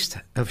at least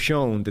have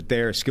shown that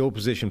their skill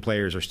position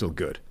players are still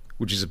good,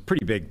 which is a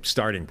pretty big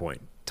starting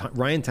point.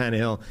 Ryan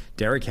Tannehill,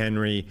 Derrick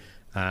Henry,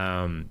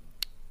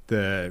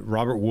 the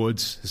Robert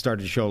Woods has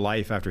started to show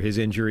life after his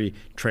injury.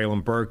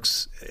 Treylon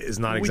Burks is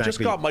not exactly... We just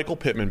got Michael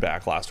Pittman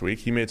back last week.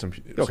 He made some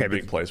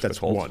big plays for the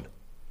Colts. One.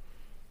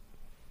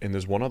 And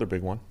there's one other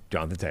big one.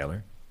 Jonathan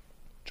Taylor.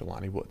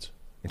 Jelani Woods.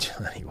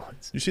 Jelani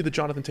Woods. You see the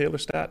Jonathan Taylor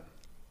stat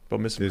about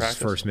missing practice?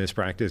 His first missed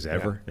practice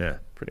ever. Yeah.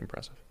 Pretty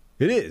impressive.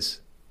 It is.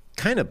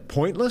 Kind of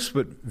pointless,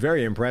 but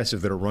very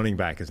impressive that a running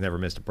back has never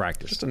missed a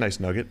practice. Just a nice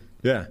nugget.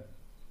 Yeah.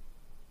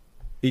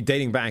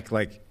 Dating back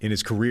in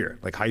his career,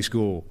 high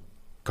school,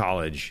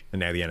 college, and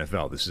now the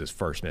NFL. This is his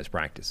first missed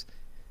practice.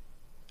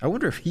 I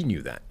wonder if he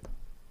knew that.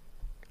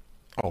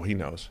 Oh, he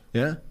knows.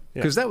 Yeah?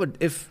 Because that would,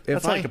 if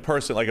that's like a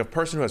person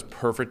who has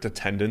perfect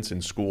attendance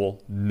in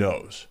school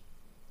knows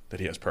that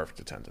he has perfect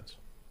attendance.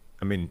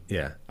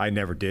 I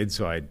never did,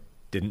 so I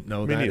didn't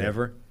know that neither.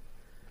 ever.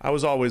 I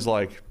was always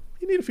like,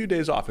 you need a few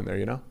days off in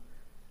there,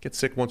 Get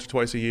sick once or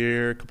twice a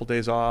year, a couple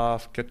days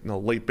off. Get in a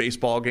late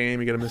baseball game,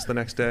 you got to miss the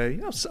next day.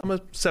 I'm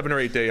a 7 or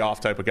 8 day off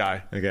type of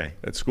guy. Okay.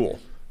 At school.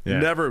 Yeah.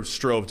 Never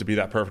strove to be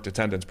that perfect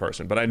attendance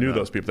person, but I knew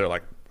those people. They're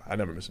like, I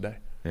never miss a day.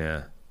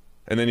 Yeah.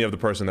 And then you have the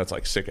person that's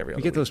sick every other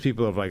week. You get those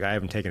people of I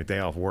haven't taken a day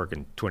off work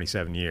in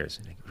 27 years.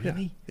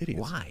 Really? Yeah,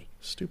 idiots. Why?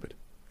 Stupid.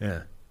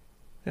 Yeah.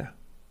 Yeah.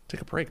 Take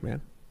a break,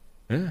 man.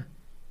 Yeah.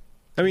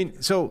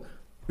 So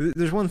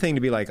there's one thing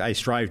to be I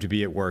strive to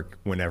be at work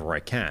whenever I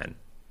can.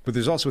 But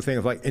there's also a thing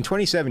of in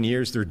 27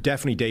 years, there are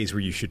definitely days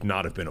where you should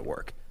not have been at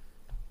work.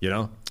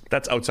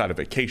 That's outside of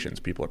vacations.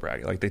 People are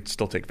bragging. They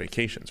still take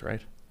vacations,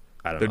 right?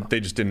 I don't know. They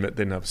just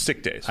didn't have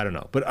sick days. I don't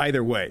know. But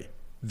either way,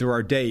 there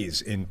are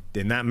days in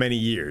that many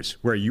years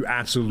where you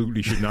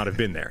absolutely should not have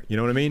been there. You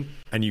know what I mean?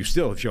 And you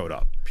still have showed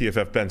up.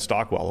 PFF Ben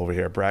Stockwell over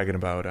here bragging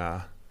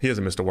about he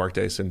hasn't missed a work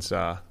day since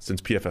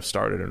PFF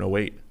started in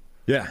 2008.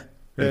 Yeah.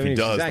 And if he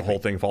does, the whole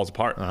thing falls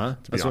apart.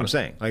 That's what I'm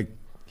saying.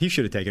 He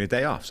should have taken a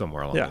day off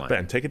somewhere along the line.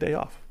 Ben, take a day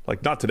off.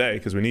 Not today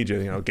because we need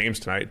you, games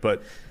tonight,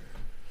 but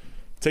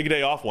take a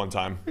day off one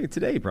time.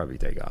 Today he'd probably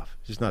take off,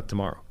 just not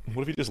tomorrow.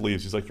 What if he just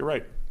leaves? He's like, you're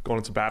right, going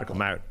on sabbatical.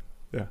 I'm out.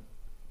 Yeah.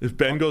 If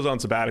Ben goes on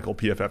sabbatical,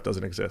 PFF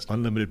doesn't exist.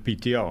 Unlimited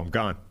PTO, I'm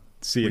gone.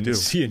 See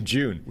you in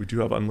June. We do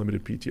have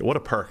unlimited PTO. What a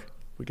perk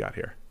we got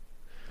here.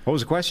 What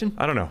was the question?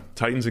 I don't know.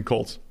 Titans and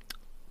Colts.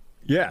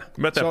 Yeah.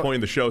 I'm at that point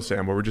in the show,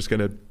 Sam, where we're just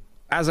going to...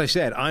 As I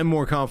said, I'm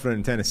more confident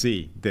in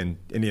Tennessee than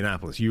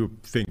Indianapolis. You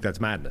think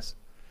that's madness?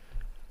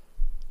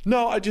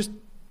 No,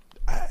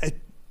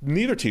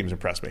 neither team's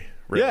impressed me.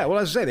 Really, yeah, well,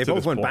 as I say, they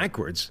both went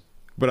backwards,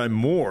 but I'm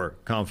more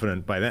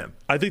confident by them.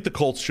 I think the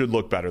Colts should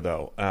look better,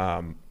 though.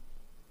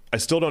 I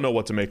still don't know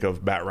what to make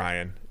of Matt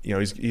Ryan.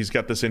 He's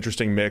got this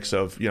interesting mix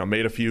of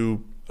made a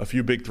few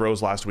big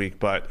throws last week,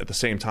 but at the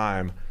same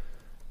time,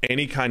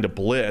 any kind of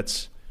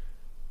blitz,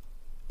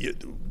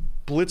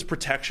 blitz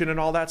protection and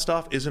all that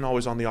stuff isn't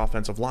always on the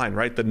offensive line,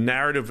 right? The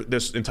narrative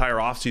this entire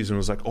offseason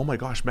was like, oh my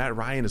gosh, Matt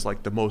Ryan is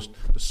like the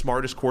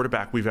smartest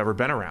quarterback we've ever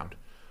been around.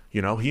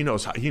 You know, he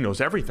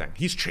knows everything.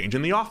 He's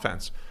changing the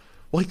offense.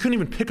 Well, he couldn't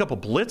even pick up a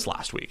blitz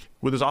last week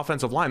with his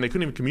offensive line. They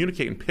couldn't even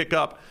communicate and pick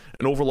up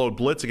an overload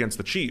blitz against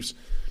the Chiefs.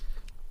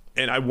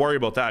 And I worry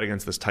about that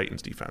against this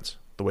Titans defense,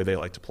 the way they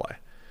like to play.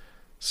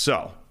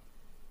 So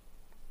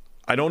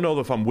I don't know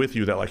if I'm with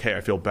you that like, hey,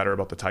 I feel better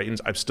about the Titans.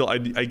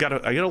 I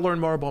gotta learn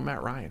more about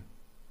Matt Ryan.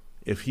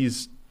 If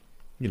he's,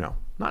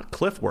 not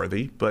cliff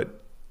worthy,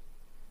 but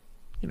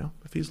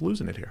if he's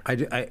losing it here.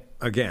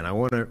 I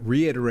want to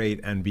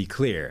reiterate and be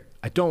clear.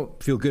 I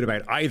don't feel good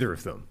about either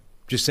of them.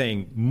 Just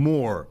saying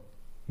more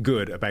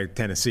good about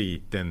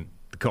Tennessee than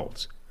the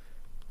Colts.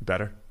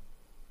 Better?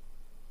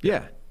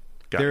 Yeah.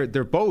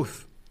 They're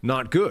both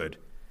not good,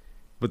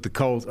 but the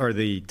Colts or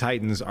the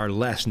Titans are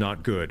less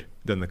not good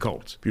than the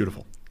Colts.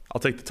 Beautiful. I'll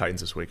take the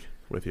Titans this week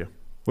with you.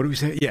 What do we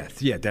say? Yeah,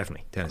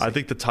 definitely. Tennessee. I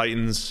think the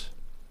Titans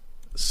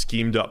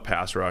schemed up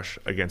pass rush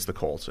against the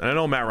Colts. And I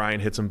know Matt Ryan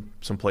hit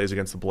some plays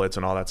against the blitz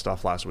and all that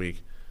stuff last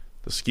week.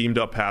 The schemed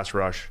up pass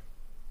rush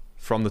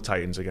from the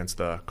Titans against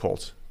the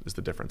Colts is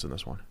the difference in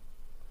this one.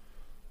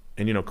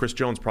 And, Chris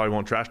Jones probably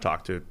won't trash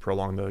talk to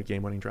prolong the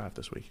game-winning drive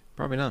this week.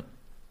 Probably not.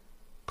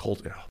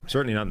 Colts, yeah.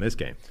 Certainly not in this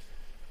game.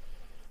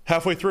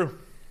 Halfway through.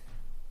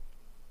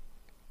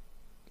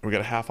 We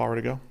got a half hour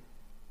to go.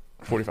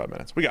 45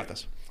 minutes. We got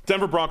this.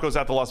 Denver Broncos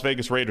at the Las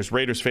Vegas Raiders.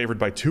 Raiders favored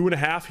by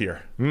 2.5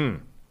 here.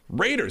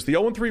 Raiders, the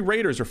 0-3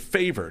 Raiders are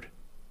favored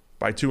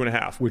by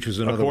 2.5. Which was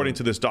another according one.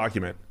 to this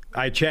document.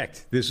 I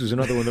checked. This was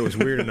another one that was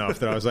weird enough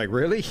that I was like,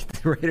 really?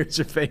 The Raiders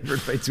are favored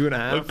by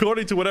 2.5?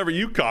 According to whatever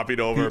you copied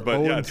over. The but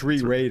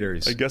 0-3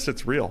 Raiders. I guess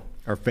it's real.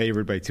 Are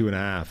favored by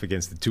 2.5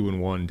 against the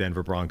 2-1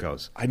 Denver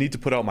Broncos. I need to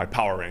put out my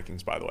power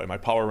rankings, by the way. My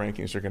power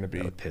rankings are going to be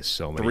That would piss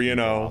so many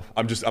 3-0.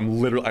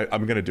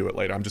 I'm going to do it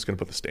later. I'm just going to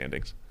put the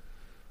standings.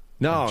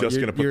 No, I'm just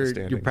going to put the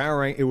standings. Your power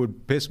rank, it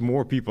would piss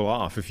more people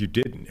off if you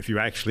didn't. If you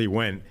actually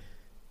went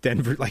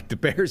Denver, like the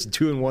Bears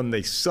 2-1,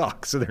 they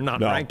suck, so they're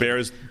not ranked.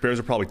 Bears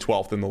are probably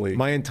 12th in the league.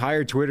 My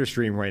entire Twitter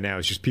stream right now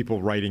is just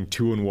people writing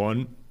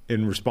 2-1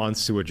 in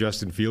response to a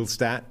Justin Fields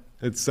stat.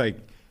 It's like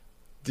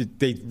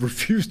they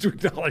refuse to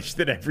acknowledge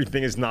that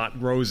everything is not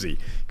rosy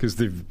because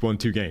they've won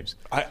 2 games.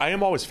 I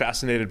am always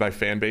fascinated by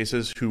fan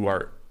bases who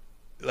are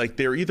like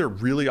they're either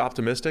really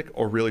optimistic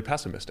or really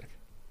pessimistic.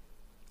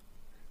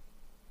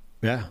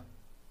 Yeah.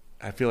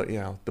 I feel like,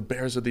 the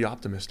Bears are the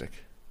optimistic.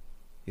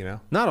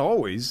 Not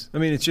always. I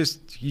mean, it's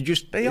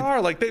just they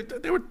are like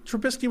they were.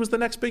 Trubisky was the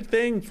next big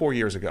thing 4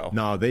 years ago.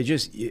 No, they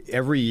just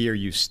every year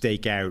you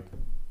stake out.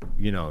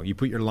 You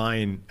put your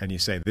line and you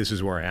say, "This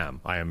is where I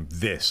am. I am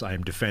this. I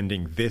am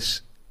defending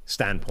this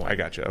standpoint." I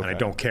got you. Okay. And I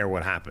don't care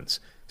what happens.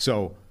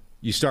 So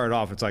you start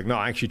off. It's like, no,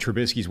 actually,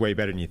 Trubisky's way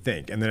better than you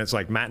think. And then it's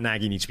like Matt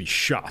Nagy needs to be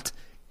shot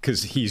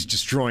because he's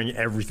destroying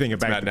everything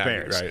about the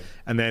Bears. Right.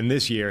 And then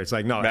this year, it's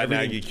like, no, Matt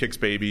Nagy kicks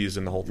babies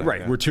and the whole thing. Right.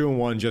 Yeah. We're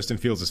 2-1. Justin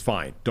Fields is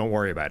fine. Don't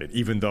worry about it.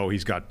 Even though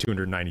he's got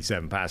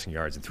 297 passing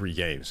yards in 3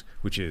 games,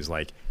 which is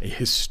like a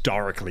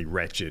historically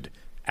wretched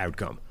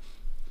outcome.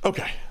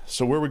 Okay.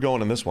 So where are we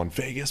going in this one?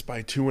 Vegas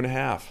by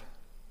 2.5.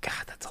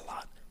 God, that's a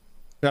lot.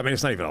 I mean,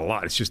 it's not even a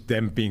lot. It's just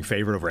them being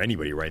favored over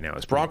anybody right now.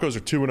 Broncos are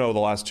 2-0 the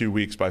last 2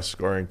 weeks by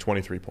scoring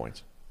 23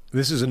 points.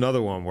 This is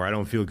another one where I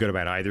don't feel good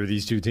about either of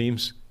these two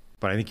teams.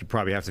 But I think you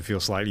probably have to feel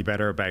slightly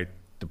better about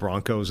the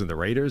Broncos and the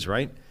Raiders,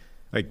 right?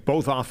 Like,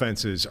 both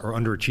offenses are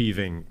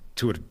underachieving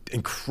to an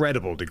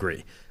incredible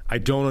degree. I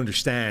don't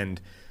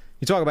understand.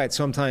 You talk about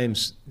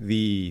sometimes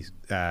the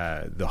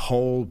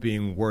whole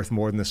being worth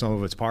more than the sum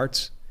of its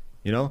parts,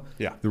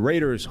 Yeah. The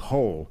Raiders'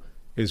 whole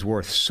is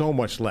worth so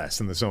much less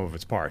than the sum of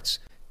its parts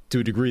to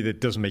a degree that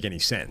doesn't make any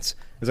sense.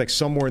 It's like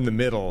somewhere in the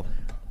middle,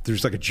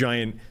 there's like a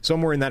giant,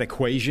 somewhere in that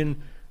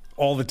equation,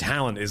 all the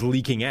talent is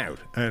leaking out,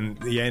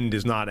 and the end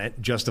is not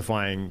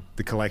justifying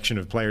the collection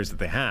of players that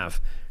they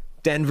have.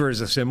 Denver is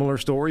a similar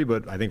story,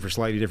 but I think for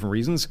slightly different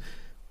reasons.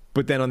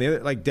 But then on the other,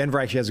 like, Denver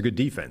actually has a good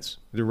defense.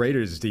 The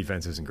Raiders'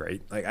 defense isn't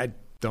great. Like, I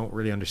don't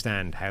really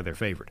understand how they're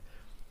favored.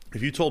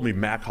 If you told me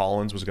Mac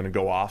Hollins was going to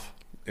go off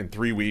in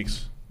 3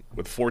 weeks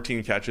with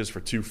 14 catches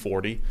for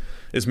 240,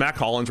 is Mac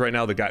Hollins right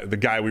now the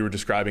guy we were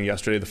describing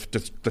yesterday,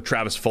 the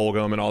Travis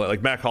Fulgham and all that?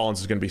 Like, Mac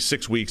Hollins is going to be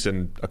 6 weeks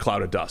in a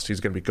cloud of dust.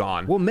 He's going to be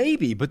gone. Well,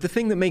 maybe, but the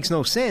thing that makes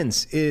no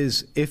sense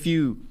is if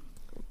you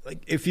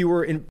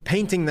were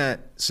painting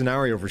that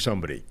scenario for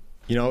somebody,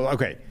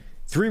 okay,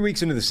 3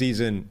 weeks into the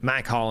season,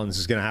 Mac Hollins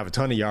is going to have a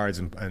ton of yards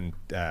and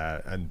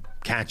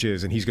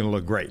catches, and he's going to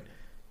look great.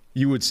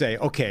 You would say,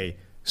 okay,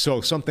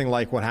 so something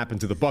like what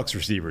happened to the Bucs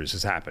receivers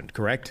has happened,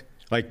 correct?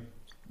 Like,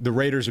 the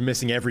Raiders are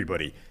missing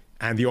everybody,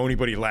 and the only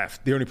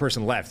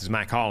person left is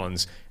Mac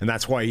Hollins, and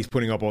that's why he's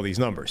putting up all these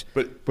numbers.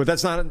 But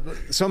that's not,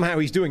 somehow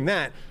he's doing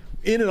that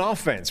in an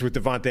offense with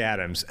Devontae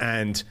Adams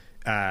and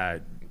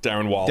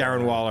Darren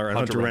Waller and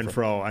Hunter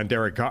Renfrow and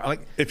Derek Carr.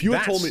 Like, if you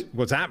had told me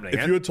what's happening,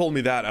 if you had told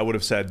me that, I would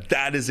have said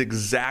that is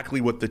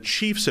exactly what the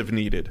Chiefs have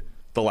needed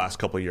the last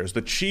couple of years.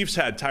 The Chiefs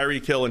had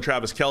Tyreek Hill and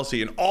Travis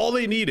Kelce, and all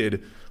they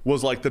needed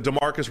was like the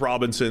DeMarcus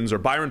Robinsons or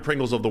Byron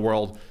Pringles of the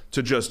world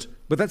to just,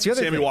 but that's the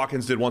other Sammy thing.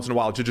 Watkins did once in a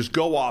while, to just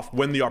go off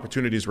when the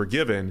opportunities were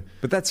given.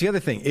 But that's the other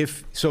thing.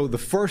 So the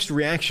first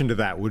reaction to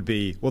that would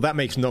be, well, that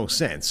makes no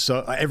sense.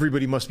 So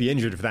everybody must be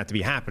injured for that to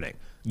be happening.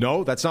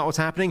 No, that's not what's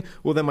happening.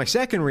 Well, then my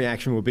second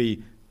reaction would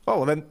be, oh,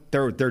 well, then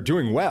they're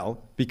doing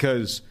well,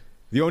 because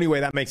the only way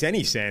that makes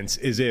any sense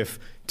is if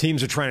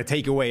teams are trying to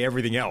take away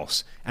everything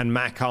else, and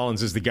Matt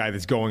Collins is the guy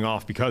that's going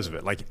off because of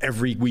it. Like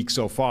every week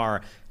so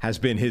far has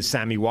been his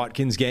Sammy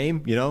Watkins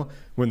game,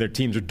 when their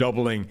teams are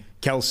doubling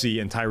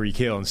Kelce and Tyreek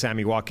Hill, and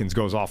Sammy Watkins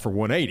goes off for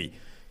 180.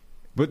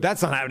 But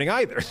that's not happening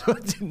either.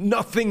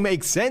 Nothing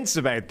makes sense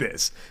about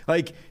this.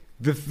 Like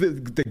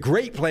the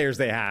great players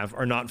they have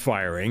are not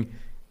firing.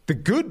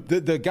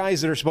 The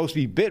guys that are supposed to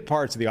be bit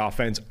parts of the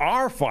offense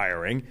are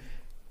firing,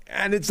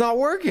 and it's not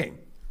working.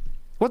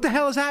 What the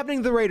hell is happening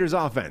to the Raiders'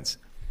 offense?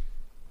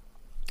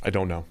 I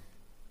don't know.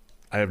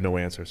 I have no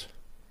answers.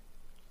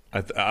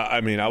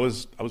 I mean, I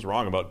was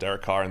wrong about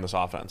Derek Carr in this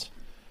offense.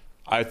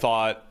 I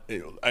thought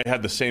I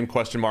had the same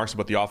question marks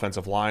about the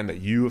offensive line that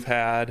you have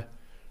had.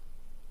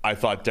 I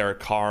thought Derek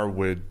Carr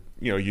would,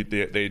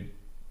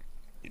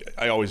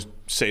 I always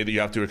say that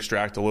you have to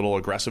extract a little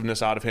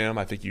aggressiveness out of him.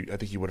 I think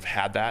you would have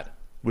had that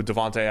with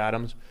Davante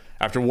Adams.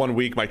 After 1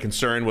 week, my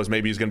concern was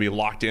maybe he's going to be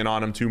locked in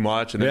on him too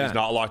much, and then he's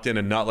not locked in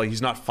and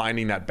he's not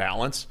finding that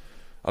balance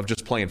of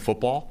just playing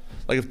football.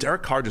 Like if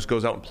Derek Carr just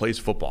goes out and plays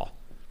football,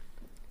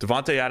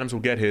 Davante Adams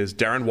will get his,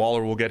 Darren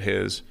Waller will get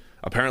his.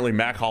 Apparently,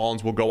 Matt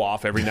Collins will go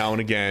off every now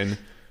and again,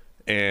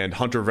 and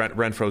Hunter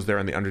Renfro's there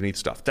in the underneath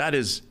stuff.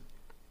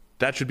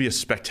 That should be a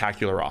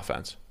spectacular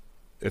offense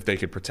if they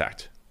could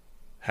protect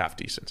half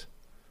decent.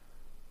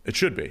 It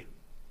should be,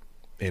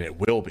 and it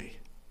will be.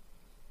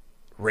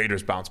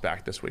 Raiders bounce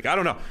back this week. I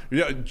don't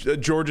know.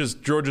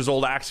 George's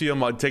old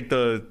axiom: I'd take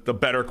the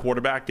better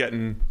quarterback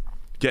getting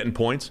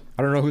points.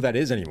 I don't know who that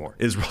is anymore.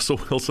 Is Russell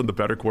Wilson the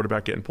better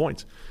quarterback getting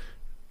points?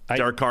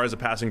 Derek Carr has a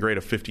passing grade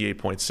of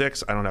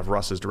 58.6. I don't have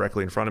Russ's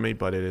directly in front of me,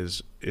 but it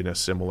is in a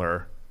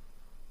similar.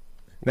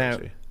 Now,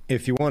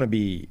 if you want to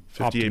be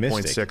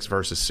 58.6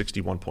 versus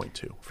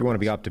 61.2. If you want to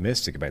be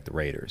optimistic about the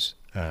Raiders,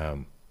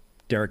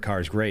 Derek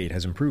Carr's grade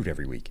has improved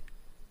every week.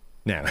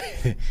 Now,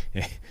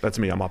 that's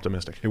me. I'm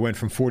optimistic. It went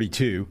from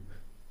 42,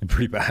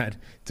 pretty bad,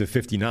 to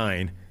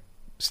 59,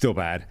 still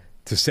bad,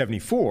 to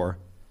 74.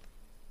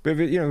 But if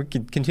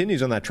it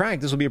continues on that track,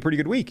 this will be a pretty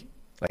good week.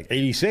 Like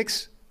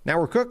 86, now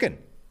we're cooking.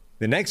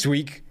 The next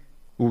week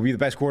will be the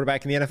best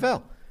quarterback in the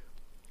NFL.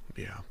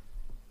 Yeah.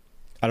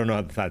 I don't know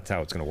if that's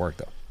how it's going to work,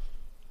 though.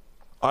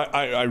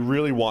 I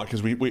really want,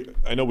 because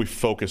I know we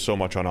focus so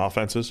much on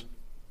offenses.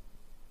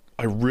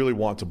 I really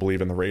want to believe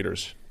in the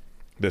Raiders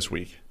this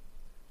week.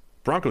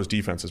 Broncos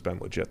defense has been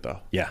legit,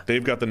 though. Yeah.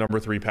 They've got the number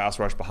 3 pass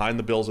rush behind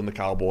the Bills and the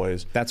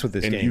Cowboys. That's what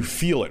this game. And you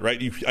feel it,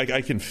 right?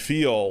 I can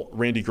feel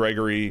Randy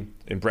Gregory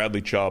and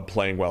Bradley Chubb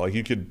playing well.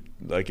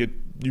 Like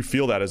you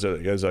feel that as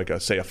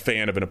a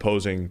fan of an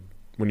opposing.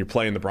 When you're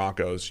playing the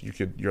Broncos,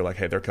 you're like,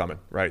 hey, they're coming,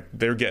 right?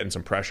 They're getting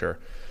some pressure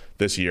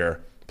this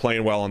year,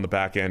 playing well on the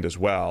back end as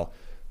well.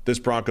 This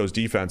Broncos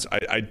defense,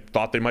 I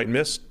thought they might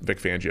miss Vic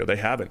Fangio. They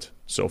haven't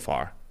so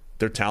far.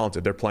 They're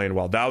talented. They're playing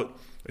well.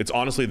 It's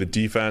honestly the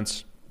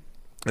defense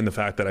and the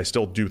fact that I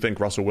still do think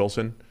Russell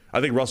Wilson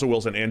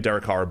and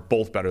Derek Carr are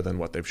both better than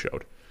what they've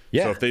showed.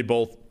 Yeah. So if they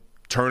both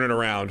turn it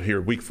around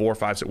here week 4,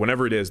 5, 6,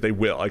 whenever it is, they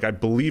will. Like, I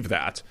believe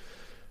that.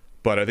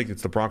 But I think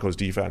it's the Broncos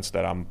defense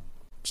that I'm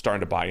starting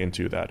to buy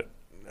into that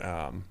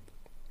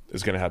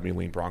is going to have me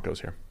lean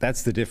Broncos here.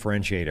 That's the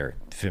differentiator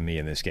for me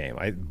in this game.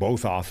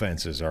 Both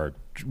offenses are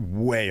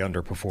way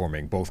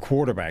underperforming. Both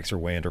quarterbacks are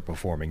way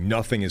underperforming.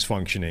 Nothing is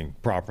functioning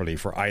properly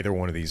for either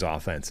one of these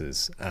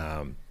offenses.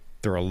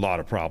 There are a lot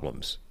of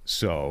problems.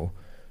 So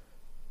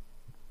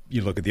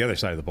you look at the other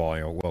side of the ball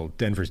and you go, well,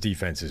 Denver's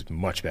defense is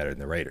much better than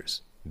the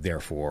Raiders.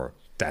 Therefore,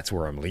 that's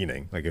where I'm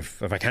leaning. Like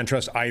if I can't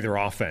trust either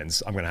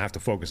offense, I'm going to have to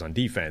focus on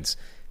defense.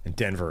 And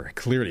Denver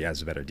clearly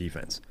has a better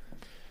defense.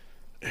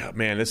 Yeah,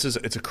 man, it's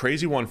a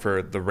crazy one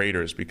for the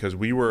Raiders, because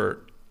we were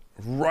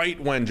right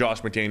when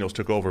Josh McDaniels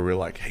took over. We were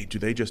like, hey, do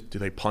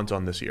they punt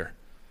on this year?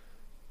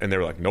 And they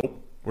were like,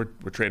 nope, we're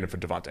trading for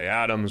Davante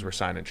Adams, we're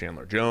signing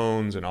Chandler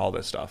Jones, and all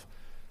this stuff.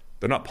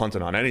 They're not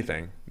punting on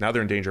anything. Now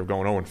they're in danger of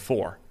going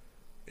 0-4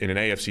 in an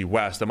AFC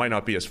West that might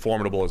not be as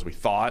formidable as we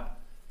thought,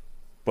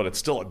 but it's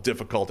still a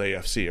difficult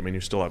AFC. I mean,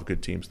 you still have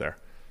good teams there.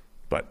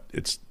 But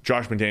it's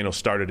Josh McDaniels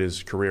started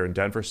his career in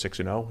Denver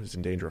 6-0. He's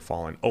in danger of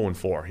falling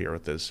 0-4 here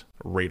with this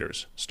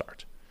Raiders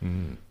start.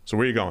 Mm. So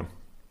where are you going?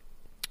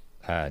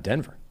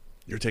 Denver.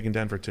 You're taking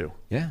Denver too?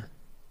 Yeah.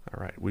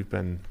 All right. We've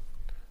been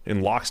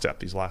in lockstep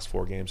these last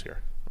 4 games here.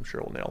 I'm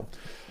sure we'll nail them.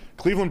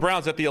 Cleveland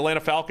Browns at the Atlanta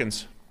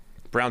Falcons.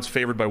 Browns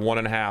favored by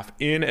 1.5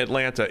 in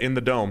Atlanta in the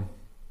Dome.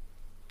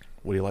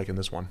 What do you like in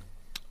this one?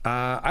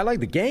 I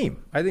like the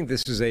game. I think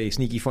this is a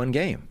sneaky fun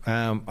game.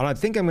 And I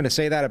think I'm going to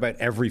say that about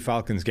every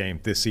Falcons game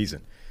this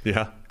season.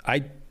 Yeah.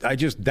 I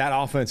just, that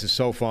offense is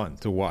so fun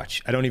to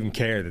watch. I don't even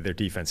care that their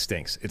defense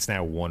stinks. It's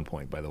now 1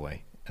 point, by the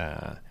way.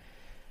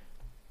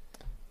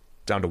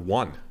 Down to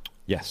 1.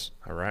 Yes.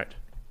 All right.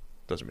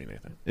 Doesn't mean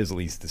anything. Is at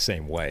least the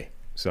same way.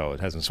 So it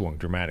hasn't swung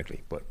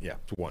dramatically, but yeah,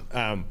 it's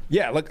 1.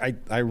 Look,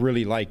 I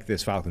really like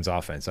this Falcons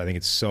offense. I think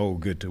it's so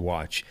good to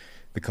watch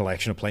the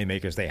collection of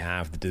playmakers they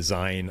have, the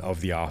design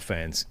of the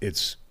offense.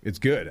 It's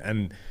good.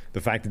 And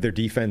the fact that their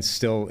defense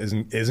still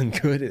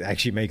isn't good, it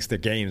actually makes their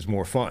games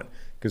more fun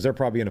because they're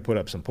probably going to put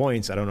up some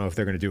points. I don't know if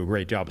they're going to do a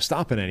great job of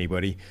stopping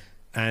anybody.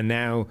 And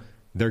now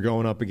they're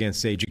going up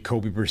against a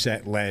Jacoby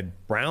Brissett-led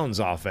Browns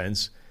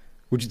offense,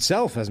 which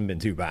itself hasn't been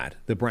too bad.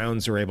 The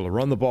Browns are able to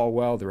run the ball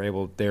well. They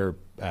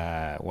lead the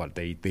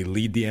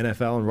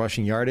NFL in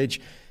rushing yardage,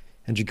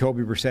 and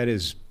Jacoby Brissett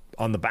is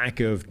on the back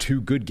of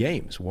 2 good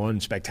games. One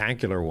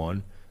spectacular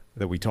one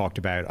that we talked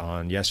about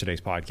on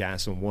yesterday's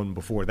podcast, and one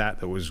before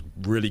that was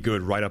really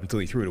good right up until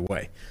he threw it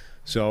away.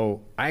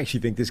 So I actually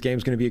think this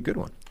game's going to be a good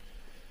one.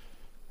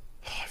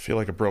 I feel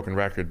like a broken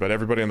record, but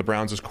everybody on the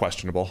Browns is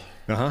questionable.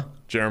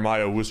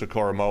 Jeremiah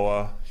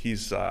Owusu-Koramoah,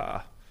 he's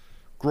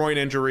groin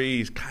injury.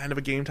 He's kind of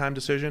a game-time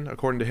decision,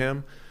 according to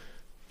him.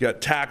 You got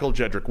tackle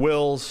Jedrick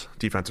Wills,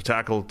 defensive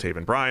tackle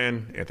Taven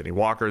Bryan. Anthony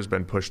Walker has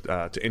been pushed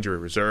to injury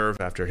reserve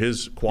after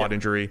his quad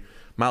injury.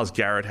 Myles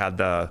Garrett had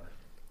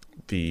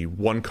the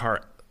one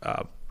car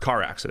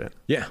accident.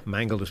 Yeah,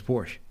 mangled his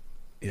Porsche.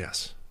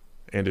 Yes,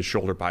 and his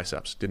shoulder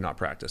biceps. Did not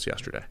practice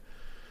yesterday.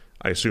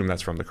 I assume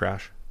that's from the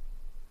crash.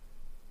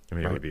 I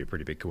mean, it would be a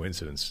pretty big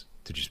coincidence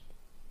to just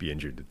be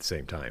injured at the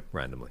same time,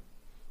 randomly.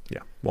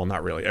 Yeah, well,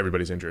 not really.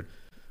 Everybody's injured.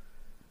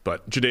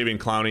 But Jadeveon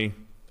Clowney,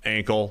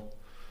 ankle,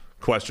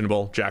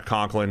 questionable. Jack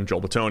Conklin,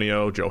 Joel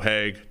Bitonio, Joe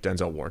Haig,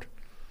 Denzel Ward.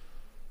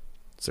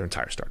 It's their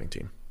entire starting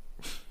team.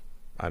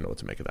 I don't know what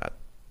to make of that.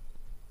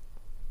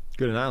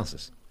 Good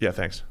analysis. Yeah,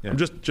 thanks. Yeah. I'm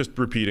just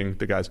repeating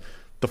the guys.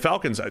 The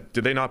Falcons,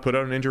 did they not put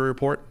out an injury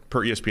report?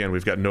 Per ESPN,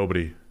 we've got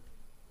nobody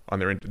on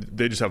their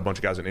they just have a bunch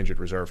of guys on injured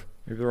reserve.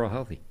 Maybe they're all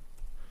healthy.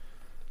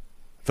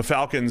 The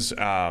Falcons,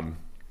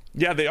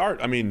 they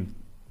are. I mean,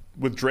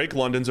 with Drake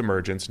London's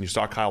emergence, and you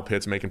saw Kyle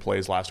Pitts making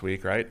plays last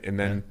week, right? And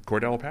then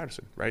Cordell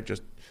Patterson, right?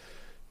 Just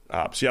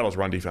Seattle's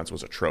run defense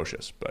was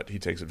atrocious, but he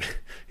takes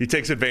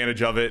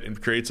advantage of it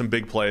and creates some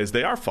big plays.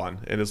 They are fun,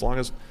 and as long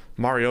as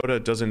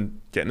Mariota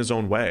doesn't get in his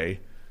own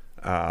way,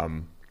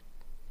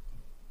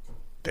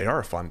 they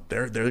are fun.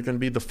 They're going to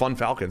be the fun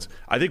Falcons.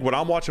 I think what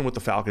I'm watching with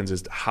the Falcons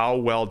is how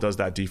well does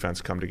that defense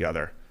come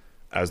together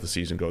as the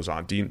season goes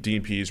on.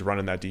 Dean Pease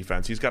running that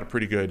defense. He's got a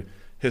pretty good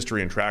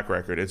history and track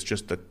record. It's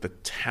just that the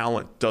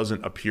talent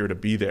doesn't appear to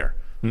be there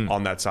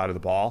on that side of the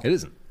ball. It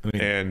isn't. I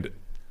mean,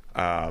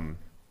 and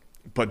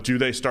but do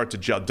they start to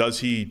gel? Does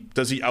he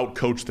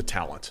outcoach the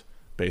talent?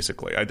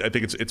 Basically, I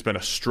think it's been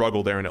a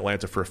struggle there in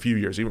Atlanta for a few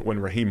years. Even when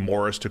Raheem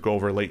Morris took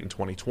over late in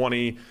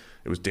 2020,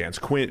 it was Dan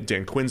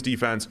Quinn's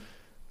defense.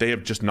 They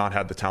have just not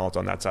had the talent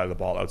on that side of the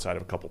ball outside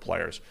of a couple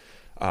players.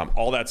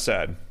 All that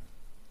said,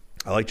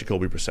 I like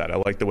Jacoby Brissett. I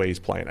like the way he's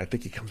playing. I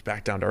think he comes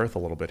back down to earth a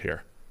little bit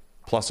here.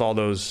 Plus all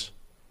those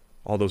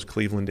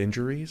Cleveland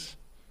injuries.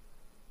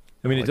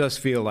 I mean, it does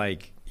feel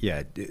like,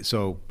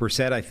 so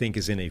Brissett, I think,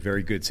 is in a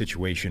very good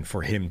situation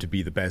for him to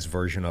be the best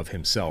version of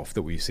himself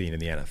that we've seen in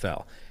the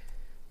NFL.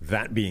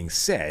 That being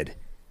said,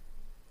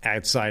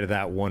 outside of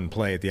that one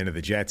play at the end of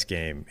the Jets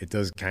game, it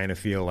does kind of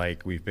feel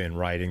like we've been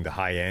riding the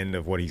high end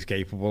of what he's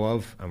capable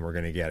of, and we're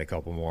going to get a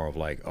couple more of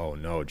like, oh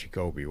no,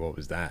 Jacoby, what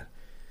was that?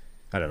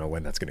 I don't know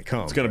when that's going to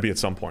come. It's going to be at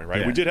some point,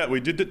 right? Yeah.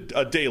 We did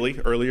a daily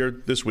earlier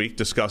this week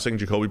discussing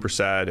Jacoby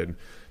Brissett and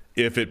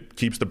if it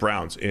keeps the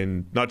Browns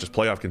in not just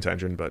playoff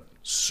contention, but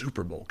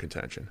Super Bowl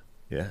contention.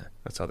 Yeah.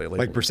 That's how they label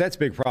Like Brissett's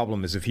big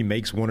problem is if he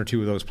makes one or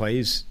two of those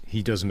plays,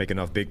 he doesn't make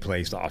enough big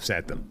plays to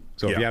offset them.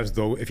 So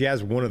if he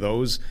has one of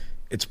those,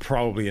 it's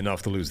probably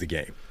enough to lose the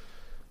game.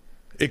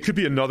 It could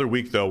be another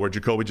week, though, where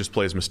Jacoby just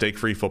plays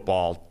mistake-free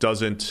football,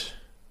 doesn't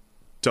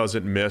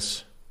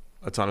miss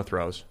a ton of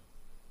throws,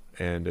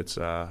 and it's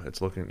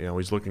looking,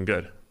 he's looking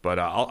good. But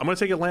I'm going to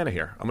take Atlanta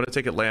here. I'm going to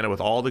take Atlanta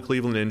with all the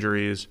Cleveland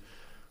injuries.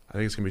 I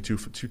think it's going to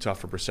be too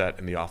tough for Brissett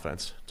and the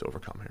offense to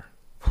overcome here.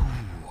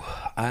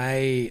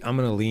 I'm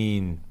going to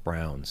lean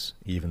Browns,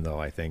 even though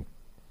I think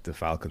the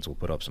Falcons will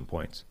put up some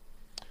points.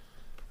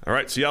 All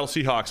right, Seattle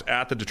Seahawks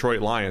at the Detroit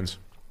Lions.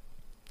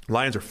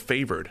 Lions are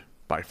favored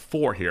by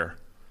 4 here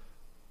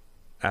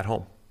at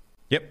home.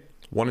 Yep.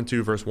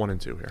 1-2 versus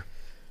 1-2 here.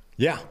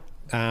 Yeah.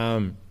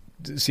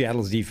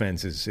 Seattle's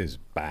defense is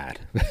bad,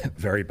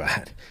 very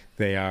bad.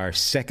 They are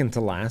second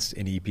to last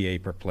in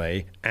EPA per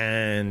play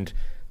and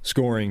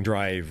scoring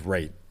drive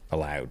rate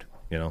allowed.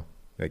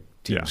 Like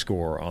teams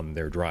score on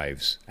their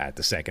drives at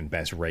the second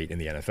best rate in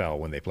the NFL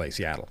when they play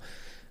Seattle.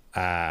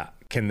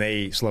 Can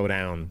they slow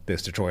down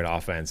this Detroit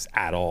offense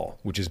at all,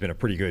 which has been a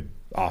pretty good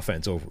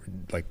offense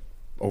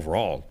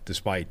overall,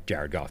 despite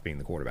Jared Goff being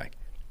the quarterback?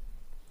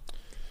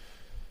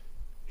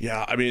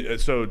 Yeah, I mean,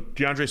 so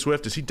DeAndre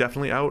Swift, is he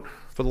definitely out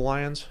for the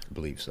Lions? I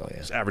believe so, yeah.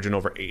 He's averaging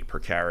over 8 per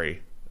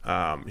carry.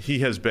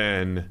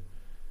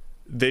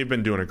 They've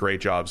been doing a great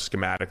job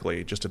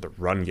schematically just at the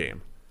run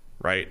game,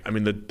 right? I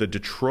mean, the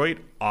Detroit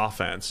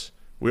offense,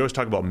 we always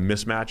talk about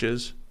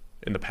mismatches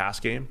in the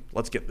pass game.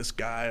 Let's get this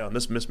guy on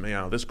this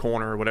this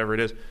corner or whatever it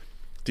is.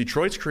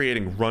 Detroit's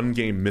creating run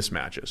game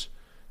mismatches.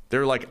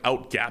 They're like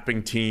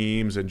out-gapping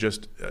teams, and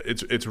just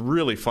it's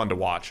really fun to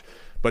watch.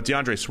 But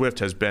DeAndre Swift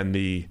has been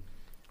the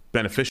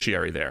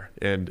beneficiary there,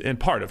 and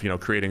part of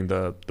creating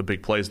the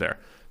big plays there.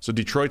 So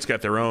Detroit's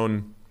got their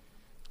own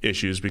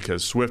issues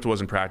because Swift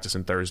wasn't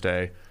practicing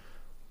Thursday.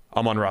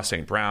 Amon-Ra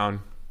St.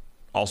 Brown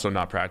also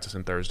not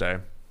practicing Thursday.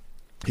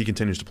 He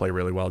continues to play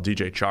really well.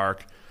 DJ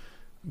Chark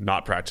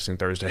not practicing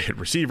Thursday at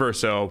receiver,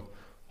 so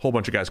a whole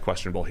bunch of guys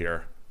questionable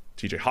here.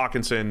 TJ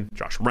Hawkinson,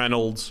 Josh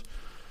Reynolds.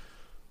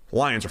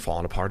 Lions are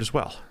falling apart as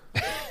well.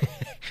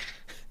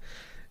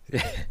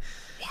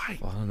 Why?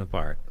 Falling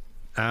apart.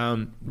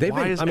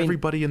 Why is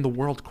everybody in the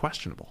world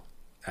questionable?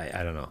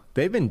 I don't know.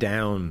 They've been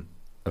down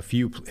a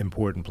few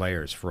important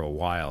players for a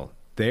while.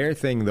 Their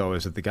thing, though,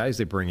 is that the guys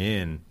they bring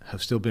in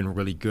have still been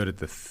really good at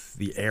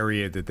the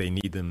area that they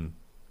need them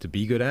to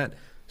be good at.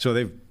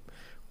 So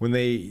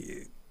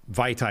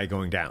Vaitai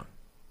going down,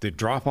 the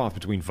drop off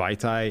between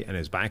Vaitai and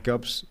his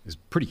backups is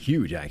pretty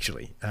huge,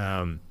 actually.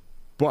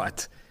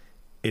 But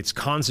it's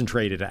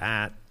concentrated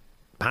at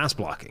pass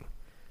blocking.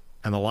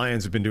 And the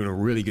Lions have been doing a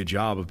really good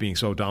job of being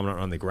so dominant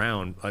on the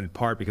ground, in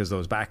part because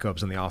those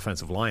backups on the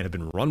offensive line have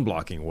been run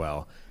blocking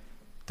well,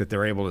 that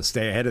they're able to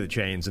stay ahead of the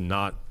chains and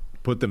not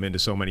put them into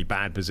so many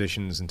bad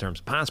positions in terms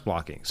of pass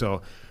blocking.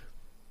 So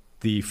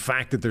the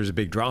fact that there's a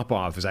big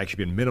drop-off has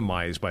actually been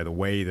minimized by the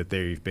way that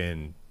they've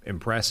been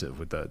impressive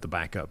with the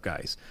backup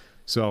guys.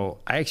 So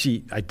I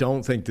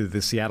don't think that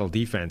the Seattle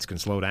defense can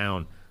slow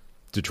down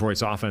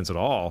Detroit's offense at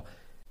all.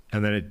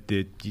 And then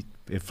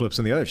it flips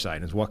on the other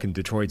side. Is what can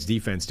Detroit's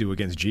defense do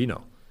against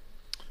Geno?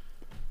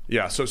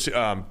 Yeah, so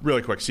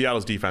really quick,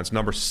 Seattle's defense,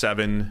 number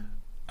 7,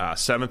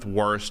 7th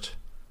worst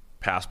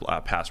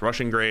pass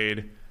rushing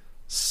grade,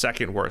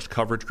 2nd worst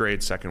coverage grade,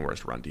 2nd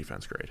worst run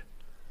defense grade,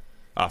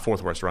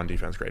 4th worst run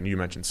defense grade. And you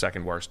mentioned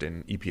 2nd worst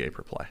in EPA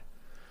per play.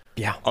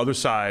 Yeah. Other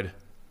side,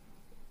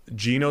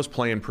 Geno's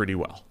playing pretty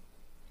well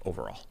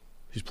overall.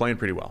 He's playing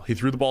pretty well. He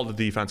threw the ball to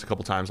the defense a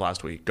couple times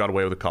last week, got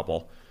away with a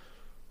couple.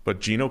 But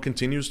Geno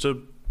continues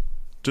to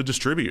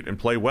distribute and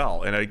play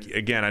well. And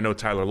again, I know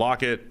Tyler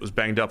Lockett was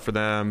banged up for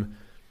them.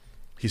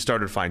 He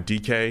started to find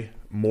DK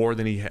more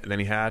than he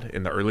had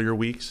in the earlier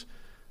weeks.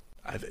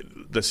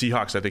 The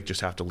Seahawks, I think,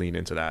 just have to lean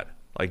into that.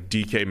 Like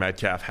DK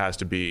Metcalf has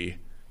to be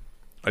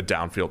a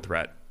downfield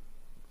threat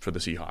for the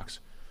Seahawks.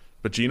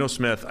 But Geno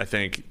Smith, I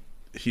think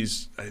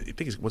he's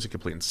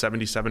completing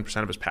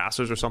 77% of his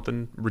passes or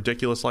something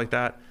ridiculous like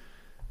that.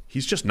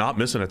 He's just not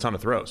missing a ton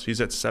of throws. He's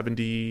at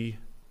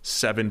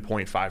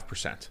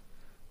 77.5%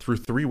 through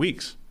 3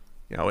 weeks.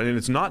 And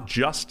it's not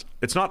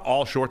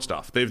all short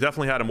stuff. They've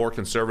definitely had a more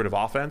conservative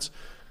offense.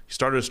 He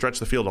started to stretch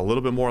the field a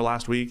little bit more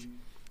last week.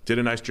 Did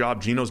a nice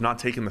job. Geno's not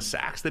taking the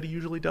sacks that he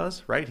usually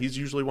does, right? He's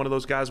usually one of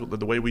those guys with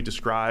the way we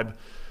describe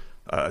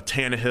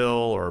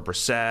Tannehill or a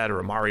Brissett or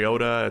a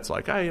Mariota. It's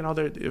like,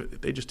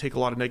 they just take a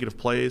lot of negative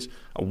plays.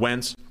 A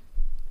Wentz.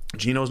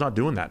 Geno's not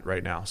doing that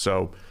right now.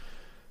 So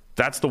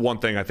that's the one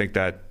thing I think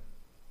that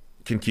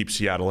can keep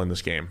Seattle in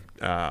this game.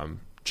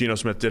 Geno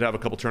Smith did have a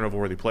couple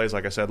turnover-worthy plays,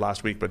 like I said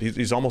last week, but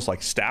he's almost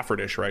like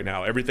Stafford-ish right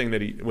now. Everything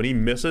that when he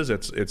misses,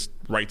 it's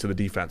right to the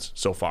defense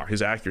so far.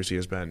 His accuracy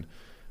has been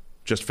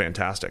just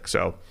fantastic.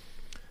 So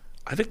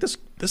I think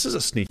this is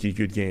a sneaky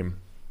good game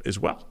as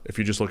well. If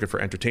you're just looking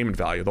for entertainment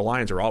value, the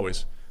Lions are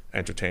always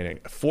entertaining.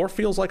 4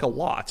 feels like a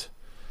lot,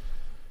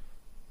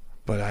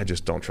 but I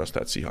just don't trust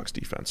that Seahawks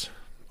defense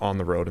on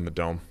the road in the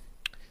Dome.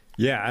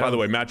 Yeah. By the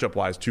way,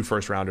 matchup-wise, 2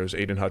 first-rounders,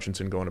 Aiden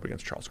Hutchinson going up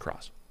against Charles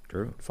Cross.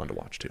 True. Fun to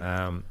watch, too.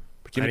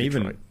 And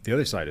even the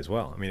other side as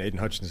well. I mean, Aiden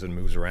Hutchinson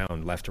moves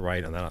around left to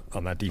right on that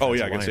defensive line. Oh,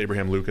 yeah, against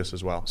Abraham Lucas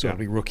as well. So it'll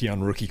be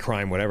rookie-on-rookie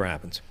crime, whatever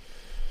happens.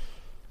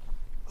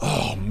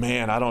 Oh,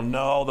 man, I don't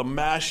know. The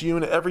MASH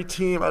unit, every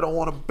team, I don't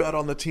want to bet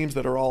on the teams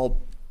that are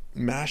all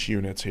MASH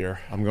units here.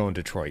 I'm going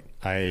Detroit.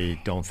 I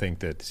don't think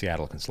that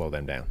Seattle can slow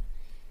them down.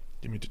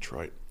 Give me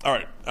Detroit. All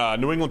right,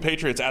 New England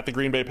Patriots at the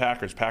Green Bay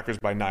Packers. Packers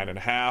by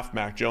 9.5.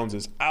 Mac Jones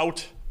is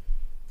out.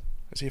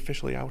 Is he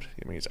officially out?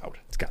 I mean, he's out.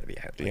 It's got to be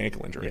out. The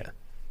ankle injury. Yeah.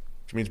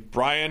 Which means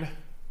Brian,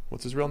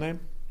 what's his real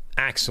name?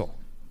 Axel.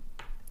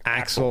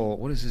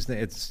 What is his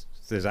name?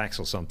 There's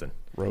Axel something.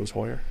 Rose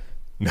Hoyer?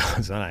 No,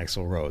 it's not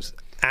Axel Rose.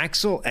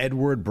 Axel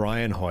Edward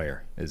Brian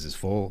Hoyer is his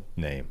full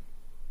name.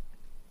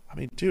 I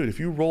mean, dude, if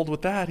you rolled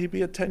with that, he'd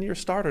be a 10-year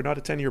starter, not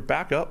a 10-year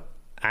backup.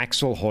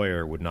 Axel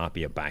Hoyer would not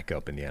be a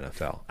backup in the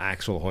NFL.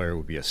 Axel Hoyer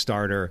would be a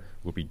starter,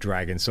 would be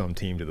dragging some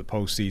team to the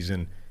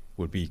postseason,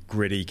 would be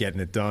gritty, getting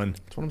it done.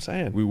 That's what I'm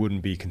saying. We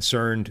wouldn't be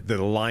concerned that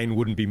the line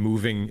wouldn't be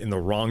moving in the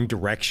wrong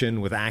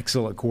direction with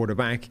Axel at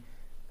quarterback.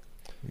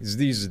 This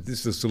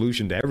is the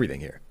solution to everything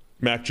here.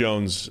 Mac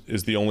Jones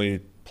is the only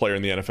player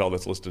in the NFL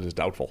that's listed as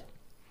doubtful.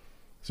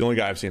 It's the only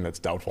guy I've seen that's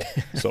doubtful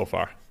so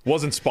far.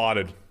 Wasn't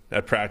spotted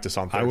at practice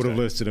on Thursday. I would have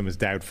listed him as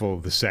doubtful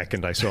the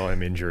second I saw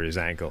him injure his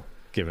ankle,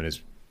 given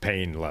his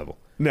pain level.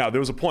 Now, there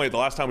was a point, the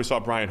last time we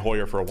saw Brian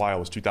Hoyer for a while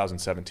was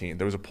 2017.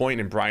 There was a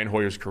point in Brian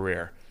Hoyer's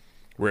career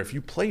where if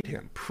you played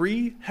him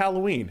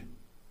pre-Halloween,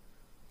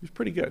 he was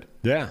pretty good.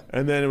 Yeah.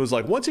 And then it was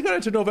like, once he got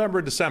into November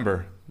and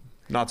December,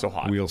 not so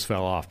hot. Wheels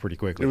fell off pretty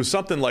quickly. It was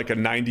something like a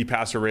 90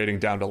 passer rating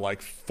down to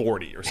like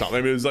 40 or something.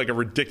 I mean, it was like a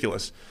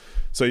ridiculous.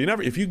 So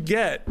if you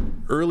get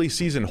early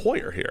season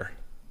Hoyer here,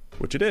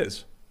 which it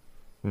is,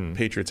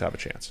 Patriots have a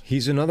chance.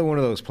 He's another one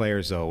of those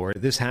players, though, where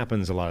this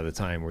happens a lot of the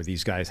time, where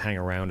these guys hang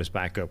around as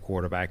backup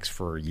quarterbacks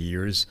for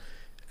years,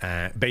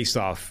 based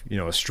off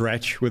a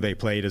stretch where they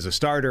played as a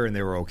starter and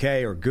they were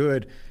okay or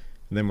good,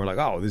 and then we're like,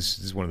 oh, this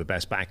is one of the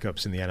best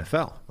backups in the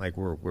NFL. Like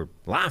we're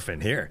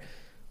laughing here,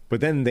 but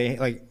then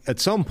they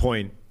at some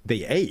point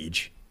they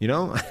age.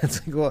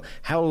 It's like, well,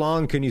 how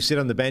long can you sit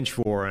on the bench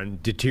for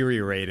and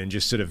deteriorate and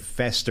just sort of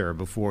fester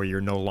before you're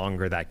no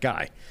longer that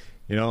guy?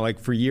 Like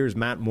for years,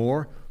 Matt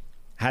Moore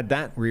had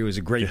that where he was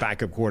a great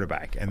backup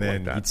quarterback, and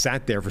then he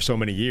sat there for so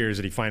many years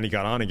that he finally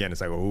got on again.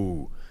 It's like,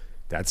 oh,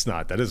 that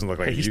doesn't look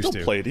like he used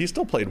to. He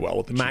still played well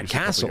with the Matt Chiefs.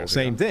 Castle,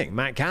 same thing.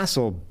 Matt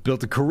Castle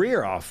built a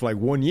career off like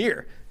 1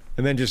 year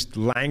and then just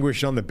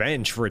languished on the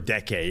bench for a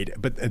decade.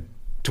 But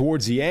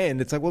towards the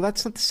end, it's like, well,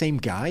 that's not the same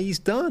guy. He's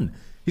done.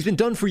 He's been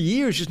done for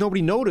years. Just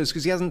nobody noticed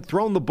because he hasn't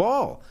thrown the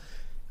ball.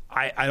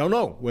 I don't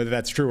know whether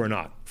that's true or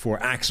not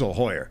for Axel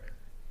Hoyer,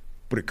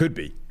 but it could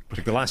be.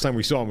 Like the last time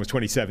we saw him was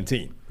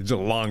 2017. It was a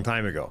long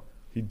time ago.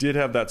 He did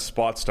have that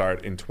spot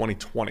start in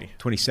 2020.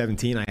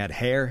 2017, I had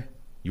hair.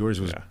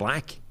 Yours was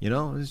black.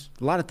 There's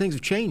a lot of things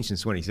have changed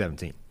since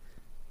 2017.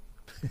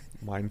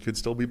 Mine could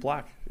still be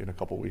black in a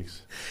couple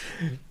weeks.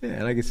 Yeah,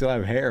 and I could still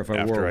have hair if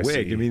I wore a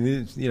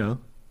wig.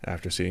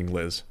 After seeing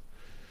Liz.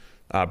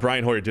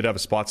 Brian Hoyer did have a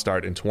spot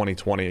start in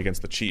 2020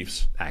 against the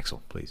Chiefs.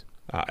 Axel, please.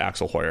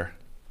 Axel Hoyer.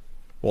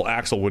 Well,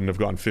 Axel wouldn't have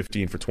gone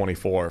 15 for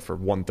 24 for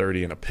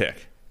 130 and a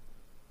pick.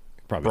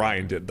 Probably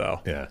Brian did, though.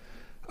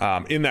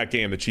 Yeah. In that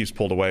game, the Chiefs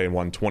pulled away and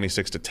won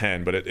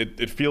 26-10. But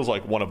it feels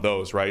like one of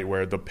those, right,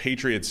 where the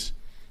Patriots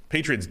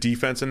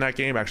defense in that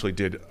game actually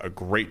did a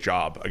great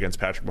job against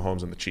Patrick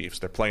Mahomes and the Chiefs.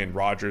 They're playing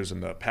Rodgers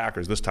and the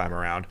Packers this time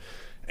around.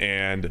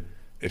 And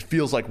it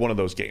feels like one of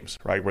those games,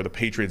 right, where the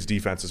Patriots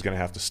defense is going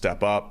to have to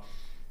step up.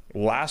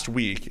 Last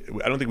week,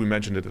 I don't think we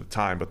mentioned it at the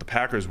time, but the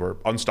Packers were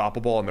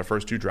unstoppable on their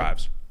first 2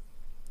 drives.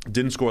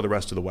 Didn't score the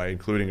rest of the way,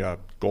 including a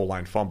goal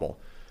line fumble.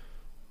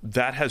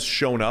 That has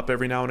shown up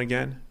every now and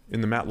again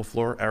in the Matt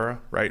LaFleur era,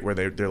 right, where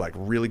they're like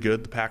really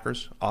good, the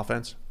Packers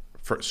offense,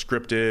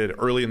 scripted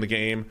early in the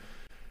game,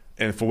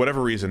 and for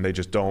whatever reason they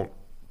just don't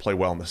play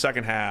well in the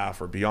second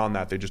half, or beyond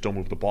that they just don't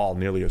move the ball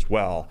nearly as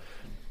well.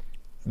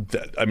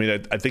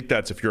 I think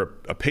that's, if you're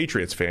a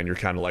Patriots fan, you're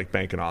kind of like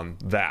banking on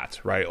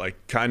that, right?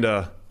 Like kind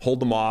of hold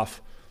them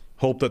off,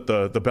 hope that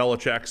the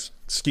Belichicks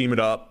scheme it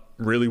up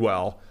really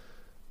well,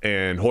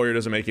 and Hoyer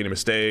doesn't make any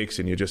mistakes,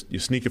 and you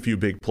sneak a few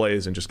big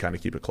plays and just kind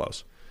of keep it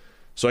close.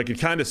 So I could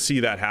kind of see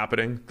that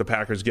happening. The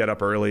Packers get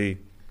up early,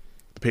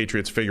 the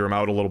Patriots figure them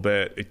out a little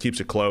bit, it keeps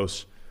it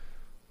close.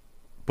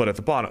 But at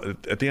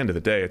the end of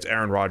the day, it's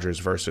Aaron Rodgers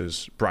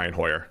versus Brian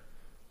Hoyer.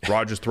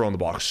 Rodgers throwing the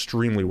ball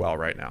extremely well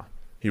right now.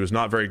 He was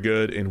not very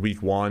good in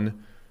week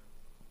 1,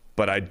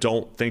 but I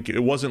don't think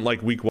it wasn't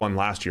like week 1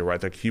 last year,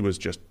 right? Like he was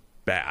just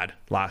bad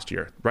last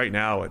year. Right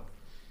now,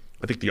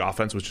 I think the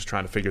offense was just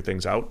trying to figure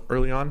things out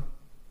early on.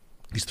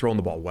 He's throwing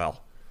the ball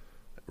well,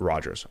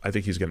 Rodgers. I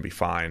think he's going to be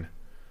fine,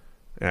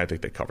 and I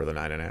think they cover the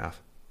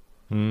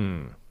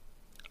 9.5.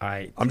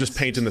 I'm just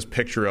painting this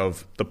picture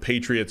of the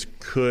Patriots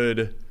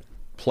could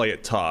play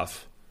it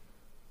tough,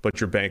 but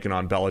you're banking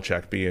on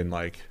Belichick being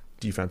like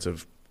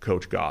defensive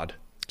coach God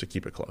to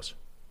keep it close.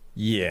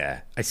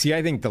 Yeah. I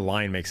think the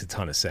line makes a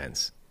ton of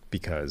sense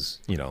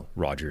because,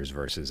 Rodgers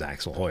versus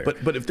Axel Hoyer.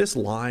 But if this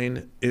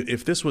line,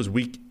 if this was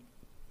week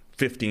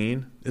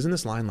 15, isn't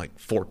this line like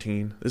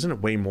 14? Isn't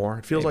it way more?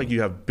 It feels like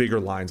you have bigger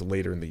lines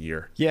later in the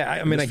year. Yeah,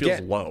 I mean, I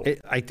get low.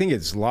 I think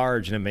it's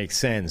large and it makes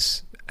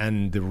sense.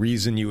 And the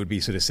reason you would be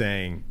sort of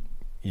saying,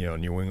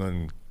 New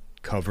England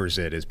covers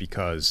it is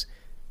because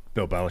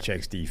Bill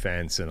Belichick's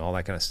defense and all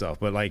that kind of stuff.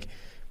 But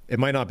it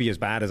might not be as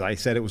bad as I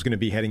said it was going to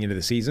be heading into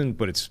the season,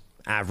 but it's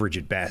average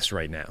at best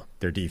right now,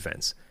 their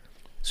defense.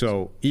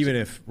 So even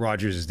if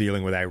Rodgers is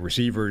dealing with out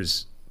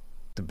receivers,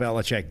 the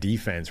Belichick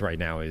defense right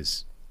now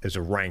is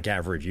a rank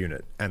average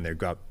unit, and they've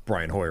got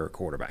Brian Hoyer at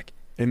quarterback.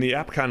 And the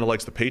app kind of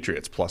likes the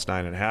Patriots plus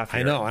 9.5 here.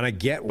 I know, and I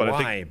get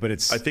why,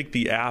 I think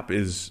the app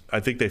is, I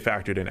think they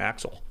factored in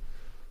Axel.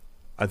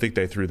 I think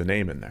they threw the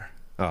name in there.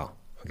 Oh,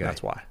 okay.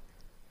 That's why.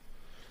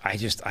 I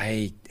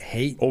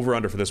hate...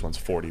 Over-under for this one's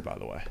 40, by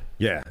the way.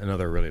 Yeah,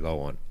 another really low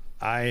one.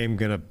 I am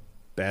going to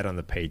bet on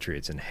the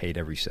Patriots and hate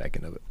every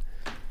second of it.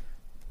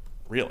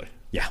 Really?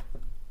 Yeah.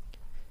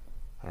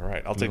 All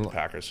right, I'll take the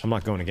Packers. I'm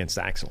not going against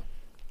Axel.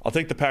 I'll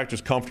take the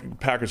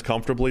Packers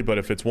comfortably, but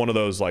if it's one of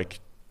those if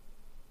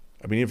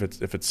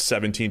it's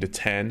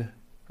 17-10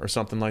 or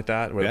something like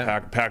that, where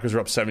the Packers are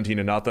up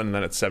 17-0, and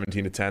then it's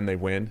 17-10, they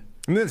win.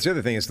 And that's the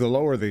other thing is the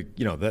lower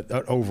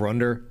that over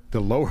under,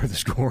 the lower the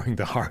scoring,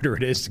 the harder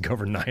it is to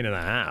cover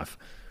 9.5.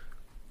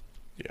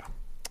 Yeah.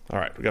 All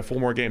right, we got 4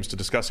 more games to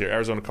discuss here.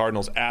 Arizona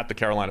Cardinals at the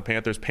Carolina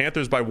Panthers.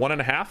 Panthers by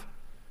 1.5.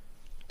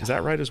 Is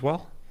that right as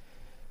well?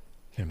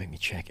 You're gonna make me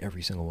check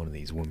every single one of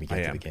these when we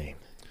get to the game.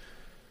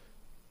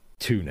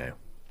 2 now.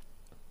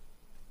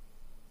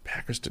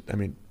 Panthers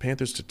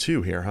to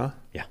 2 here, huh?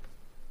 Yeah.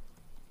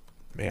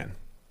 Man,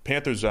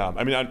 Panthers.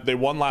 They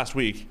won last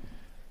week.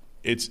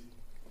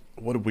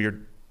 What a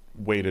weird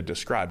way to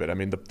describe it. I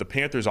mean, the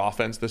Panthers'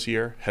 offense this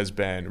year has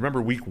been.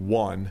 Remember, week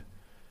 1,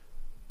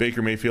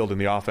 Baker Mayfield in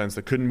the offense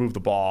that couldn't move the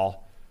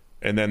ball,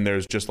 and then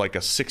there's just like a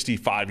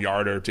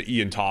 65-yarder to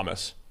Ian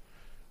Thomas.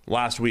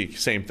 Last week,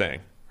 same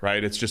thing,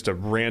 right? It's just a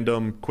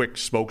random quick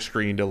smoke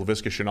screen to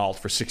Laviska Shenault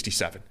for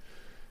 67,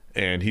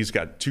 and he's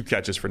got 2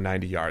 catches for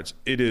 90 yards.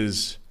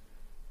 It's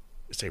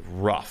a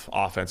rough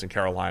offense in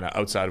Carolina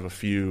outside of a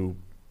few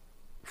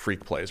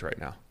freak plays right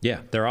now. Yeah,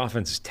 their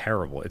offense is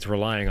terrible. It's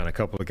relying on a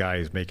couple of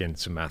guys making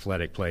some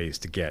athletic plays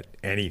to get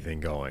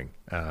anything going.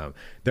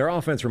 Their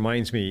offense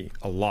reminds me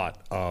a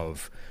lot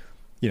of,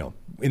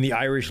 in the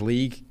Irish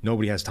League,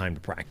 nobody has time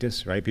to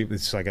practice, right?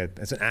 It's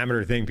an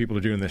amateur thing people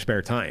are doing in their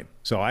spare time.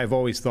 So I've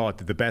always thought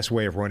that the best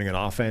way of running an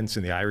offense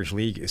in the Irish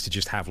League is to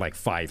just have like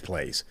 5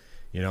 plays,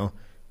 and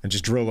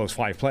just drill those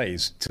 5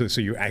 plays so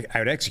you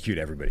out-execute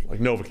everybody. Like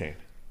Novocaine.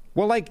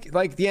 Well, like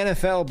the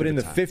NFL, but in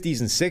the 50s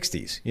and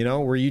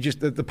 60s, where you just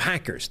the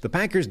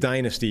Packers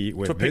dynasty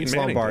with Vince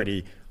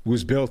Lombardi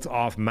was built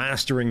off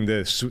mastering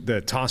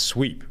the toss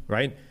sweep,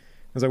 right? I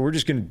was like, we're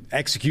just going to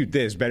execute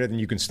this better than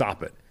you can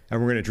stop it,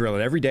 and we're going to drill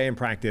it every day in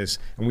practice,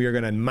 and we are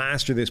going to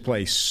master this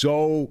play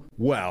so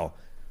well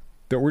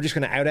that we're just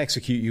going to out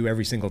execute you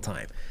every single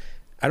time.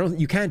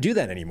 You can't do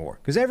that anymore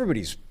because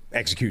everybody's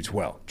executes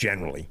well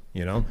generally,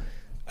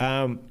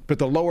 but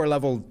the lower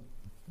level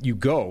you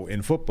go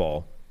in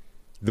football,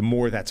 the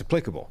more that's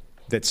applicable.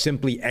 That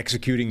simply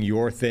executing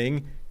your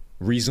thing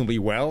reasonably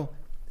well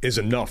is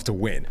enough to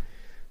win.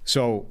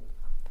 So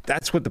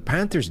that's what the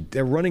Panthers,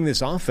 they're running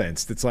this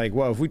offense that's like,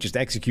 well, if we just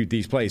execute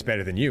these plays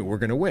better than you, we're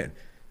going to win.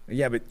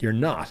 Yeah, but you're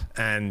not,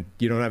 and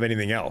you don't have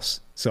anything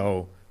else.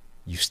 So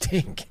you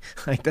stink.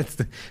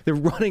 They're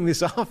running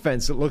this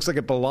offense that looks like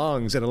it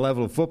belongs at a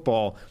level of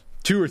football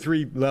 2 or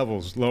 3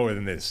 levels lower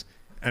than this,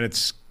 and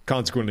it's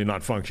consequently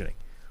not functioning.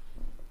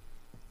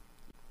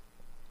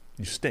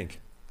 You stink.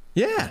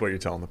 Yeah. That's what you're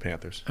telling the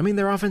Panthers. I mean,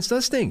 their offense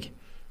does stink.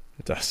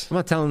 It does. I'm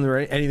not telling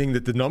them anything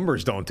that the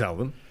numbers don't tell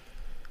them.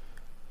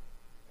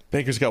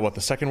 Baker's got, the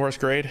second worst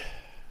grade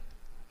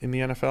in the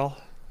NFL?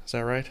 Is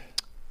that right?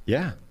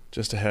 Yeah.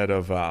 Just ahead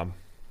of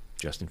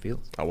Justin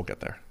Fields. Oh, we'll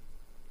get there.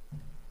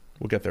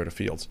 We'll get there to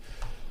Fields.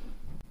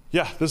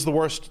 Yeah, this is the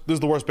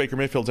worst Baker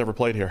Mayfield's ever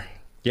played here.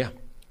 Yeah.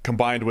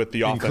 Combined with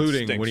the offense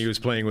including stinks. when he was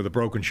playing with a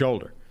broken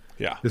shoulder.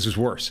 Yeah. This is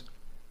worse.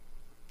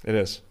 It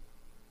is.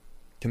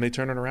 Can they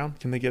turn it around?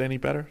 Can they get any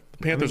better? The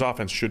Panthers'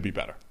 offense should be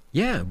better.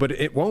 Yeah, but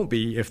it won't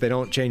be if they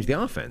don't change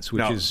the offense,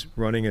 which is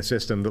running a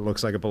system that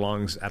looks like it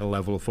belongs at a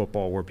level of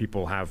football where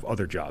people have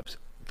other jobs.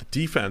 The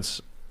defense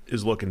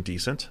is looking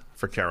decent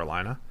for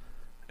Carolina,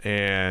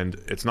 and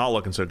it's not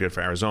looking so good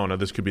for Arizona.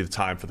 This could be the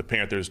time for the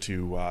Panthers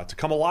to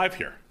come alive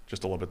here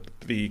just a little bit.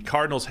 The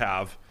Cardinals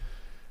have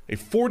a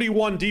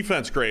 41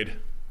 defense grade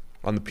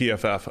on the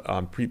PFF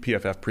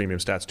PFF Premium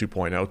Stats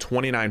 2.0,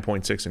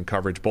 29.6 in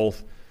coverage,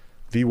 both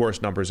the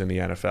worst numbers in the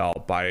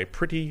NFL by a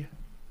pretty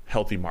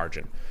healthy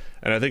margin.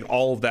 And I think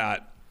all of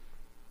that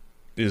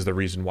is the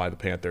reason why the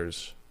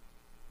Panthers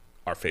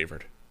are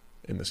favored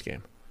in this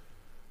game.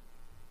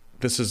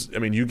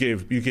 You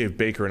gave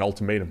Baker an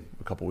ultimatum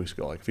a couple weeks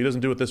ago. Like, if he doesn't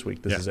do it this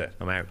week, this is it.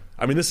 I'm out.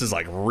 I mean, this is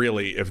like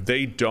really, if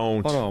they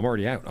don't... Oh, no, I'm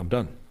already out. I'm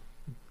done.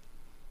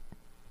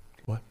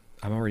 What?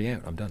 I'm already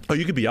out. I'm done. Oh,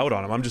 you could be out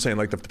on him. I'm just saying,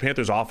 like, if the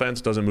Panthers offense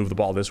doesn't move the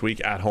ball this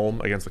week at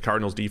home against the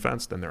Cardinals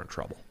defense, then they're in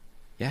trouble.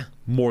 Yeah.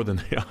 More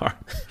than they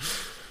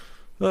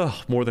are.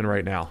 More than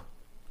right now.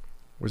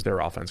 Where's their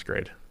offense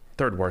grade?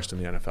 3rd worst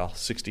in the NFL,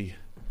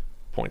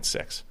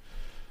 60.6.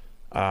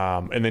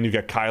 And then you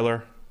got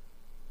Kyler.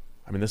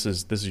 I mean, this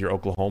is your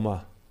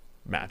Oklahoma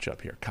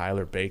matchup here.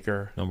 Kyler,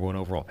 Baker. Number 1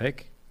 overall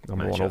pick.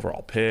 Number 1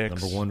 overall picks.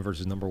 Number 1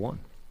 versus number 1.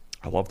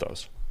 I love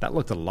those. That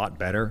looked a lot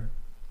better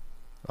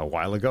a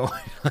while ago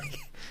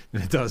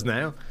than it does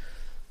now.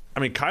 I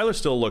mean, Kyler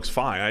still looks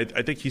fine.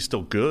 I think he's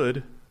still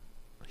good.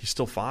 He's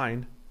still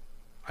fine.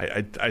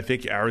 I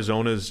think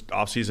Arizona's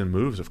offseason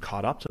moves have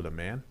caught up to them,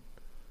 man.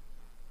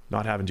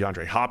 Not having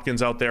DeAndre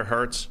Hopkins out there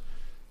hurts,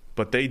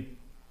 but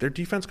their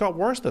defense got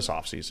worse this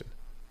offseason.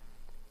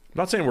 I'm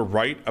not saying we're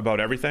right about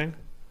everything,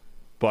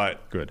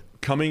 but good.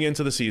 Coming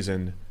into the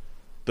season,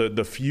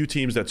 the few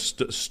teams that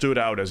stood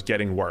out as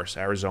getting worse,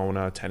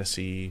 Arizona,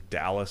 Tennessee,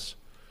 Dallas,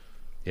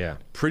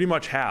 pretty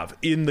much have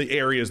in the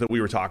areas that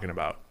we were talking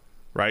about.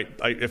 Right?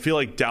 I feel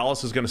like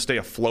Dallas is going to stay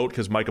afloat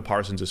because Micah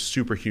Parsons is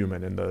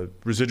superhuman, and the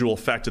residual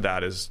effect of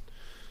that is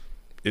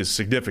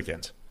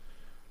significant.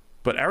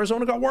 But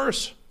Arizona got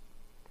worse.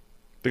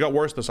 They got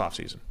worse this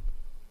offseason.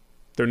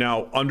 They're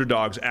now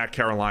underdogs at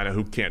Carolina,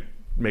 who can't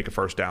make a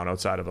first down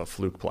outside of a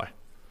fluke play.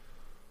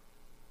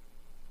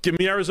 Give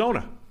me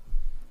Arizona.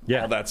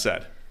 Yeah. All that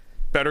said,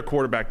 better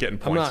quarterback getting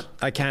points.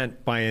 I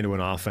can't buy into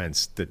an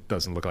offense that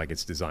doesn't look like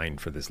it's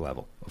designed for this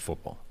level of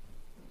football.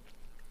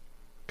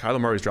 Kyler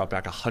Murray's dropped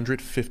back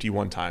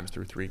 151 times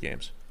through 3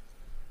 games.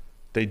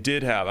 They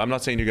did have, I'm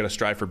not saying you're going to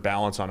strive for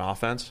balance on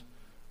offense,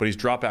 but he's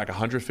dropped back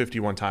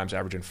 151 times,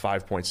 averaging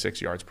 5.6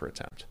 yards per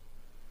attempt.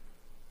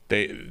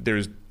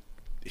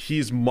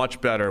 He's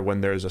much better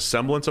when there's a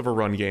semblance of a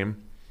run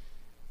game.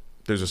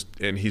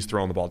 And he's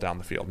throwing the ball down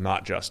the field,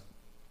 not just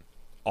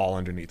all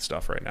underneath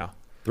stuff right now.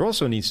 There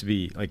also needs to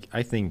be,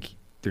 I think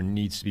there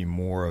needs to be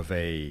more of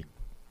a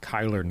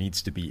Kyler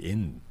needs to be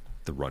in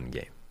the run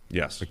game.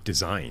 Yes.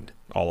 Designed.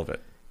 All of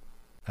it.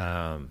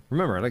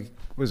 Remember,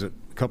 was it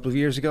a couple of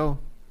years ago?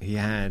 He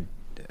had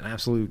an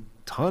absolute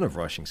ton of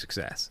rushing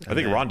success. I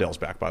think Rondale's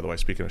back, by the way,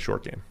 speaking of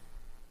short game.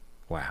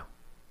 Wow.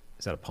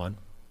 Is that a pun?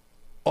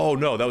 Oh,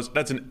 no,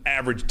 that's an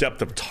average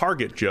depth of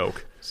target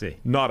joke,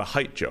 not a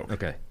height joke.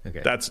 Okay.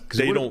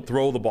 They don't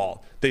throw the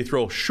ball. They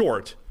throw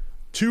short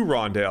to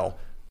Rondale,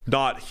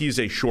 not he's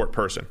a short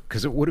person.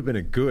 Because it would have been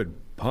a good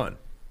pun.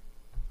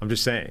 I'm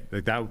just saying.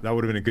 That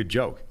would have been a good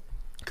joke.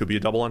 Could be a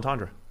double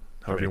entendre.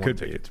 It could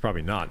be. It's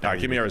probably not. All right,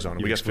 give me Arizona.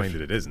 We explained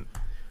that it isn't.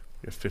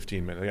 We have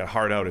 15 minutes. They got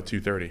hard out at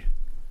 2:30.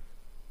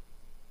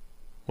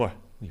 What?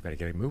 You better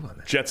get a move on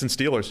that. Jets and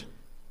Steelers.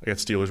 I got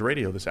Steelers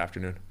radio this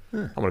afternoon.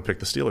 I'm going to pick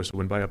the Steelers to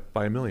win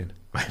by a million.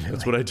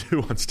 That's what I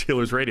do on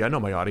Steelers radio. I know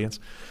my audience.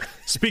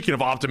 Speaking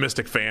of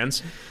optimistic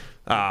fans,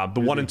 the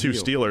 1-2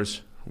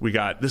 Steelers, we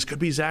got, this could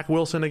be Zach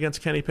Wilson against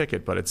Kenny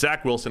Pickett, but it's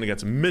Zach Wilson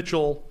against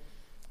Mitchell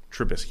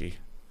Trubisky.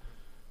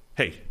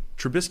 Hey,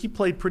 Trubisky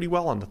played pretty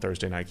well on the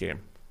Thursday night game.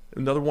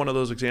 Another one of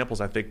those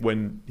examples, I think,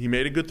 when he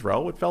made a good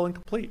throw, it fell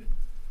incomplete.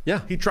 Yeah.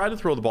 He tried to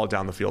throw the ball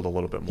down the field a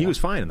little bit more. He was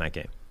fine in that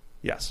game.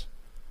 Yes.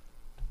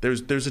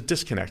 There's a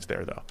disconnect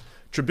there, though.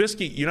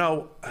 Trubisky,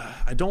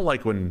 I don't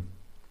like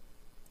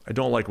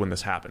when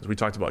this happens. We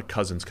talked about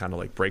Cousins kind of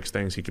like breaks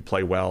things. He could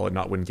play well and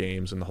not win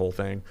games and the whole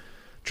thing.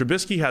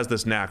 Trubisky has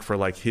this knack for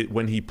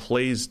when he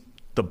plays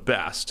the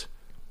best,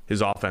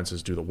 his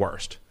offenses do the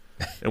worst.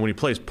 And when he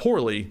plays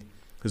poorly,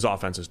 his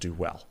offenses do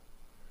well.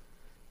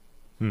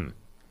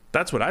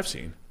 That's what I've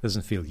seen.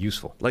 Doesn't feel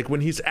useful. Like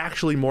when he's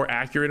actually more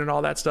accurate and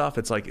all that stuff,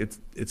 it's like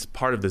it's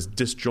part of this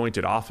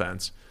disjointed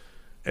offense.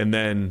 And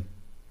then,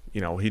 he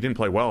didn't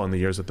play well in the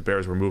years that the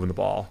Bears were moving the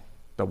ball.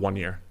 That one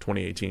year,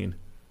 2018,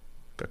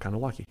 got kind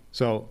of lucky.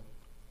 So,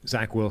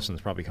 Zach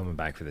Wilson's probably coming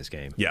back for this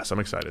game. Yes, I'm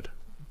excited.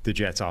 The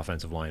Jets'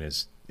 offensive line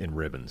is in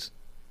ribbons.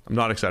 I'm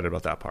not excited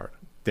about that part.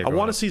 I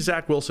want to see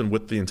Zach Wilson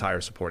with the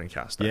entire supporting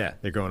cast there. Yeah,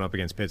 they're going up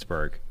against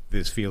Pittsburgh.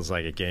 This feels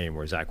like a game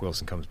where Zach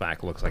Wilson comes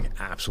back, looks like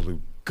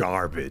absolute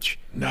garbage.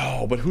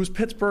 No, but who's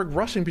Pittsburgh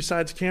rushing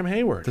besides Cam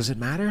Hayward? Does it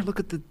matter?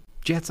 Look at the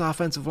Jets'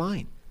 offensive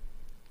line.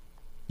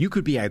 You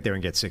could be out there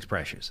and get 6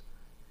 pressures.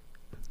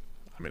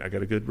 I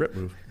got a good rip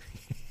move.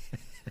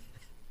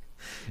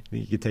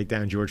 You could take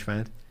down George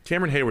Fant?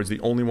 Cameron Hayward's the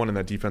only one in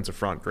that defensive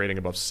front grading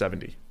above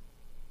 70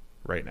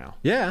 right now.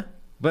 Yeah,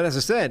 but as I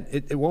said,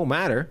 it won't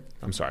matter.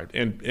 I'm sorry.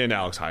 And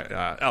Alex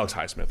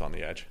Highsmith on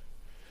the edge.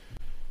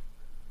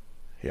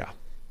 Yeah.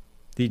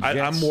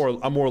 I'm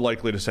more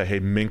likely to say, hey,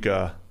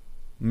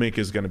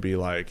 Minka's going to be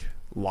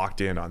locked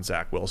in on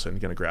Zach Wilson,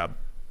 going to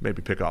maybe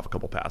pick off a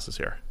couple passes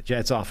here. The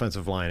Jets'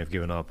 offensive line have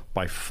given up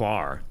by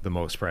far the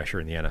most pressure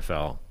in the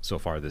NFL so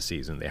far this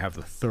season. They have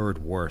the 3rd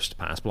worst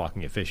pass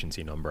blocking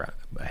efficiency number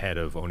ahead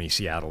of only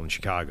Seattle and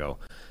Chicago,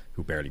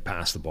 who barely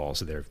pass the ball,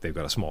 so they've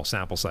got a small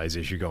sample size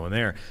issue going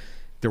there.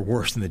 They're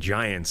worse than the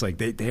Giants.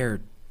 Their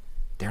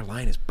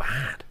line is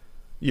bad.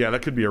 Yeah,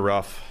 that could be a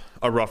rough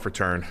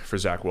return for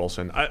Zach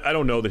Wilson. I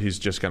don't know that he's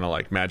just going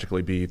to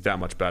magically be that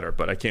much better,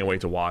 but I can't wait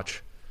to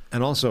watch.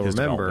 And also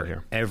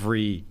remember,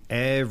 every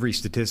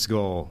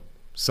statistical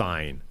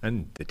sign,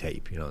 and the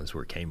tape, is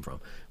where it came from,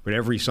 but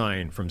every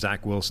sign from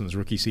Zach Wilson's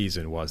rookie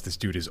season was this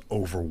dude is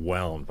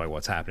overwhelmed by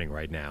what's happening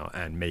right now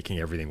and making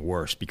everything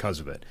worse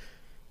because of it.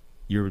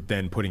 You're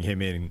then putting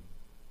him in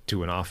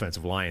to an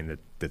offensive line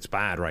that's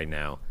bad right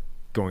now,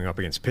 going up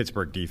against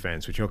Pittsburgh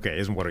defense, which,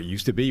 isn't what it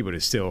used to be, but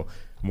is still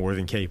more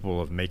than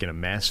capable of making a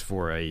mess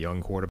for a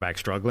young quarterback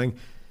struggling.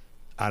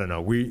 I don't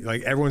know.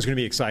 Everyone's going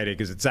to be excited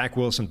because it's Zach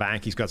Wilson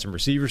back. He's got some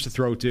receivers to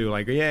throw to.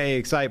 Yay,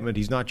 excitement.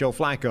 He's not Joe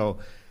Flacco.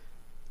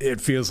 It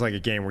feels like a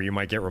game where you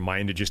might get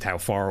reminded just how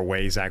far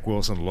away Zach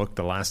Wilson looked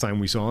the last time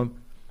we saw him.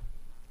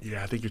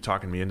 Yeah, I think you're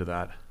talking me into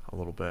that a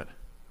little bit.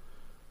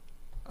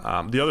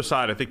 The other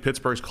side, I think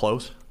Pittsburgh's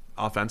close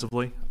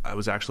offensively. I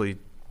was actually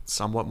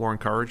somewhat more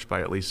encouraged by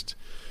at least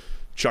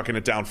chucking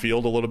it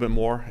downfield a little bit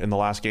more in the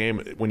last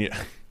game.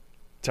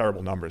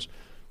 Terrible numbers.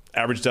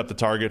 Average depth of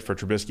target for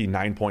Trubisky,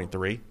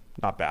 9.3.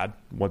 Not bad.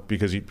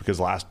 Because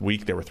last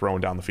week they were throwing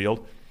down the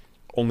field.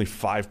 Only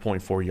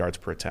 5.4 yards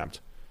per attempt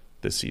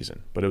this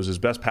season. But it was his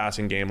best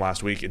passing game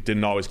last week. It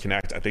didn't always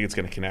connect. I think it's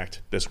going to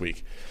connect this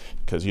week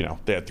because,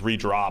 they had 3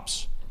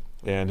 drops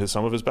and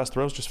some of his best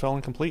throws just fell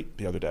incomplete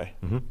the other day.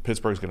 Mm-hmm.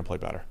 Pittsburgh's going to play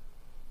better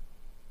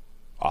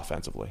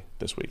offensively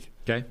this week.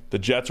 Okay. The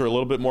Jets are a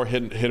little bit more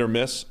hit or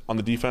miss on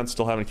the defense,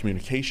 still having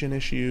communication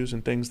issues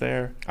and things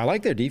there. I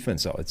like their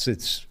defense, though.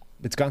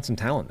 It's got some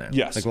talent now.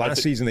 Yes.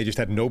 Last season, they just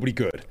had nobody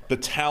good. The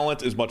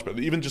talent is much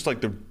better. Even just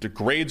the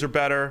grades are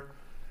better.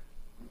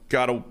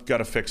 Got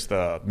to fix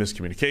the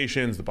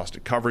miscommunications, the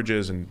busted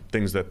coverages, and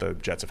things that the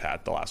Jets have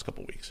had the last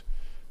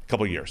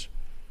couple years.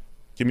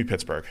 Give me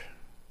Pittsburgh.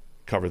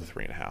 Cover the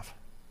 3.5.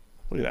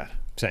 Look at that.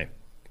 Same.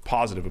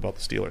 Positive about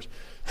the Steelers.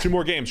 2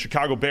 more games.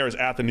 Chicago Bears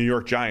at the New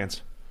York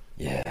Giants.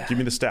 Yeah. Give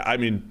me the stat. I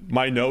mean,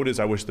 my note is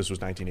I wish this was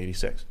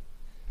 1986.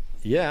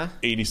 Yeah.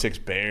 86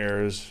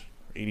 Bears,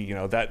 80,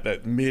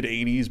 that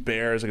mid-80s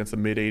Bears against the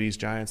mid-80s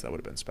Giants, that would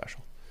have been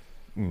special.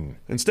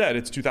 Instead,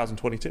 it's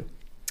 2022.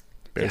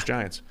 Bears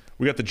Giants.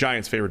 We got the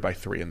Giants favored by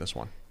 3 in this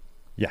one.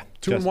 Yeah.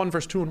 2-1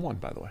 versus 2-1,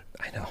 by the way.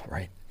 I know,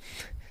 right?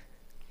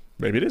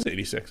 Maybe it is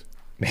 86.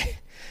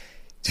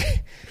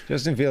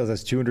 Justin Fields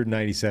has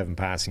 297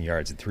 passing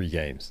yards in 3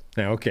 games.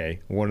 Now, okay,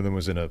 one of them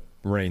was in a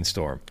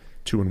rainstorm.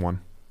 2-1.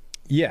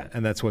 Yeah,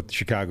 and that's what the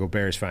Chicago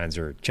Bears fans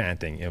are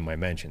chanting in my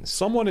mentions.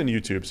 Someone in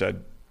YouTube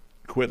said,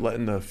 quit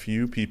letting a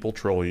few people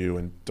troll you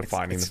and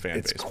defining the fan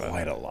base. It's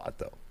quite a lot,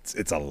 though.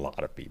 It's a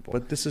lot of people.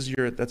 But this is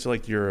that's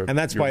like your And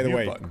that's, your by the mute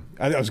way, button.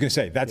 I was going to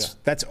say,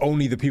 that's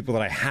only the people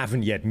that I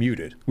haven't yet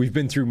muted. We've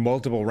been through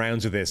multiple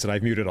rounds of this, and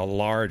I've muted a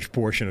large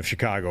portion of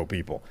Chicago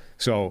people.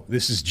 So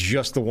this is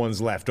just the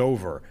ones left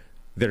over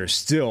that are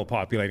still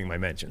populating my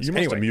mentions. You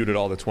must have muted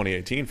all the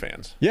 2018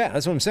 fans. Yeah,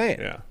 that's what I'm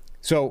saying. Yeah.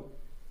 So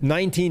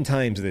 19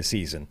 times this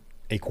season,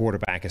 a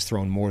quarterback has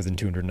thrown more than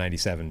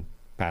 297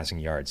 passing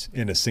yards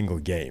in a single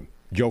game.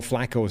 Joe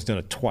Flacco has done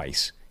it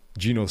twice.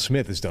 Geno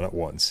Smith has done it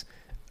once.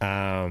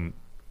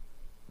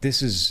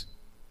 This is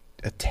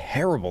a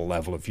terrible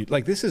level of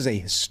this is a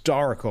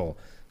historical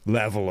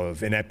level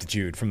of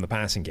ineptitude from the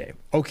passing game.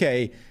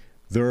 Okay,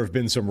 there have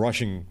been some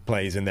rushing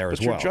plays in there as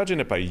well. But you're judging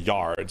it by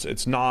yards.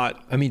 It's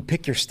not. I mean,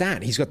 pick your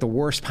stat. He's got the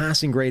worst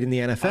passing grade in the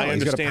NFL.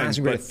 He's got a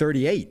passing grade of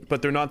 38.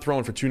 But they're not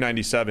throwing for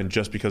 297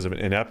 just because of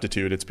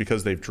ineptitude. It's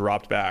because they've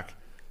dropped back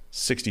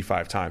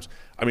 65 times.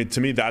 I mean, to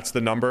me, that's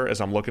the number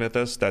as I'm looking at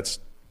this. That's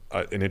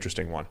an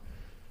interesting one.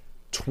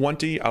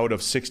 20 out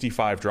of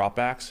 65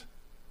 dropbacks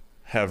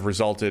have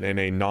resulted in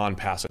a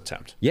non-pass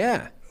attempt.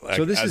 Yeah.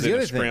 So this is the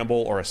other thing. A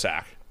scramble or a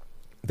sack.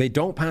 They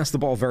don't pass the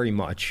ball very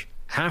much.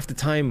 Half the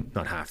time,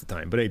 not half the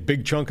time, but a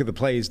big chunk of the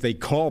plays, they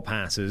call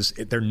passes.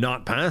 They're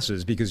not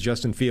passes because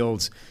Justin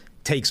Fields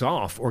takes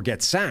off or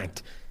gets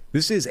sacked.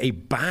 This is a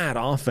bad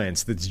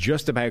offense that's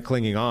just about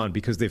clinging on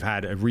because they've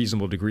had a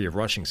reasonable degree of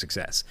rushing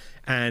success.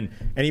 And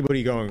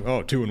anybody going,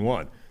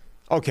 2-1.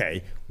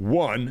 Okay,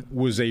 1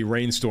 was a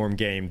rainstorm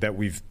game that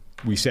we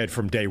said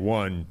from day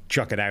one,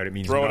 chuck it out. It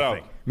means Throw nothing. it out.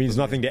 It means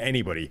nothing to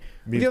anybody.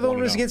 The other one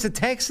was against the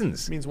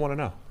Texans. It means 1-0.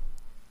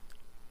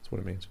 That's what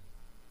it means.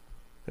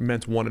 It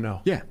meant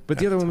 1-0. Yeah, but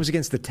the other one was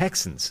against the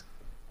Texans.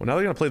 Well, now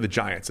they're going to play the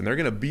Giants, and they're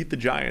going to beat the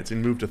Giants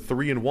and move to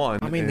 3-1.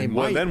 I mean, they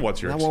might. Then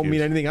what's your excuse? excuse? That won't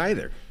mean anything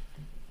either.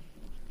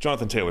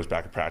 Jonathan Taylor's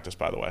back at practice,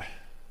 by the way.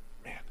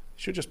 Man, you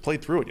should have just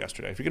played through it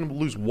yesterday. If you're going to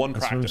lose one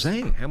practice, what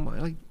I'm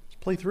saying. Just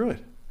play through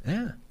it.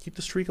 Yeah. Keep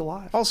the streak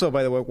alive. Also,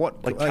 by the way,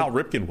 Cal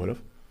Ripken would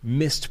have.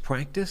 Missed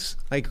practice?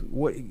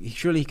 What?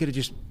 Surely he could have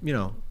just,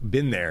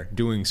 been there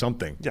doing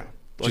something. Yeah.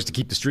 Just to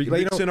keep the streak.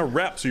 Mix in a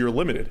rep so you're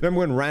limited. Remember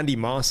when Randy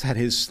Moss had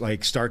his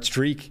start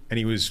streak and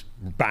he was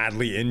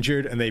badly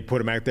injured and they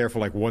put him out there for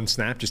one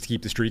snap just to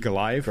keep the streak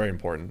alive? Very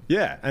important.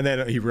 Yeah, and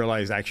then he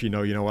realized, actually,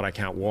 no, you know what, I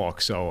can't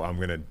walk, so I'm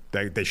gonna.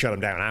 They shut him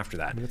down after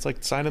that. I mean, it's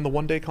like signing the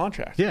one-day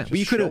contract. Yeah, but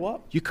you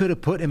could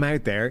have put him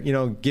out there,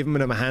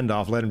 given him a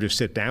handoff, let him just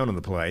sit down on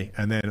the play,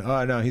 and then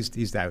no,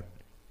 he's out.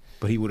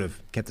 But he would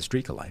have kept the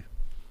streak alive.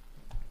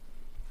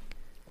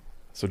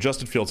 So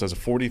Justin Fields has a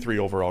 43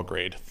 overall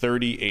grade,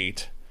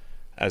 38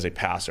 as a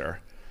passer.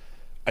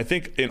 I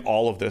think in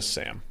all of this,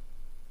 Sam,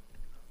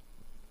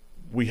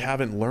 we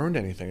haven't learned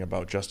anything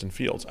about Justin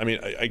Fields. I mean,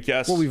 I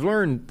guess... Well, we've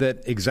learned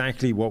that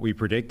exactly what we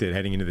predicted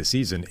heading into the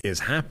season is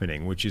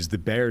happening, which is the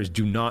Bears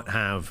do not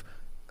have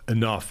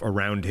enough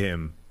around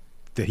him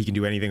that he can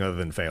do anything other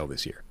than fail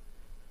this year.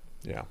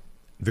 Yeah.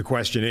 The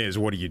question is,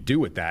 what do you do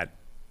with that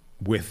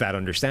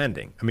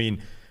understanding? I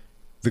mean,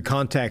 the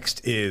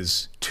context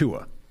is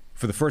Tua.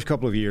 For the first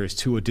couple of years,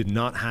 Tua did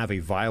not have a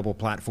viable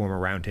platform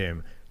around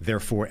him.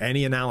 Therefore,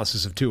 any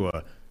analysis of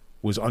Tua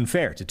was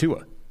unfair to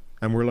Tua.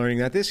 And we're learning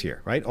that this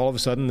year, right? All of a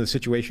sudden, the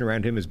situation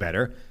around him is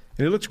better,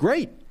 and it looks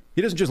great.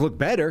 He doesn't just look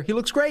better, he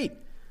looks great.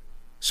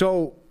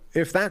 So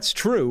if that's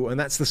true, and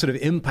that's the sort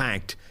of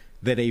impact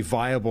that a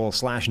viable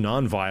 /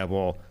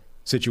 non-viable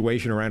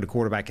situation around a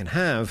quarterback can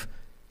have,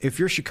 if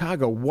you're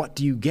Chicago, what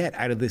do you get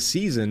out of this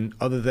season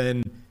other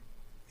than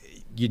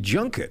you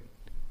junk it?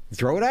 You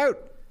throw it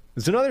out.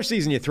 It's another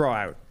season you throw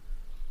out.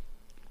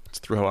 Let's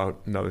throw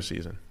out another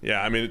season.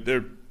 Yeah, I mean,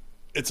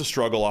 it's a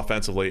struggle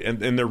offensively, and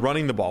they're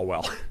running the ball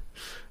well.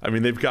 I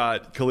mean, they've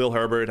got Khalil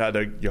Herbert had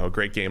a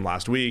great game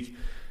last week.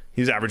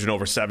 He's averaging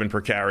over 7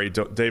 per carry.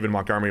 David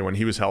Montgomery, when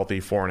he was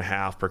healthy,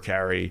 4.5 per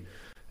carry.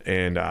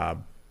 And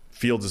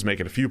Fields is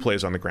making a few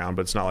plays on the ground,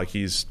 but it's not like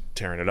he's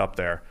tearing it up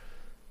there.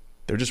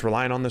 They're just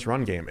relying on this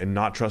run game and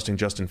not trusting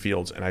Justin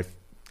Fields. And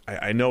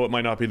I know it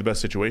might not be the best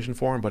situation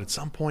for him, but at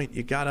some point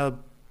you got to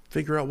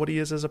figure out what he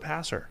is as a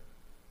passer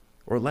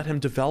or let him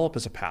develop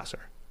as a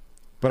passer.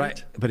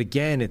 But but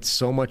again, it's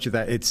so much of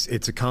that. It's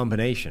a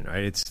combination,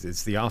 right?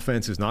 It's the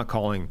offense is not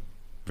calling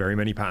very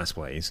many pass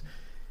plays,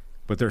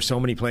 but there's so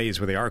many plays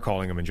where they are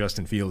calling them, and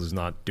Justin Fields is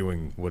not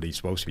doing what he's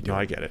supposed to be doing.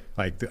 No, I get it.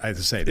 Like as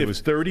I say, if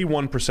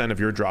 31% of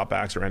your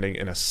dropbacks are ending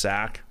in a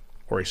sack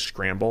or a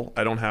scramble,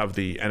 I don't have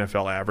the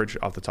NFL average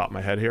off the top of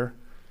my head here,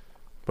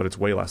 but it's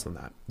way less than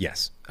that.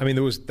 Yes. I mean,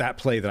 there was that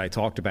play that I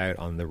talked about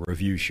on the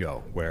review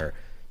show where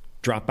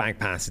drop back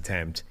pass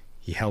attempt,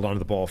 he held onto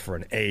the ball for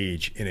an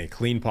age in a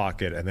clean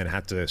pocket and then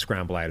had to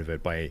scramble out of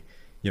it by,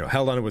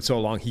 held on to it so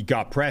long he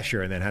got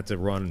pressure and then had to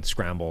run,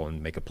 scramble,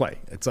 and make a play.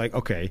 It's like,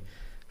 okay,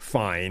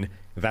 fine.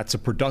 That's a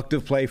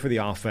productive play for the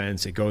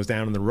offense. It goes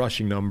down in the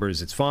rushing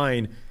numbers. It's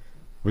fine.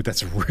 But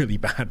that's a really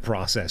bad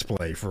process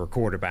play for a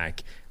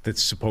quarterback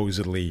that's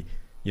supposedly,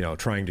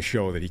 trying to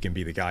show that he can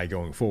be the guy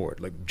going forward.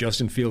 Like,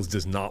 Justin Fields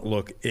does not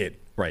look it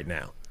right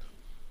now.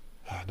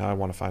 Now I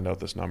want to find out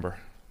this number.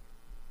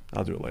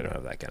 I'll do it later. I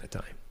don't have that kind of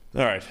time.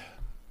 All right.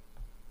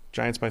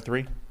 Giants by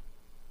 3?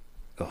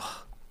 Ugh.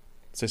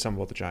 Say something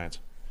about the Giants.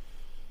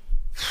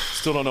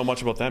 Still don't know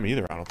much about them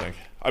either, I don't think.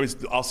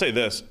 I'll say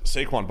this.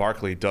 Saquon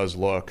Barkley does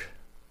look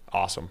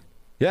awesome.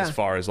 Yeah. As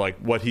far as like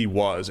what he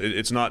was.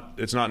 It's not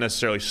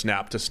necessarily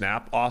snap to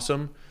snap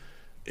awesome.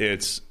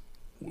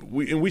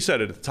 We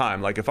said it at the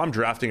time, like if I'm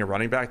drafting a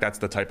running back, that's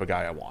the type of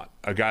guy I want.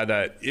 A guy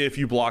that if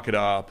you block it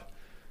up,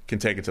 can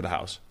take it to the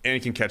house and he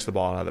can catch the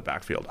ball out of the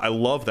backfield. I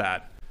love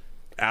that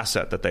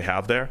asset that they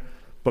have there.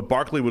 But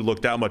Barkley would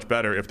look that much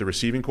better if the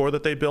receiving core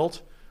that they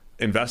built,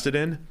 invested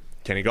in,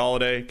 Kenny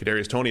Golladay,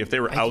 Kadarius Toney, if they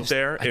were out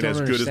there and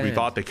as good as we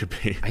thought they could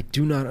be. I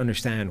do not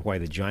understand why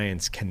the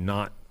Giants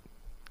cannot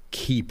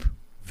keep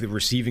the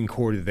receiving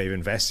core that they've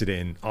invested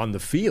in on the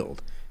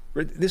field.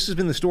 This has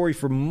been the story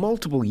for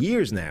multiple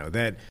years now,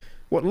 that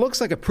what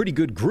looks like a pretty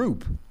good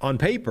group on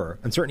paper,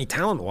 and certainly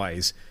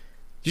talent-wise,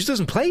 just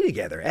doesn't play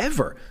together,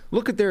 ever.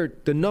 Look at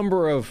the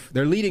number of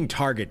their leading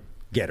target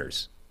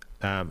getters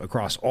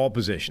across all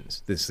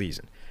positions this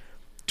season.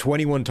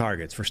 21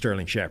 targets for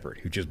Sterling Shepard,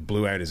 who just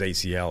blew out his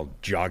ACL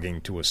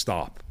jogging to a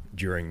stop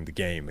during the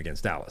game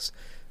against Dallas.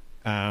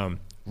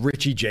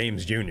 Richie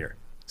James Jr.,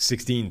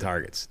 16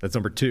 targets. That's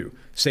number 2.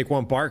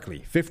 Saquon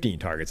Barkley, 15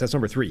 targets. That's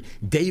number 3.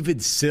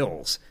 David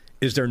Sills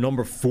is their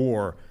number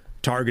 4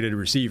 targeted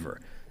receiver.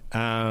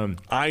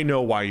 I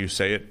know why you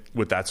say it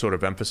with that sort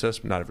of emphasis,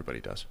 but not everybody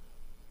does.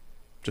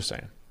 Just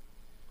saying.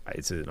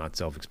 It's not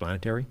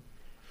self-explanatory?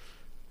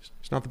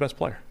 He's not the best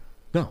player.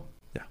 No.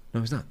 Yeah.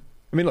 No, he's not.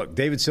 I mean, look,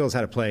 David Sills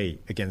had a play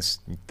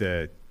against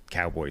the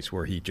Cowboys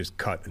where he just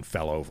cut and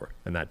fell over,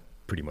 and that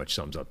pretty much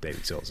sums up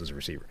David Sills as a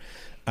receiver.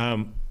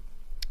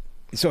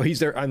 So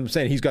I'm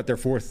saying he's got their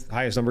 4th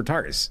highest number of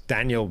targets.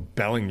 Daniel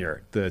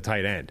Bellinger, the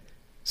tight end,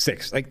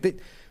 6.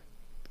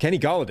 Kenny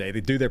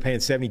Golladay, they're paying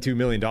 $72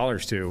 million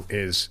to,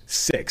 is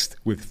 6th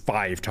with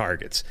 5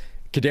 targets.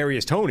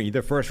 Kadarius Toney,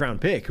 their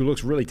first-round pick, who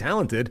looks really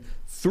talented,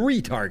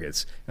 3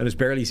 targets and has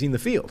barely seen the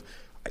field.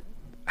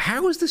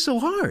 How is this so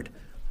hard?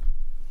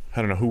 I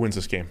don't know who wins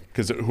this game,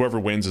 because whoever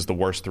wins is the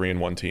worst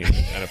 3-1 team in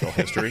NFL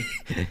history.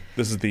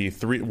 This is the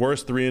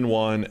worst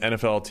 3-1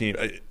 NFL team.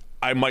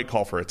 I might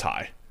call for a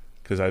tie,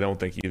 because I don't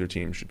think either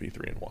team should be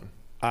 3-1.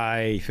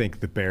 I think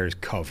the Bears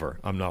cover.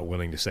 I'm not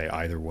willing to say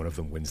either one of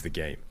them wins the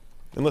game.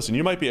 And listen,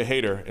 you might be a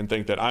hater and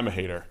think that I'm a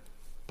hater,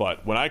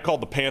 but when I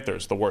called the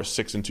Panthers the worst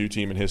 6-2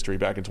 team in history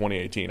back in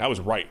 2018, I was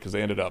right, because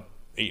they ended up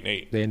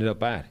 8-8. They ended up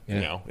bad.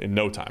 Yeah. In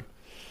no time.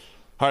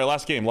 All right,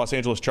 last game, Los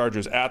Angeles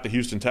Chargers at the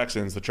Houston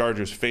Texans. The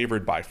Chargers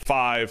favored by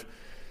 5.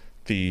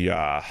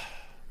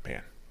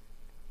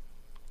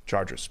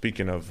 Chargers,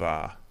 speaking of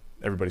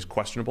everybody's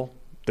questionable,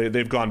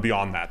 they've gone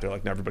beyond that. They're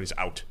like, everybody's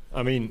out.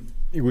 I mean,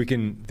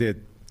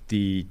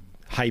 the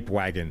hype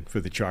wagon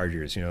for the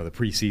Chargers, the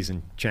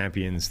preseason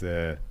champions,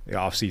 the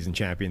off-season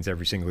champions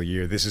every single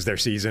year. This is their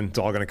season. It's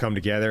all going to come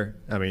together.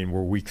 I mean,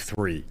 we're week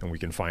 3, and we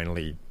can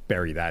finally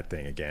bury that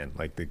thing again.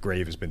 Like, the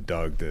grave has been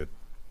dug.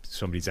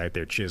 Somebody's out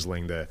there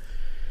chiseling the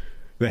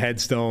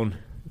headstone.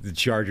 The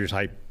Chargers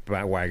hype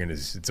wagon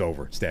it's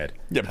over. It's dead.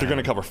 Yeah, but they're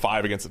going to cover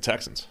 5 against the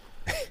Texans,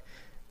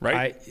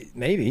 right?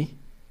 Maybe.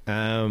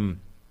 I mean,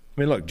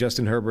 look,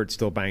 Justin Herbert's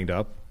still banged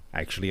up,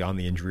 actually on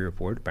the injury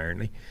report,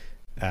 apparently.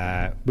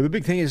 But the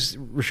big thing is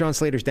Rashawn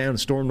Slater's down.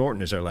 Storm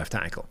Norton is their left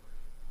tackle.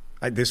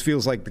 This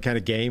feels like the kind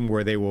of game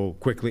where they will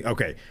quickly.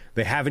 Okay,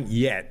 they haven't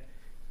yet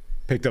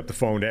picked up the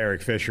phone to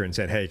Eric Fisher and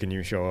said, "Hey, can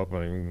you show up? I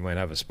mean, we might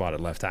have a spot at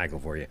left tackle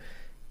for you."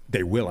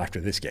 They will after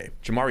this game.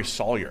 Jamari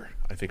Sawyer,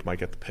 I think, might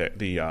get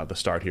the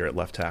start here at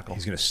left tackle.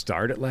 He's going to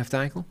start at left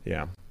tackle?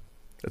 Yeah.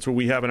 That's what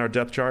we have in our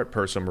depth chart,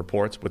 per some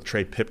reports, with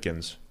Trey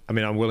Pipkins. I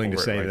mean, I'm willing to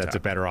say that's a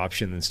better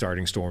option than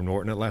starting Storm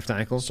Norton at left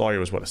tackle. Sawyer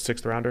was, a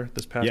 6th rounder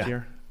this past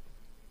year?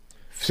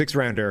 6th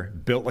rounder,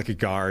 built like a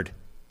guard,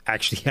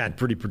 actually had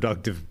pretty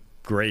productive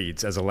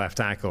grades as a left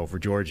tackle for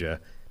Georgia.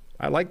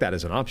 I like that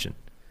as an option.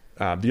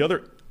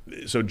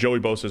 So Joey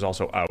Bosa is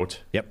also out.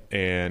 Yep.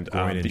 And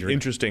the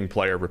interesting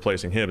player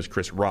replacing him is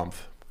Chris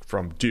Rumph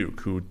from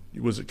Duke, who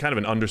was kind of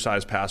an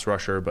undersized pass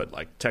rusher, but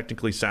like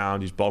technically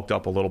sound. He's bulked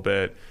up a little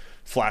bit,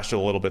 flashed a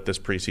little bit this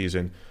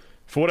preseason.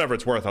 For whatever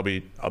it's worth, I'll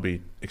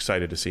be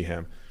excited to see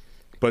him.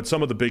 But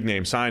some of the big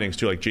name signings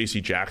too, like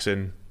J.C.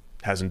 Jackson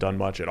hasn't done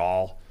much at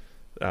all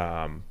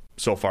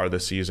so far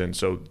this season.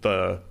 So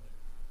the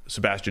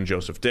Sebastian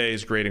Joseph Day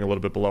is grading a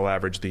little bit below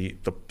average.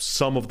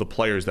 Some of the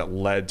players that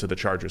led to the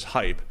Chargers'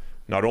 hype,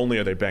 not only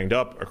are they banged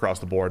up across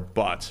the board,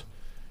 but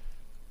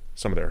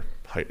some of their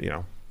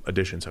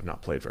additions have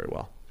not played very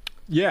well.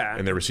 Yeah.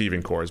 And their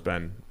receiving core has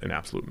been an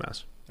absolute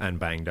mess. And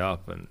banged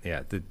up. And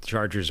yeah, the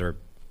Chargers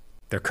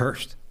they're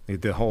cursed.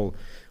 The whole,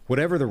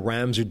 whatever the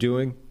Rams are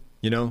doing,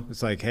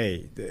 it's like,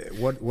 hey,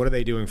 what are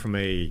they doing from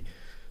a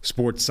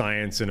sports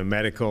science and a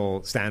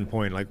medical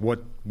standpoint? Like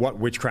what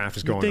witchcraft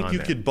is going on? I think you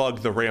there? could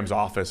bug the Rams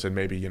office and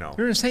maybe, You're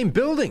in the same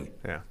building.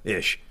 Yeah.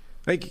 Ish.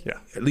 Like, yeah.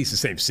 At least the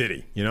same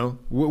city,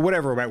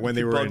 Whatever about when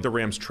they were bug the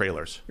Rams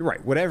trailers.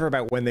 Right. Whatever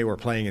about when they were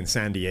playing in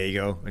San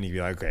Diego, and you'd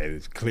be like, okay,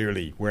 it's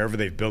clearly wherever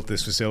they've built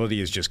this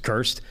facility is just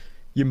cursed.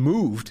 You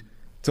moved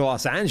to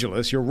Los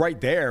Angeles. You're right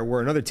there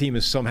where another team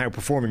is somehow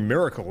performing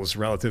miracles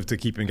relative to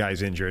keeping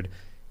guys injured,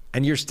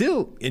 and you're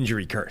still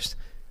injury cursed.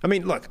 I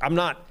mean, look,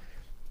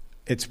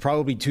 it's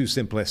probably too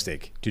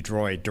simplistic to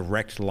draw a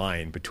direct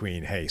line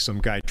between, hey, some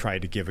guy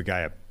tried to give a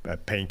guy a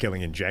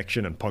pain-killing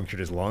injection and punctured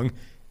his lung,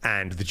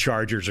 and the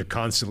Chargers are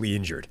constantly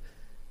injured.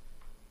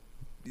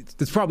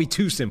 It's probably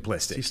too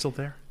simplistic. Is he still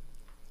there?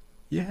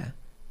 Yeah,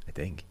 I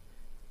think.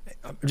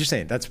 I'm just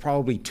saying, that's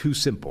probably too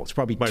simple. It's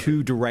probably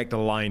too direct a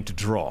line to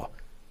draw.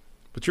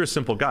 But you're a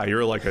simple guy.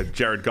 You're like a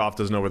Jared Goff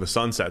doesn't know where the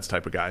sun sets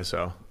type of guy,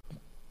 so.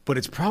 But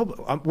it's probably,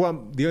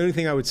 the only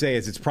thing I would say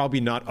is it's probably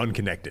not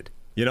unconnected.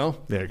 There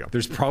you go.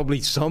 There's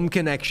probably some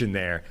connection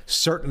there,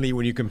 certainly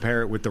when you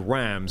compare it with the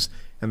Rams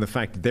and the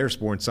fact that their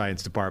sports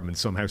science department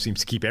somehow seems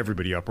to keep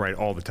everybody upright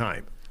all the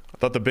time. I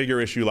thought the bigger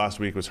issue last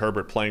week was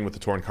Herbert playing with the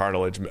torn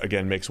cartilage.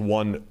 Again, makes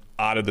one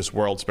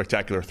out-of-this-world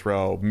spectacular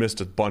throw, missed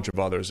a bunch of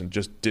others, and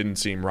just didn't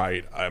seem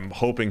right. I'm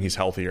hoping he's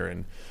healthier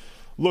and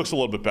looks a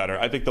little bit better.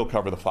 I think they'll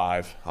cover the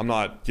 5. I'm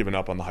not giving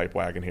up on the hype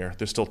wagon here.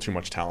 There's still too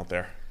much talent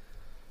there.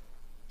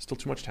 Still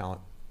too much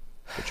talent,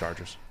 the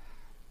Chargers.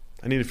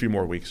 I need a few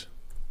more weeks.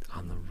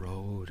 On the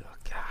road. Oh,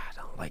 God, I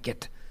don't like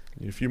it.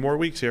 Need a few more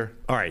weeks here.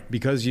 All right,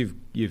 because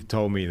you've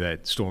told me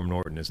that Storm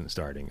Norton isn't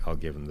starting, I'll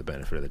give him the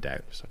benefit of the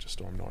doubt. Such a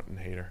Storm Norton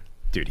hater.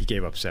 Dude, he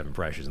gave up 7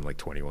 pressures in like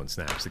 21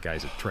 snaps. The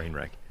guy's a train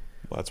wreck.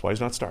 Well, that's why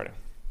he's not starting.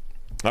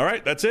 All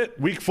right, that's it.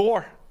 Week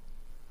 4.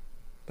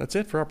 That's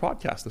it for our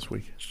podcast this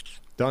week.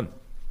 Done.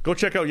 Go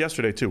check out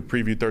yesterday, too.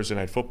 Preview Thursday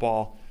Night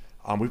Football.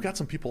 We've got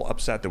some people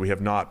upset that we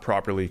have not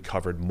properly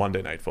covered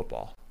Monday Night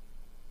Football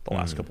the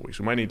last couple weeks.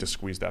 We might need to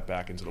squeeze that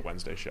back into the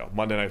Wednesday show.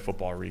 Monday Night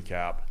Football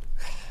recap.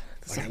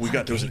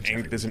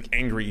 There's an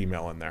angry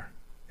email in there.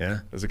 Yeah?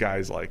 There's a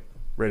guy's like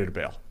ready to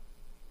bail.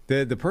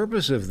 The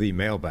purpose of the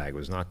mailbag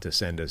was not to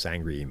send us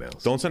angry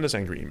emails. Don't send us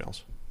angry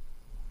emails.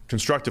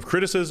 Constructive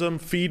criticism,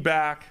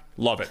 feedback,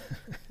 love it.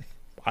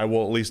 I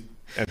will at least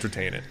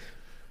entertain it.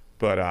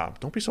 But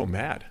don't be so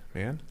mad,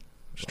 man.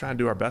 We're just trying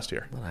to do our best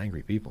here. A lot of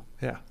angry people.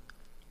 Yeah.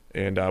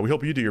 And we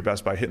hope you do your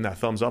best by hitting that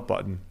thumbs up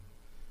button,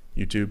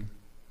 YouTube.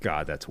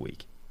 God, that's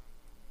weak.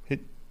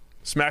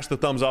 Smash the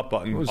thumbs up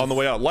button on the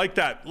way out. Like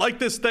that. Like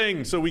this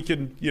thing so we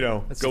can,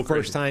 That's go the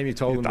first time you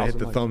told them to hit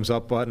the thumbs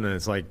up button, and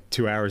it's like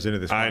 2 hours into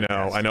this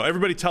podcast. I know.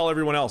 Everybody tell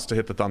everyone else to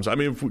hit the thumbs up. I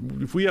mean,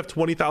 if we have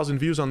 20,000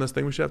 views on this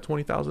thing, we should have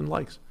 20,000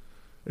 likes.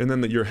 And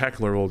then your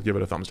heckler will give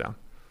it a thumbs down.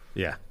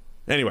 Yeah.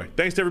 Anyway,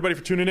 thanks to everybody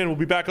for tuning in. We'll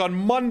be back on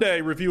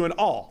Monday reviewing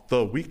all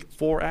the Week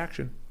 4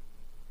 action.